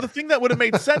thing that would have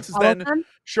made sense is then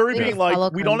Shuri being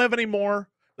like, we don't have any more.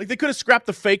 Like they could have scrapped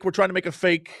the fake. We're trying to make a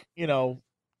fake,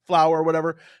 flower or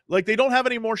whatever. Like they don't have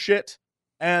any more shit,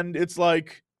 and it's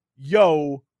like,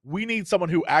 yo, we need someone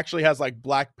who actually has like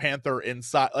Black Panther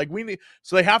inside. Like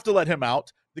so they have to let him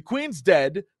out. The Queen's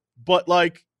dead, but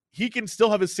like he can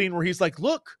still have his scene where he's like,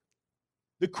 look.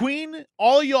 The Queen,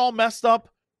 all y'all messed up.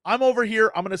 I'm over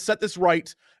here. I'm going to set this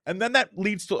right. And then that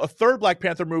leads to a third Black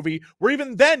Panther movie where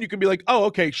even then you can be like, oh,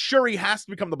 okay, Shuri has to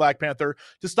become the Black Panther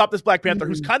to stop this Black Panther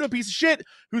who's kind of a piece of shit,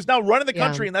 who's now running the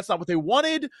country, and that's not what they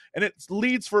wanted. And it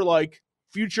leads for like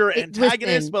future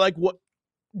antagonists, but like what?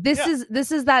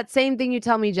 This is that same thing you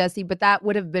tell me, Jesse, but that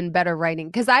would have been better writing.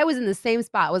 Because I was in the same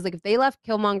spot. I was like, if they left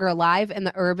Killmonger alive and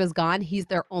the herb is gone, he's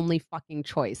their only fucking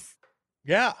choice.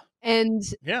 Yeah. And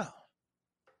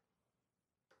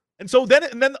so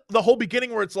then the whole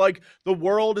beginning where it's like the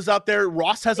world is out there.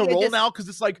 Ross has a role now because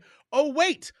it's like, oh,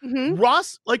 wait,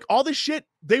 Ross, like all this shit,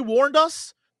 they warned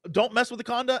us, don't mess with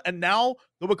Wakanda. And now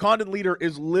the Wakandan leader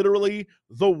is literally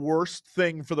the worst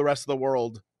thing for the rest of the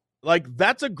world. Like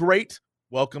that's a great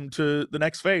welcome to the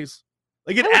next phase.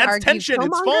 Like it adds tension.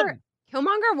 It's fun.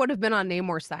 Killmonger would have been on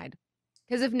Namor's side.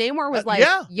 Because if Namor was like,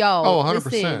 yo,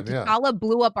 listen, T'Challa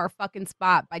blew up our fucking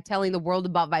spot by telling the world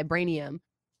about vibranium.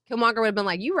 Killmonger would have been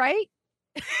like, you right?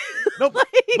 No, but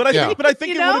I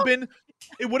think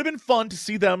it would have been fun to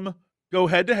see them go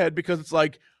head to head because it's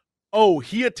like, oh,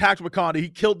 he attacked Wakanda. He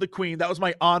killed the queen. That was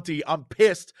my auntie. I'm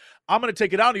pissed. I'm going to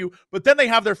take it out on you. But then they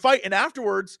have their fight. And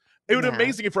afterwards, it would be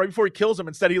amazing if right before he kills him,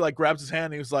 instead he like grabs his hand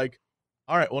and he was like,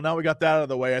 all right, well, now we got that out of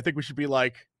the way. I think we should be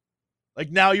like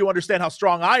now you understand how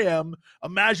strong I am.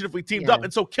 Imagine if we teamed up.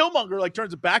 And so Killmonger like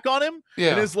turns it back on him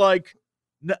and is like,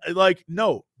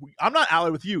 no, I'm not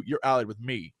allied with you. You're allied with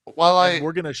me. Well,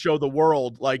 we're gonna show the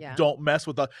world don't mess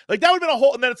with us. Like that would have been a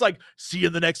whole. And then it's like, see you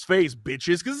in the next phase,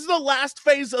 bitches, because this is the last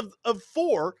phase of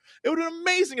 4. It would have been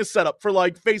amazing a setup for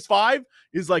like phase 5.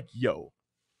 Is like, yo,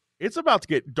 it's about to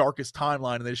get darkest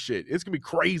timeline in this shit. It's gonna be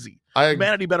crazy.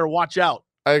 Humanity better watch out.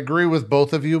 I agree with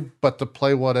both of you, but to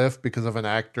play What If because of an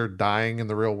actor dying in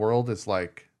the real world is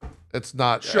like, it's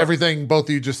not everything both of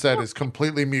you just said is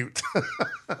completely mute.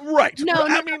 Right. No,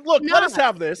 I mean, look, let us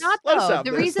have this. Let us have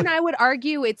the reason I would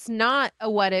argue it's not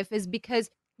a what if is because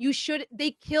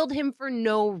they killed him for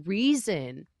no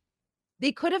reason.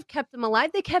 They could have kept him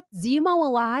alive. They kept Zemo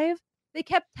alive. They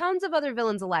kept tons of other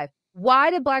villains alive.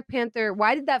 Why did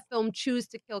that film choose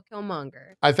to kill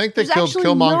Killmonger? I think they killed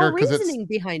Killmonger because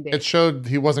it showed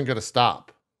he wasn't going to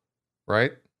stop,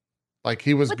 right? Like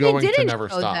he was going to never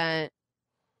stop. That.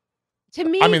 To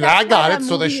me, I mean, I got it,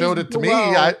 so they showed it to me.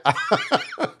 I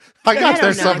got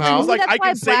there somehow. He was like, I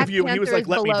can save you, and he was like,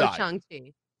 let me die.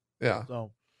 Shang-Chi. Yeah.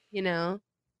 So,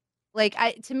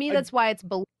 to me, that's why it's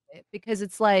below it, because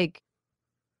it's like,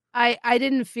 I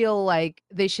didn't feel like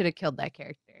they should have killed that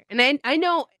character, and I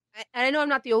know I'm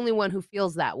not the only one who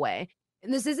feels that way.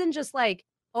 And this isn't just like,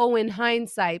 oh, in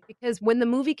hindsight, because when the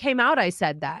movie came out, I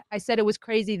said it was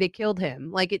crazy they killed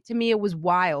him. Like to me, it was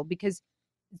wild because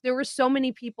there were so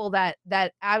many people that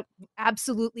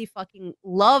absolutely fucking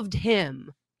loved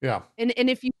him. Yeah. And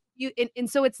if you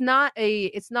so it's not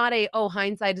a oh,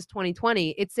 hindsight is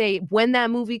 2020. It's a when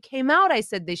that movie came out, I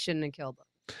said they shouldn't have killed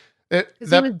him. Because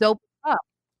he was dope up.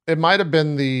 It might have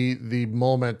been the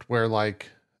moment where like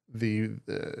the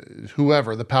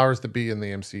whoever the powers that be in the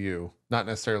MCU, not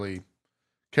necessarily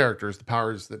characters, the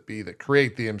powers that be that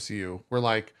create the MCU, were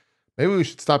like, maybe we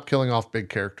should stop killing off big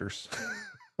characters.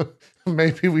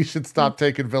 Maybe we should stop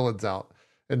taking villains out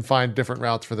and find different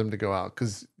routes for them to go out.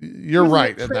 Because you're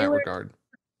right in that regard.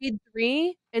 Creed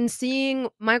 3 and seeing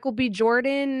Michael B.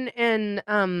 Jordan and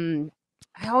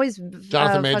I always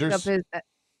Jonathan Majors.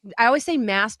 I always say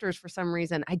Masters for some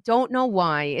reason. I don't know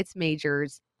why. It's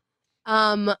Majors.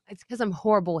 It's because I'm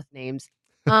horrible with names.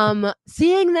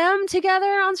 Seeing them together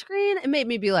on screen, it made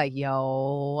me be like,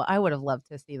 yo, I would have loved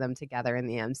to see them together in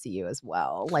the MCU as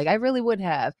well. Like I really would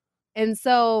have. And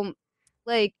so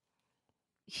like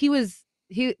he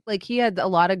had a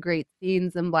lot of great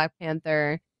scenes in Black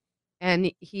Panther, and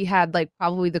he had like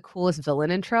probably the coolest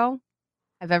villain intro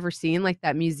I've ever seen. Like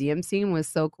that museum scene was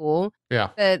so cool.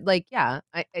 Yeah. That like,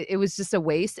 it was just a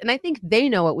waste. And I think they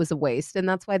know it was a waste. And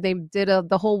that's why they did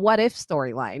the whole What If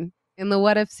storyline in the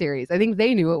What If series. I think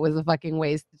they knew it was a fucking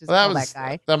waste to just kill that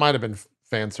guy. That might have been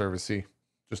fan servicey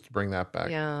just to bring that back.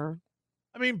 Yeah.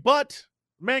 I mean, but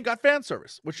man got fan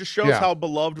service, which just shows how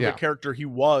beloved of a character he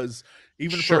was,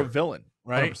 even for a villain,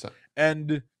 right? 100%.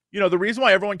 And the reason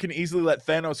why everyone can easily let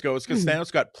Thanos go is because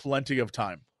Thanos got plenty of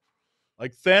time.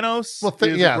 Like Thanos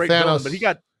is a great villain, but he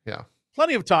got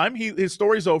plenty of time. His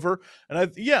story's over, and I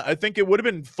think it would have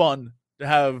been fun to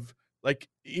have, like,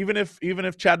 even if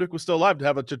Chadwick was still alive, to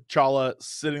have a T'Challa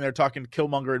sitting there talking to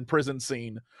Killmonger in prison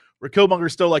scene, where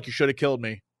Killmonger's still like, you should have killed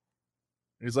me.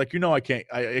 And he's like, I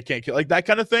can't kill, like that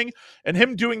kind of thing. And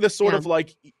him doing this sort of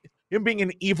like him being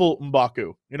an evil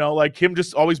M'Baku, like him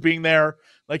just always being there.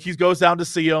 Like he goes down to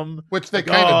see him, which they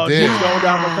kind of did. He's going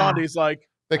down Wakanda. He's like,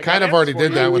 they kind of already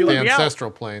did that with the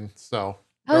ancestral plane. So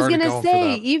I was gonna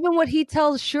say, even what he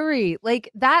tells Shuri,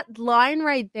 like that line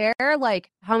right there,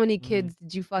 like, how many kids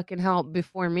did you fucking help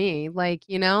before me? Like,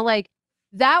 like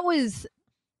that was.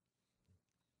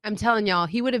 I'm telling y'all,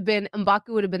 M'Baku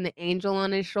would have been the angel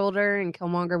on his shoulder, and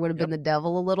Killmonger would have been the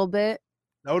devil a little bit.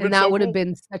 That would have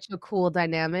been such a cool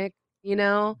dynamic,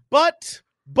 But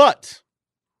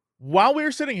while we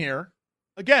were sitting here,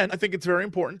 again, I think it's very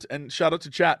important, and shout out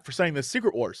to chat for saying this,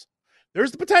 Secret Wars.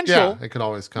 There's the potential it could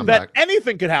always come that back.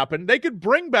 Anything could happen. They could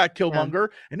bring back Killmonger,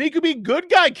 and he could be good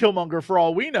guy Killmonger for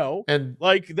all we know. And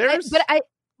like there's I said,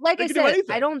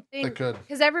 I don't think,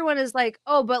 because everyone is like,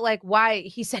 oh, but like, why?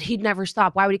 He said he'd never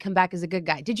stop. Why would he come back as a good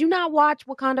guy? Did you not watch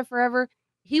Wakanda Forever?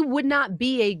 He would not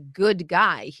be a good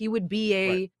guy. He would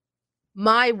be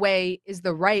my way is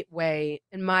the right way,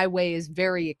 and my way is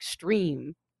very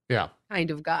extreme.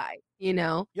 Kind of guy,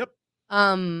 Yep.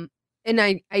 And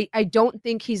I don't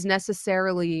think he's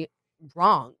necessarily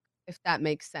wrong, if that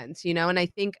makes sense, And I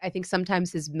think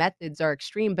sometimes his methods are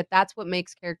extreme, but that's what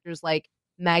makes characters like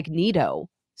Magneto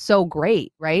so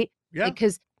great, right? Yeah.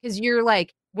 Because you're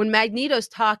like, when Magneto's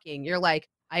talking, you're like,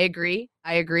 I agree,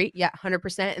 yeah,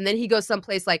 100%. And then he goes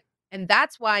someplace like, and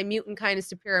that's why mutant kind is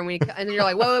superior. And then you're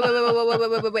like,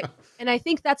 wait. And I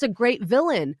think that's a great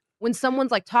villain when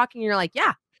someone's like talking, you're like,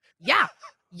 yeah.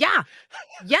 And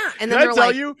then they're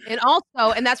like, and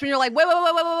also, and that's when you're like,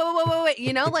 wait.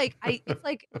 You know, like it's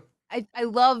like I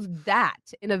love that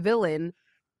in a villain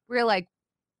where you're like,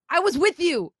 I was with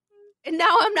you, and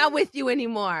now I'm not with you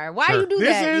anymore. Why you do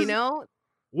that? You know,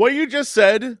 what you just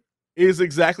said is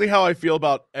exactly how I feel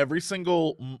about every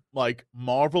single like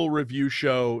Marvel review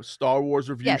show, Star Wars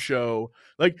review show.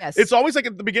 Like it's always like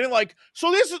at the beginning, like,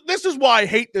 so this is why I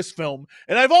hate this film,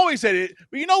 and I've always said it,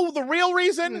 but you know the real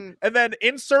reason, and then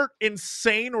insert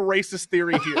insane racist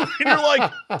theory here. And you're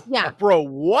like, yeah, bro,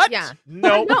 what? Yeah,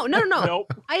 no,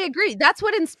 nope. I agree. That's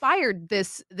what inspired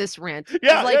this rant.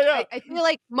 Yeah, like, yeah. I feel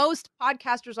like most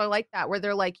podcasters are like that, where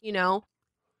they're like, you know,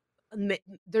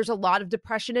 there's a lot of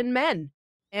depression in men.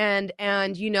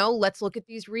 And you know, let's look at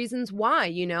these reasons why.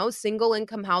 You know, single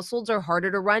income households are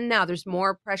harder to run now. There's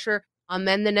more pressure on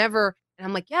men than ever. And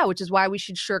I'm like, yeah, which is why we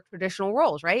should shirk traditional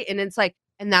roles, right? And it's like,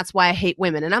 and that's why I hate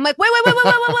women. And I'm like, wait.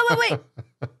 I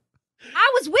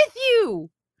was with you.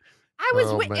 I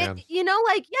was with it, you know,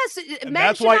 like, yes, and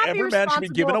that's why every man should be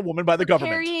given a woman by the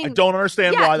government. I don't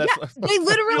understand why that's they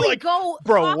literally like, go,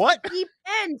 bro, what? Deep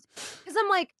ends.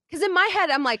 Because in my head,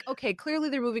 I'm like, okay, clearly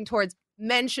they're moving towards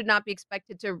men should not be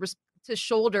expected to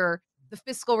shoulder the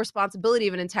fiscal responsibility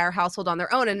of an entire household on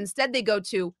their own. And instead they go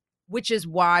to, which is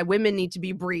why women need to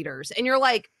be breeders. And you're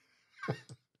like,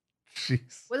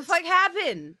 jeez, what the fuck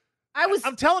happened?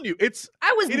 I'm telling you,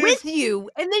 I was with you.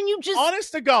 And then you just,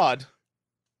 honest to God,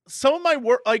 some of my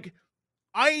work, like,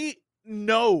 I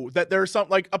know that there's some,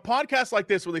 like, a podcast like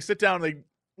this where they sit down and they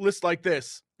list like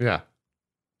this. Yeah.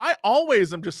 I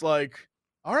always am just like,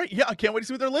 all right, yeah, I can't wait to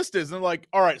see what their list is. And they're like,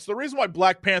 all right, so the reason why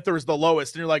Black Panther is the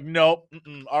lowest, and you're like, nope,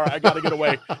 all right, I got to get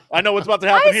away. I know what's about to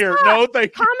happen here. No,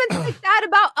 thank you. Comments like that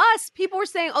about us. People were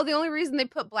saying, oh, the only reason they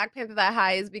put Black Panther that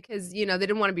high is because, you know, they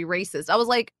didn't want to be racist. I was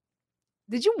like,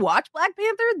 did you watch Black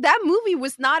Panther? That movie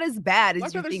was not as bad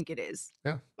as you think it is.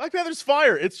 Yeah. Black Panther's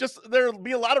fire. It's just there'll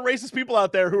be a lot of racist people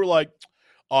out there who are like,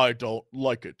 I don't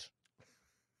like it.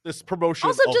 This promotion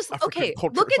also of just African okay,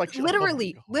 culture. look at like,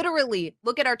 literally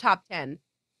look at our top 10.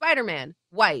 Spider-Man,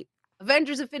 white.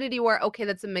 Avengers Infinity War, okay,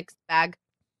 that's a mixed bag.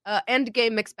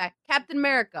 Endgame, mixed bag. Captain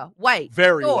America, white.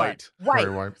 Very Thor, white. Very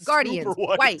white. Guardians,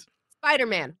 white. white.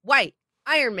 Spider-Man, white.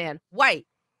 Iron Man, white.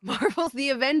 Marvel's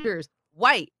The Avengers,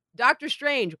 white. Doctor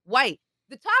Strange, white.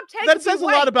 The top 10 that says a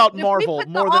lot about Marvel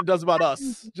more than it does about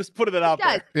us. Just putting it out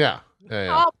there. Yeah.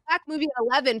 All Black movie at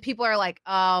 11, people are like,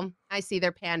 I see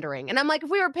they're pandering. And I'm like,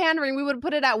 if we were pandering, we would have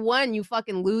put it at 1, you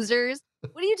fucking losers.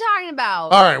 What are you talking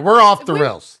about? All right, we're off the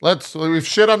rails. We've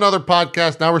shit on other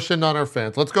podcasts. Now we're shitting on our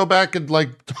fans. Let's go back and like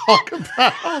talk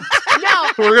about.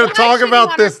 No, we're gonna talk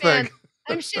about this thing.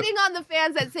 I'm shitting on the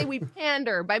fans that say we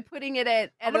pander by putting it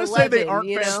at 11. Say they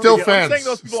aren't fans. Still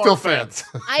fans. Still fans.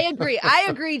 I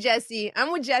agree, Jesse.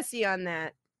 I'm with Jesse on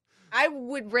that. I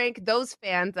would rank those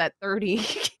fans at 30.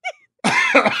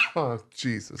 Oh,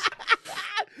 Jesus.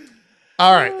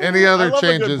 All right. Any other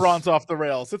changes? A good bronze off the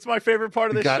rails. It's my favorite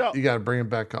part of this show. You got to bring it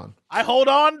back on. I hold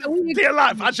on dear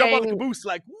life. I jump on the caboose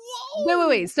like, whoa.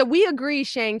 Wait. So we agree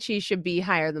Shang-Chi should be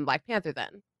higher than Black Panther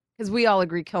then? Because we all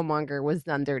agree Killmonger was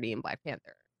done dirty in Black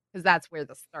Panther. Because that's where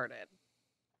this started.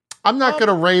 I'm not going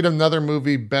to rate another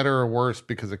movie better or worse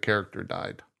because a character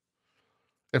died.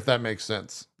 If that makes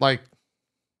sense. Like,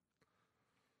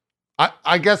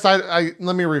 I guess let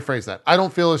me rephrase that. I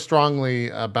don't feel as strongly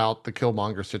about the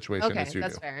Killmonger situation as you do.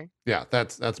 That's fair. Yeah,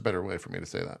 that's a better way for me to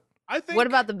say that. I think. What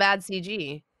about the bad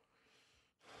CG?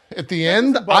 At the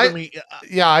end,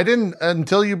 I didn't,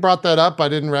 until you brought that up, I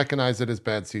didn't recognize it as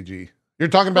bad CG. You're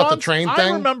talking about the train thing?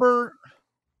 I remember.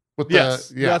 Okay.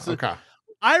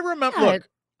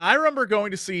 I remember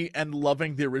going to see and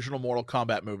loving the original Mortal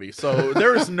Kombat movie. So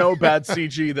there is no bad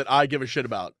CG that I give a shit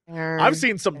about. I've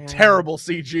seen some terrible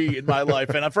CG in my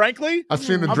life. And frankly, I've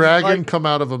seen a dragon come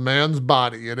out of a man's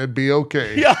body and it'd be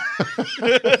okay. Yeah.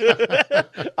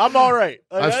 I'm all right.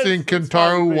 I've seen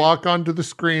Kentaro walk onto the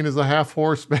screen as a half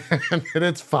horseman and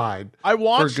it's fine. I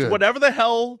watched whatever the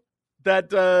hell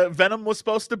that Venom was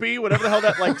supposed to be, whatever the hell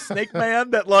that like Snake Man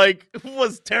that like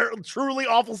was truly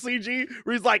awful CG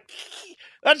where he's like,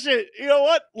 that shit, you know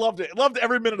what? Loved it. Loved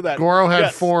every minute of that. Goro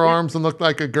had 4 arms and looked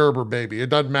like a Gerber baby. It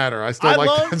doesn't matter. I still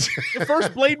like that shit. The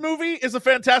first Blade movie is a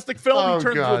fantastic film. He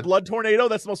turns into a blood tornado.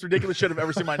 That's the most ridiculous shit I've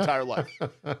ever seen in my entire life.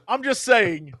 I'm just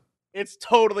saying, it's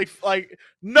totally like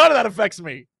none of that affects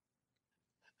me.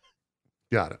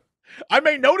 Got it. I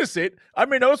may notice it. I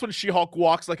may notice when She-Hulk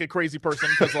walks like a crazy person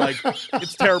because like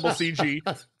it's terrible CG,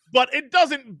 but it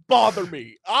doesn't bother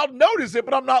me. I'll notice it,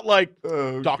 but I'm not like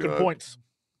docking points.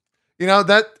 You know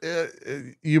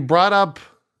that you brought up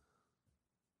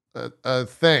a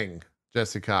thing,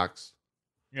 Jesse Cox.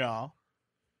 Yeah.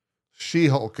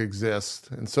 She-Hulk exists,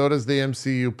 and so does the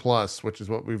MCU Plus, which is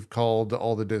what we've called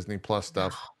all the Disney Plus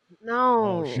stuff.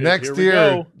 No. Oh, shit. Next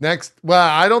Here year, well,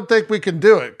 I don't think we can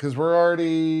do it because we're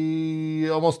already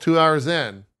almost 2 hours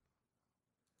in.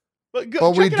 But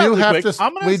we do have quick.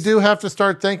 to. We do have to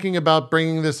start thinking about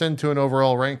bringing this into an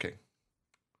overall ranking.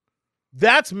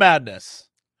 That's madness.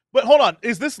 But hold on,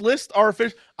 is this list our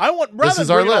official? Rather than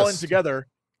bring it all in together,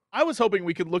 I was hoping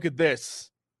we could look at this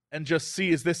and just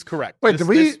see, is this correct? Wait, did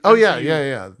we? Oh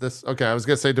yeah. This okay. I was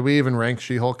gonna say, did we even rank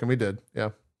She-Hulk? And we did. Yeah,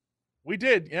 we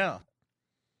did. Yeah.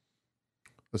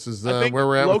 This is where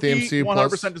we're at with the MCU 100%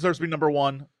 Plus. deserves to be number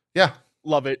one. Yeah,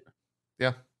 love it.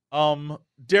 Yeah.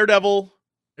 Daredevil.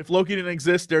 If Loki didn't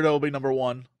exist, Daredevil would be number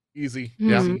one. Easy.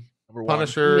 Yeah. Easy. Number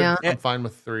Punisher. Yeah. I'm fine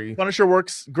with 3. Punisher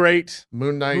works great.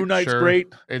 Moon Knight's sure.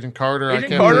 Great. Agent Carter.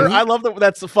 Agent Carter. I love that.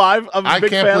 That's a 5. I'm a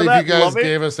big fan of that. I can't believe you guys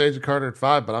gave us Agent Carter at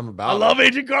 5, but I'm about. I love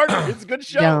Agent Carter. It's a good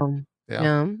show.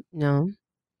 No.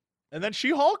 And then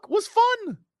She-Hulk was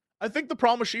fun. I think the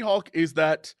problem with She-Hulk is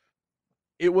that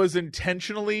it was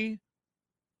intentionally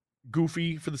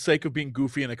goofy for the sake of being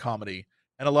goofy in a comedy,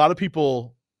 and a lot of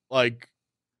people, like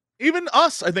even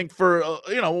us, I think, for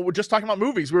we're just talking about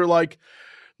movies, we were like,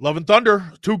 Love and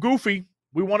Thunder, too goofy,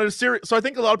 we wanted a series. So I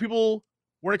think a lot of people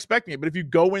weren't expecting it, but if you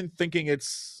go in thinking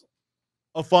it's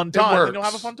a fun time, then you'll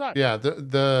have a fun time. Yeah.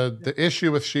 The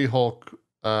issue with She-Hulk,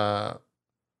 I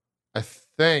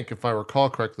think, if I recall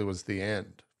correctly, was the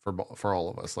end for all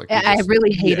of us. Like, I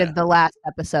really hated the last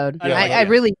episode. I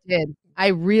really did. I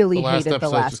really hated the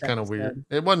last episode. Just kind of weird.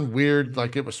 It wasn't weird.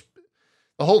 Like, it was,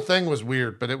 the whole thing was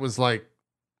weird, but it was like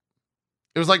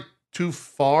too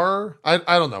far. I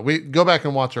don't know. We go back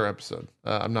and watch our episode.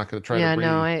 I'm not going to try to.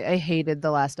 I hated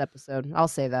the last episode. I'll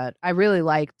say that. I really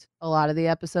liked a lot of the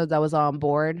episodes. I was on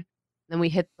board. Then we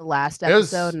hit the last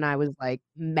episode, and I was like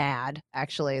mad.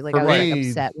 Actually, like I was like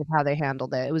upset with how they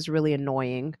handled it. It was really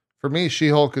annoying. For me,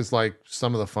 She-Hulk is like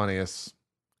some of the funniest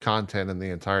content in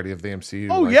the entirety of the MCU.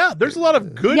 Oh yeah, there's a lot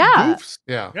of good goofs.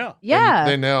 Yeah.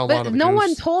 They nail a lot of the no goofs.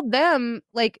 one told them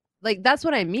like that's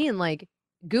what I mean. Like,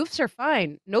 goofs are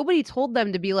fine. Nobody told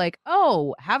them to be like,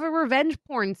 oh, have a revenge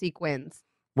porn sequence.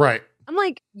 Right. I'm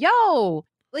like, yo,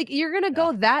 like you're gonna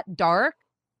go that dark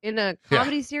in a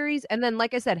comedy series, and then,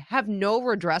 like I said, have no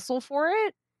redressal for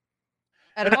it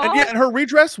at all. And her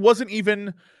redress wasn't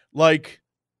even like,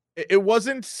 it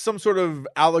wasn't some sort of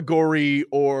allegory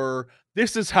or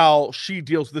this is how she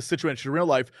deals with this situation in real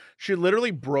life. She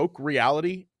literally broke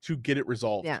reality to get it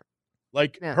resolved. Yeah.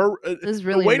 Like really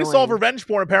the way to solve revenge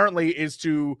porn apparently is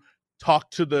to talk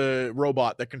to the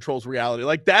robot that controls reality.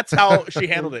 Like, that's how she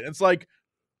handled it. It's like,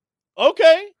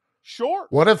 okay, sure.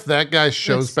 What if that guy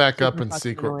shows back up in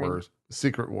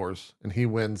Secret Wars and he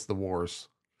wins the wars?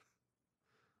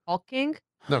 Hulk King?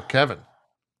 No, Kevin.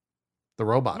 The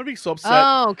robot. I'm gonna be so upset.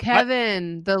 Oh,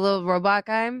 Kevin, the little robot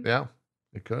guy. Yeah,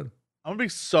 it could. I'm gonna be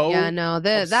so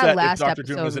that last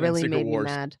episode really made me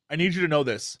mad. I need you to know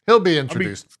this. He'll be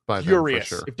introduced by then, for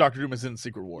sure. If Dr. Doom is in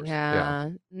Secret Wars.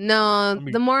 No,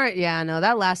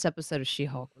 that last episode of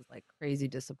She-Hulk was like crazy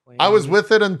disappointing. I was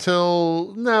with it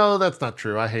until that's not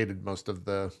true. I hated most of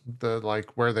the like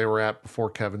where they were at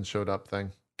before Kevin showed up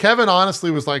thing. Kevin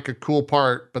honestly was like a cool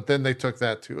part, but then they took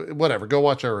that to whatever. Go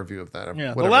watch our review of that.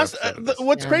 Yeah, the last.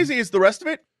 What's crazy is the rest of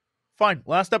it. Fine.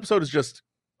 Last episode is just.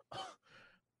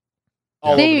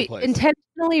 They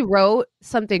intentionally wrote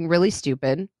something really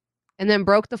stupid and then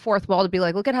broke the fourth wall to be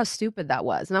like, look at how stupid that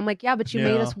was. And I'm like, yeah, but you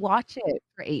made us watch it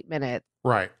for 8 minutes.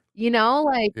 Right. And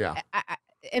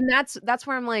that's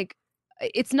where I'm like,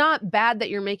 it's not bad that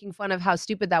you're making fun of how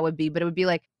stupid that would be, but it would be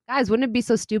like, guys, wouldn't it be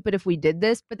so stupid if we did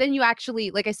this? But then you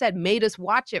actually, like I said, made us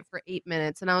watch it for 8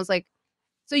 minutes. And I was like,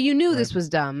 so you knew this was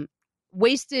dumb,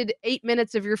 wasted 8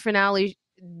 minutes of your finale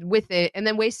with it, and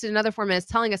then wasted another 4 minutes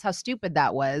telling us how stupid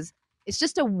that was. It's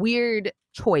just a weird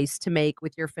choice to make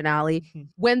with your finale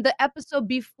when the episode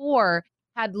before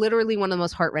had literally one of the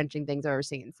most heart-wrenching things I've ever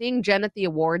seen. Seeing Jen at the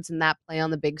awards and that play on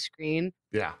the big screen,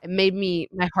 it made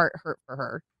my heart hurt for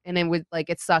her. And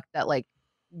it sucked that like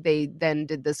they then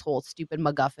did this whole stupid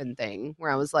MacGuffin thing where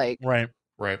I was like, right.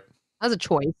 That was a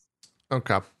choice.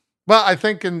 Okay. Well, I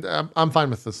think I'm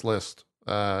fine with this list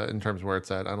in terms of where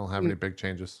it's at. I don't have any big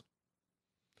changes.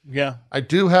 Yeah. I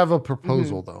do have a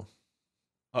proposal though.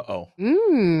 Uh-oh.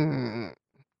 Mm.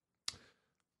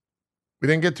 We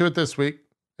didn't get to it this week,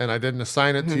 and I didn't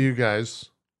assign it to you guys.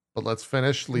 but let's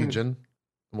finish Legion. And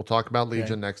we'll talk about Okay.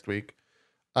 Legion next week.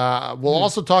 We'll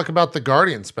also talk about the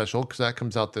Guardian special because that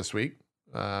comes out this week.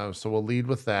 So we'll lead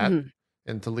with that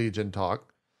into Legion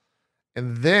talk.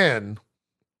 And then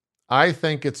I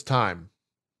think it's time.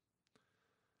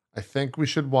 I think we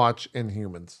should watch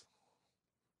Inhumans.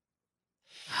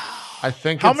 I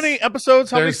think How many episodes?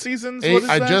 How many there's seasons? 8. What is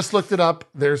I that? just looked it up.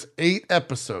 There's 8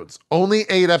 episodes. Only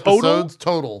 8 episodes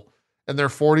total, and they're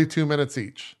 42 minutes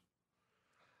each.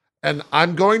 And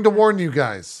I'm going to warn you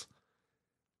guys.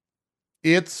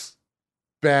 It's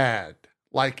bad.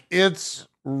 Like, it's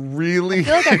really... I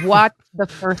feel like I've watched the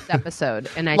first episode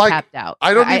and I Like, tapped out.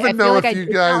 I don't even know feel if you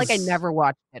it's not like I guys- never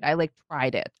watched it. I like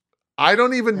tried it. I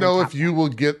don't even And know tapped if you will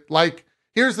get... Like,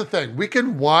 here's the thing. We could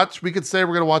say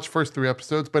we're going to watch the first 3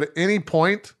 episodes, but at any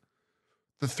point,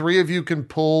 the 3 of you can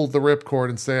pull the ripcord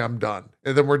and say, I'm done.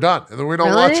 And then we're done. And then we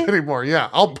don't watch Really? anymore. Yeah.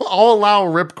 I'll allow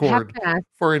a I have ripcord to ask,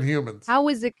 for Inhumans. how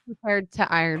was it compared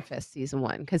to Iron Fist season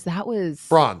 1? Because that was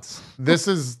Bronze. This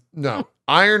is no.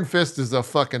 Iron Fist is a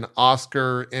fucking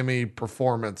Oscar Emmy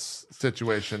performance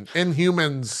situation.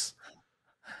 Inhumans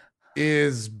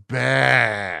is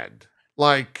bad.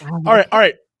 Like, Wow. All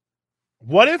right.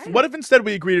 What if instead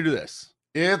we agree to do this?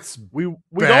 it's We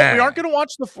bad. aren't going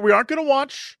to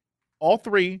watch all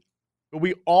 3, but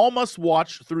we all must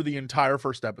watch through the entire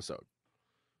first episode.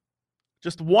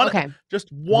 Just one. Okay.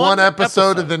 Just one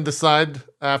episode and then decide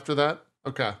after that.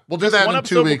 Okay, we'll do that one in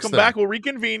episode. 2 weeks. We'll come then. back. We'll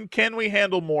reconvene. Can we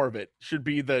handle more of it? Should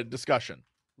be the discussion.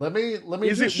 Let me. Is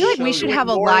I it just feel like show we should you- have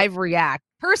a more- live react.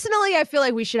 Personally, I feel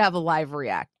like we should have a live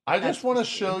react. I just That's want to me.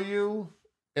 show you,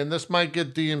 and this might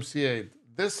get DMCA'd.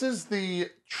 This is the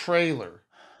trailer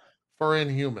for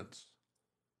Inhumans.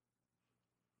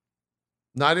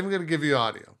 Not even going to give you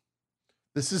audio.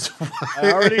 This is why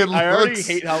I already looks-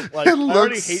 hate how like it I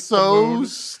already looks hate the so moon.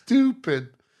 stupid.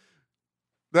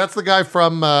 That's the guy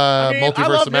from mean, I Multiverse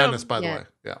love of Madness, him. by the Yeah. way.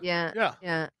 Yeah, Yeah. Yeah.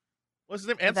 Yeah. What's his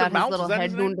name? Without Anson his Mount. little Is that head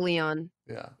his name? noodly on.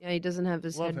 yeah. Yeah, he doesn't have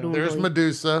his Love head him. noodly. There's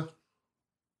Medusa.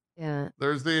 Yeah.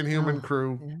 There's the Inhuman Oh,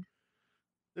 crew. yeah.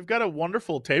 They've got a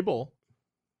wonderful table.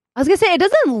 I was gonna say it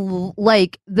doesn't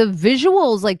like the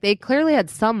visuals. Like they clearly had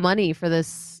some money for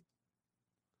this.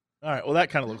 All right. Well, that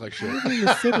kind of looked like shit. Who's in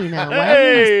the city now? Why are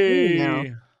they in the city now?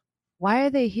 Hey. Why are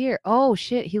they here? Oh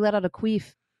shit! He let out a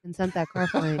queef and sent that car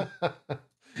flying.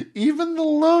 Even the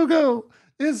logo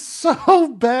is so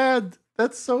bad.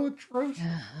 That's so atrocious.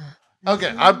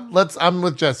 Okay, I'm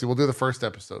with Jesse. We'll do the first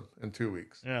episode in 2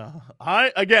 weeks. Yeah.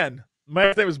 My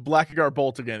name is Blackagar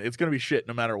Bolt again. It's gonna be shit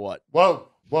no matter what. Whoa,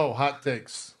 hot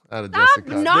takes out of Stop Jesse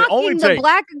Cox. only knocking the take.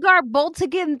 Blackguard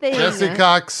Boltigan thing. Jesse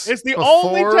Cox. It's the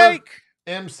only before take.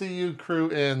 MCU crew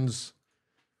ends,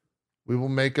 we will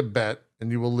make a bet,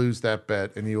 and you will lose that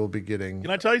bet, and you will be getting Can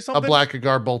I tell you a something?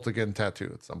 Blackagar Boltigan tattoo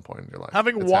at some point in your life.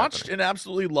 Having It's watched happening. and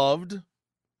absolutely loved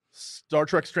Star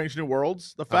Trek Strange New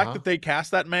Worlds, the fact Uh-huh. that they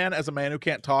cast that man as a man who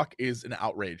can't talk is an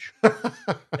outrage.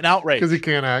 An outrage. Because he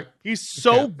can't act. He's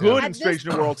so Yeah, good yeah. in At Strange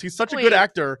this New Worlds. He's such a point- good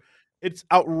actor. It's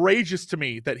outrageous to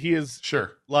me that he is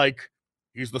Sure. like,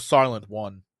 he's the silent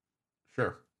one.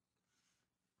 Sure.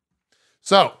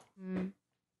 So, Mm.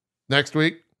 next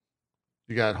week,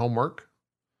 you got homework.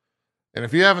 And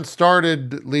if you haven't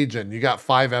started Legion, you got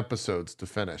 5 episodes to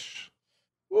finish.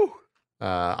 Woo.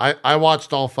 I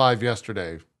watched all 5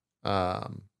 yesterday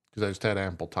because I just had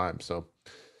ample time. So,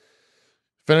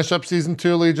 finish up season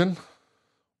 2 Legion.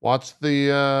 Watch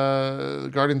the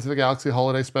Guardians of the Galaxy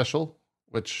holiday special,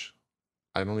 which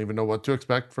I don't even know what to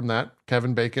expect from that.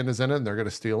 Kevin Bacon is in it, and they're going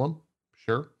to steal him.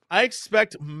 Sure. I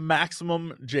expect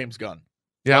maximum James Gunn.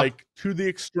 Yeah. Like, to the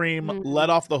extreme, Mhm. let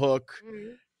off the hook.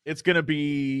 Mm. It's going to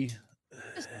be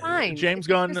It's fine. James It's a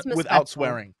Gunn Christmas without special.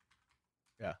 swearing.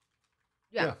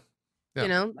 Yeah. You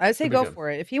know, I say Should be go good. for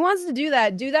it. If he wants to do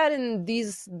that in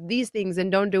these things, and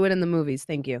don't do it in the movies.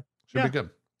 Thank you. Should Yeah. be good.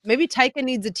 Maybe Taika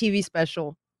needs a TV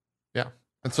special.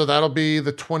 And so that'll be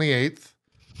the 28th.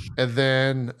 And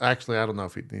then, actually, I don't know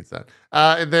if he needs that.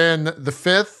 And then the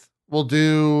 5th, we'll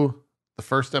do the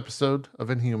first episode of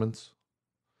Inhumans.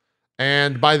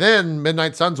 And by then,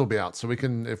 Midnight Suns will be out. So we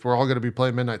can, if we're all going to be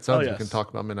playing Midnight Suns, we yes. can talk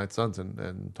about Midnight Suns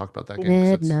and talk about that game. 'cause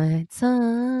it's Midnight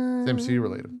Sun. MCU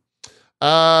related.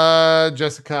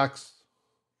 Jessica Cox.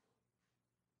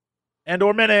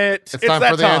 Andor Minute. It's time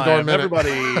that for the Andor Minute.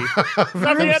 Everybody. For Time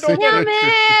for the Andor MCU. Damn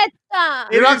it!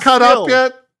 You're It not is caught still- up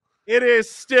yet? It is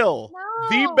still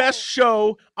the No. best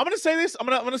show. I'm gonna say this. I'm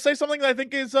gonna say something that I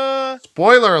think is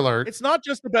Spoiler alert. it's not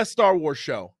just the best Star Wars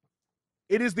show.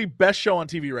 It is the best show on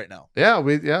TV right now.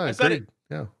 I said agreed.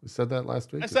 Yeah, we said that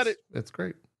last week. I said it. It's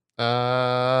great.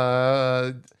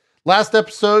 Last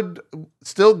episode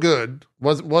still good.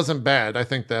 Wasn't bad. I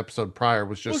think the episode prior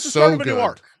was just the start so of a new good.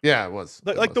 arc. Yeah, it was.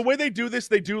 Like the way they do this,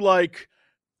 they do like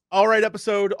all right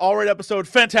episode,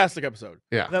 fantastic episode.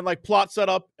 Yeah. And then like plot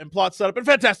setup, and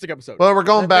fantastic episode. Well, we're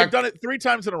going back. They've done it 3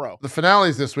 times in a row. The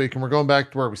finale's this week, and we're going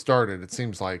back to where we started. It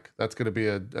seems like that's going to be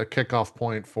a kickoff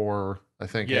point for, I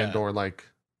think, Andor, like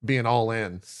being all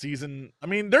in. Season. I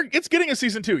mean, it's getting a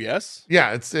season 2. Yes.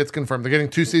 Yeah, it's confirmed. They're getting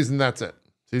 2 seasons. That's it.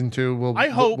 Season 2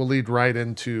 will lead right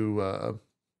into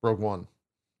Rogue One.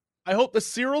 I hope the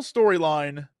Cyril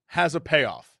storyline has a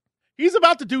payoff. He's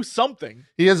about to do something.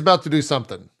 He is about to do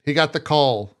something. He got the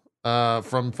call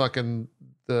from fucking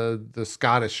the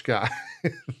Scottish guy,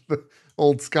 the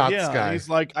old Scots guy. He's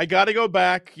like, I got to go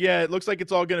back. Yeah, it looks like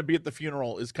it's all going to be at the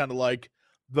funeral. Is kind of like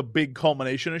the big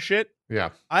culmination of shit. Yeah,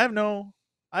 I have no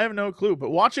clue. But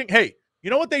watching, hey, you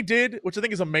know what they did, which I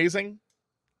think is amazing.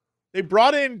 They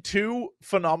brought in 2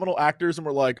 phenomenal actors and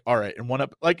were like, all right, in one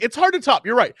up, like it's hard to top.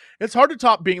 You're right. It's hard to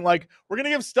top being like, we're gonna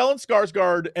give Stellan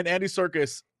Skarsgård and Andy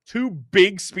Serkis 2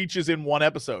 big speeches in one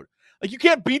episode. Like you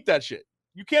can't beat that shit.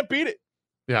 You can't beat it.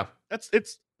 Yeah, that's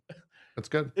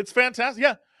good. It's fantastic.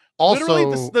 Yeah. Also,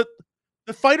 literally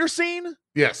the fighter scene,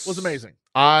 was amazing.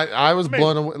 I was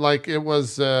blown away. Like it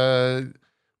was.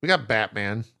 We got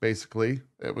Batman. Basically,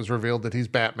 it was revealed that he's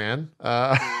Batman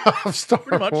of Star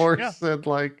Wars, and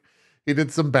like. He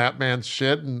did some Batman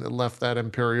shit and left that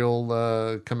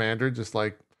Imperial commander just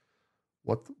like,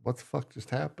 what the fuck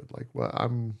just happened? Like, what?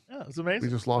 Yeah, it's amazing. We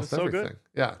just lost everything. So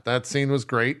yeah, that scene was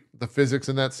great. The physics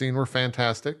in that scene were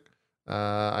fantastic.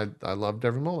 I loved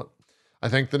every moment. I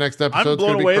think the next episode's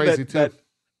going to be crazy too.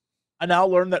 I now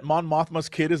learned that Mon Mothma's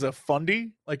kid is a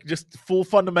fundy, like just full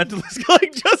fundamentalist,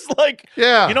 like just like,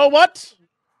 yeah. You know what?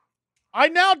 I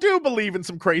now do believe in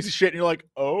some crazy shit, and you're like,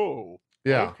 oh,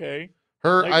 yeah, okay.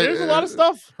 There's a lot of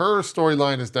stuff. Her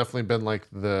storyline has definitely been like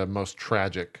the most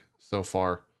tragic so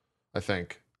far. I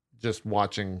think just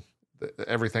watching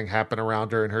everything happen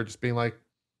around her and her just being like,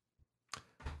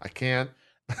 I can't.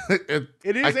 It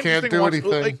is. I can't do anything.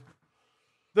 Like,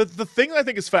 the thing that I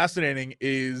think is fascinating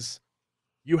is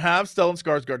you have Stellan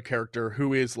Skarsgård character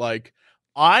who is like,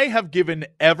 I have given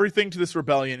everything to this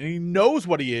rebellion, and he knows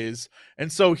what he is,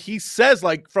 and so he says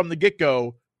like from the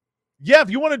get-go, yeah,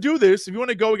 if you want to do this, if you want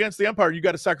to go against the Empire, you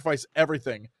got to sacrifice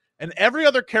everything. And every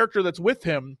other character that's with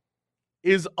him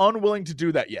is unwilling to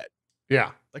do that yet.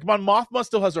 Yeah. Like Mon Mothma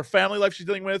still has her family life she's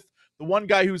dealing with. The one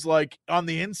guy who's like on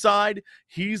the inside,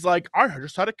 he's like, I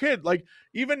just had a kid. Like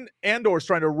even Andor's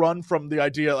trying to run from the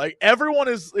idea. Like everyone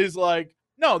is like,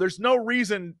 no, there's no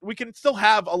reason. We can still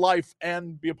have a life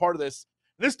and be a part of this.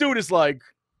 And this dude is like,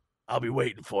 I'll be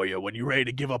waiting for you when you're ready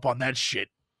to give up on that shit.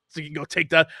 So you can go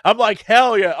take that. I'm like,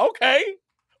 hell yeah.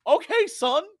 Okay,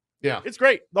 son. Yeah. It's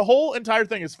great. The whole entire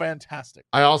thing is fantastic.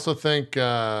 I also think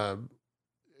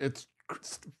it's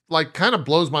like kind of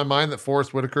blows my mind that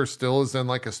Forrest Whitaker still is in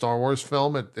like a Star Wars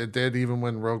film. It did even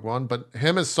when Rogue One, but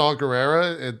him as Saw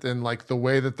Gerrera and like the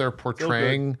way that they're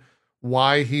portraying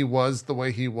why he was the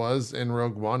way he was in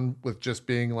Rogue One with just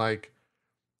being like,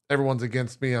 everyone's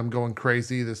against me. I'm going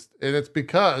crazy. And it's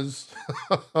because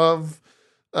of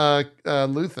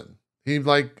Luthen. He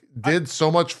like did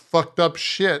so much fucked up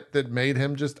shit that made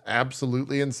him just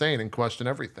absolutely insane and question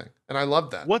everything. And I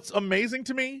love that. What's amazing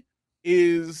to me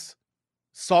is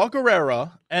Saw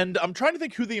Gerrera, and I'm trying to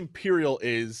think who the Imperial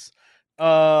is.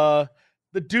 The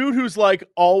dude who's like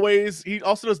always, he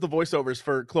also does the voiceovers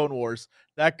for Clone Wars.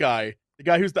 That guy, the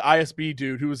guy who's the ISB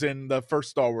dude who was in the first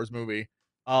Star Wars movie.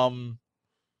 Grand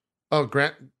Moff.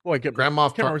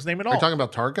 Can't remember his name at all. Are you talking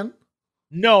about Tarkin?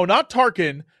 No, not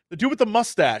Tarkin. The dude with the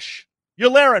mustache.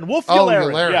 Yularen. Wolf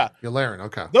Yularen. Yularen. Yeah. Yularen,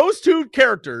 okay. Those 2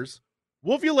 characters,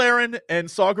 Wolf Yularen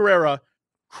and Saw Gerrera,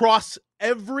 cross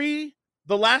the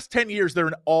last 10 years, they're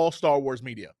in all Star Wars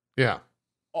media. Yeah.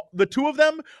 The 2 of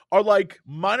them are like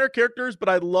minor characters, but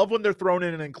I love when they're thrown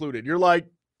in and included. You're like,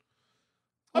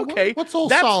 okay, what's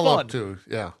old that's Saul fun. up to?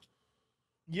 Yeah.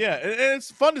 Yeah, and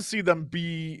it's fun to see them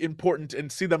be important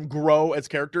and see them grow as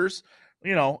characters.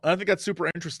 You know, and I think that's super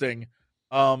interesting.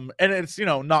 And it's,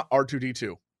 not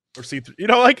R2D2 or C3.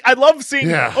 Like I love seeing,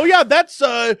 that's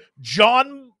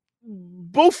John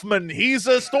Boofman. He's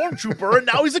a stormtrooper and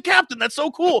now he's a captain. That's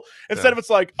so cool. Instead of it's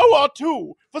like,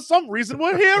 R2, for some reason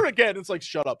we're here again. It's like,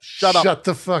 shut up. Shut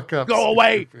the fuck up. Go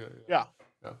away. Yeah.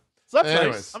 So that's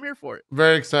Anyways, nice. I'm here for it.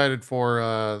 Very excited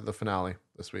for the finale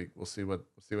this week. We'll see what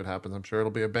happens. I'm sure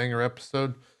it'll be a banger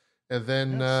episode. And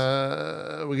then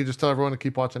we can just tell everyone to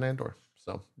keep watching Andor.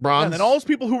 So Bronze. And then all those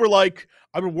people who were like,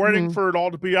 I've been waiting for it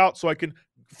all to be out so I can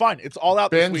fine. It's all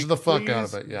out binge this week. the fuck Please out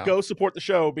of it. Yeah. Go support the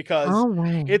show because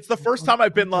it's the first time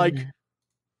I've been like,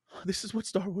 this is what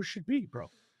Star Wars should be, bro.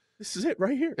 This is it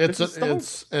right here.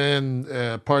 And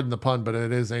pardon the pun, but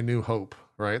it is A New Hope,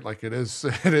 right? Like it is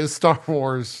Star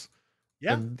Wars.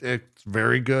 Yeah. And it's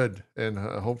very good. And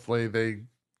hopefully they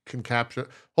can capture.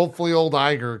 Hopefully old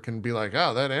Iger can be like,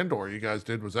 oh, that Andor you guys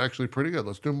did was actually pretty good.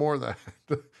 Let's do more of that.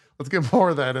 Let's get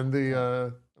more of that in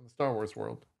the Star Wars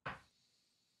world.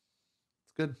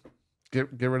 It's good.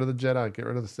 Get rid of the Jedi. Get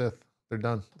rid of the Sith. They're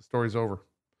done. The story's over.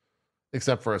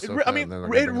 Except for Ahsoka.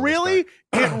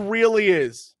 It really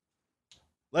is.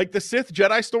 Like the Sith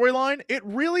Jedi storyline, it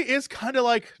really is kind of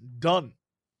like done.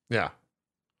 Yeah.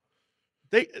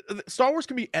 Star Wars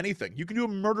can be anything. You can do a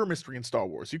murder mystery in Star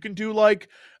Wars. You can do like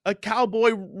a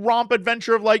cowboy romp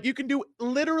adventure of like, you can do a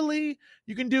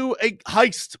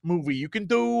heist movie. You can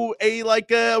do a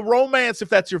romance if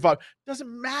that's your vibe.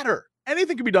 Doesn't matter.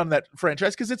 Anything can be done in that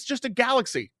franchise because it's just a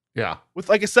galaxy. Yeah. With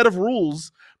like a set of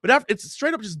rules, but it's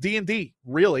straight up just D&D,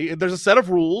 really. There's a set of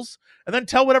rules and then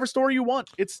tell whatever story you want.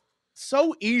 It's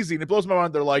so easy. And it blows my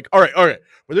mind. They're like, all right.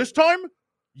 For this time,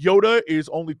 Yoda is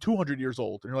only 200 years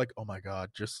old. And you're like, oh my God,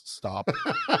 just stop.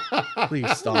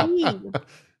 Please stop.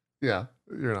 Yeah,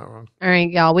 you're not wrong. All right,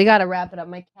 y'all. We got to wrap it up.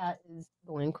 My cat is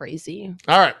going crazy.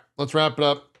 All right, let's wrap it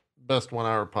up. Best 1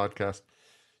 hour podcast.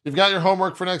 You've got your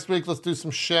homework for next week. Let's do some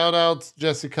shout outs.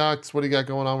 Jesse Cox, what do you got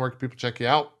going on? Where can people check you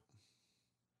out?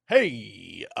 Hey,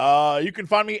 you can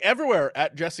find me everywhere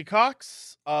at Jesse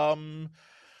Cox.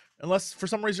 Unless for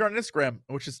some reason you're on Instagram,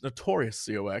 which is notorious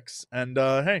COX. And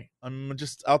hey, I'm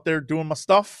just out there doing my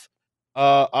stuff.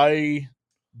 Boy,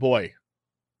 I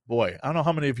don't know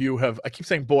how many of you have. I keep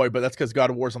saying boy, but that's because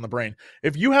God of War's on the brain.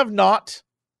 If you have not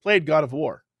played God of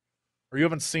War, or you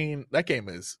haven't seen, that game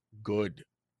is good.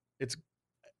 It's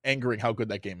angering how good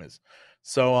that game is.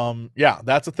 So yeah,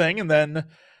 that's a thing. And then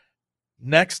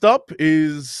next up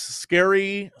is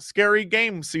scary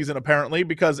game season, apparently,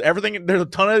 because there's a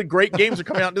ton of great games are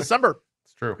coming out in December.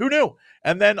 It's true. Who knew?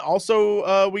 And then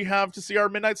also we have to see our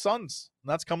Midnight Suns,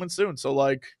 and that's coming soon. So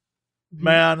like,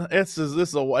 man, it's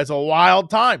a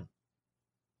wild time.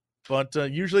 But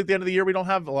usually at the end of the year we don't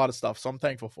have a lot of stuff, so I'm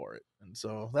thankful for it. And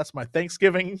so that's my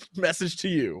Thanksgiving message to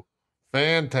you.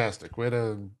 Fantastic way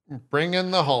to bring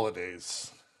in the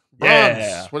holidays. Bronze,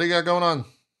 Yeah. What do you got going on?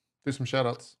 Do some shout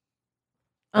outs.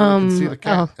 You can see the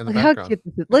cat in the background.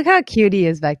 Look how cute he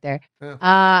is back there. Yeah.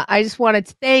 I just wanted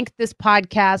to thank this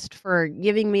podcast for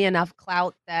giving me enough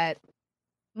clout that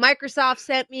Microsoft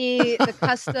sent me the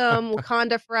custom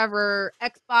Wakanda Forever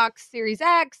Xbox Series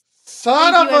X.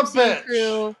 Son of a bitch.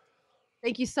 Crew.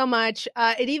 Thank you so much.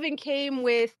 It even came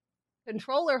with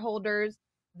controller holders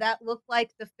that look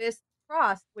like the fists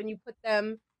crossed when you put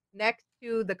them next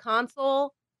to the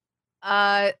console.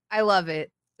 I love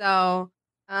it. So,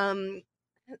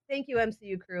 thank you,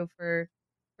 MCU crew, for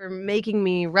making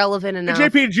me relevant enough. Hey,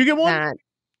 JP, did you get one?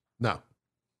 No.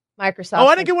 Microsoft. Oh,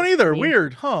 I didn't get one either.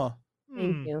 Weird, huh?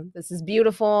 Thank you. This is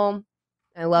beautiful.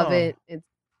 I love it. It's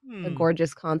a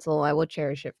gorgeous console. I will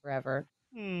cherish it forever.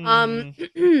 Other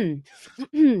than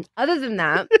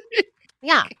that,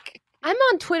 yeah, I'm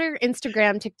on Twitter,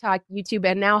 Instagram, TikTok, YouTube,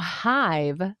 and now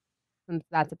Hive, since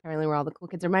that's apparently where all the cool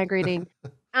kids are migrating,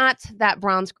 at that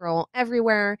bronze girl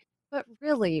everywhere. But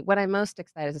really, what I'm most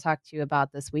excited to talk to you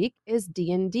about this week is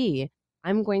D&D.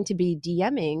 I'm going to be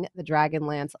DMing the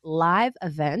Dragonlance live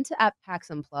event at PAX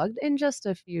Unplugged in just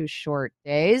a few short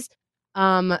days.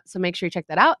 So make sure you check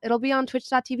that out. It'll be on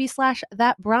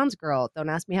twitch.tv/thatbronzegirl. Don't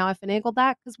ask me how I finagled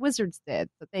that, because Wizards did.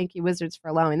 So thank you, Wizards, for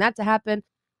allowing that to happen.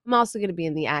 I'm also going to be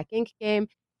in the Ack Inc. game.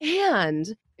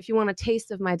 And if you want a taste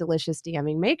of my delicious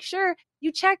DMing, make sure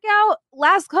you check out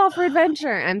Last Call for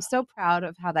Adventure. I'm so proud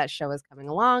of how that show is coming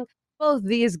along. Both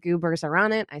these goobers are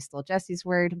on it. I stole Jesse's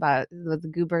word about the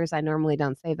goobers. I normally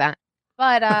don't say that.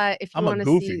 But if you want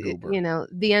to see, goober.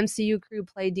 the MCU crew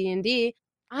play D&D,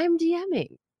 I'm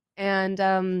DMing.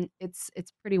 And it's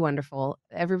pretty wonderful.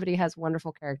 Everybody has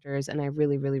wonderful characters, and I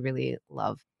really, really, really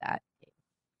love that game.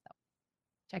 So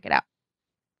check it out.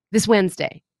 This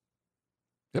Wednesday.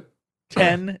 Yep.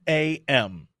 10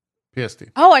 a.m. PST.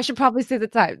 Oh, I should probably say the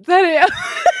time. 10 a.m.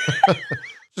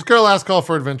 Just go to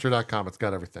lastcallforadventure.com. It's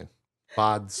got everything.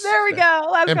 VODs. There we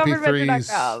go.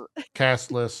 MP3s,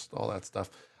 cast list, all that stuff.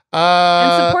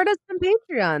 And support us on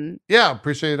Patreon. Yeah,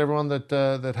 appreciate everyone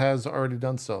that has already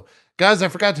done so. Guys, I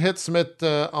forgot to hit submit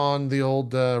on the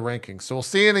old rankings. So we'll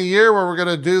see you in a year where we're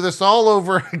going to do this all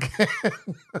over again.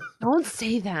 Don't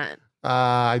say that.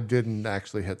 I didn't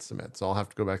actually hit submit, so I'll have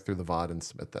to go back through the VOD and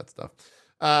submit that stuff.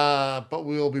 But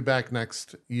we'll be back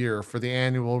next year for the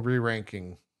annual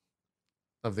re-ranking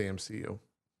of the MCU,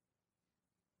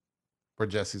 where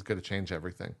Jesse's going to change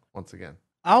everything once again.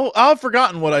 I've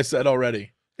forgotten what I said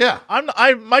already. Yeah.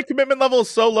 My commitment level is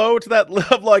so low to that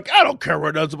level. Like, I don't care what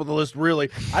it does with the list, really.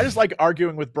 I just like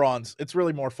arguing with Bronze. It's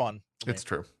really more fun. It's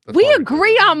true. That's We why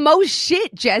agree on most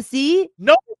shit, Jesse.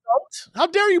 No, we don't. How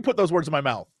dare you put those words in my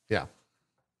mouth? Yeah.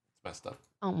 It's messed up.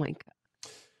 Oh my god.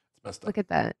 It's messed up. Look at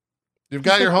that. You've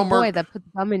He's got your like the homework. boy that put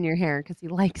gum in your hair because he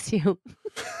likes you.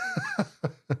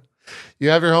 You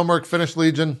have your homework. Finish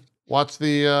Legion. Watch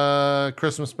the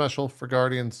Christmas special for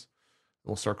Guardians.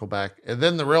 We'll circle back. And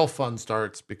then the real fun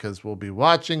starts because we'll be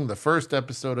watching the first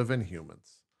episode of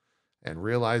Inhumans and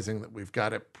realizing that we've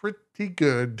got it pretty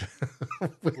good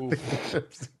with the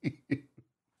MCU.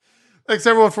 Thanks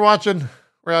everyone for watching.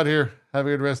 We're out here. Have a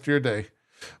good rest of your day.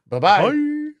 Bye-bye. Bye.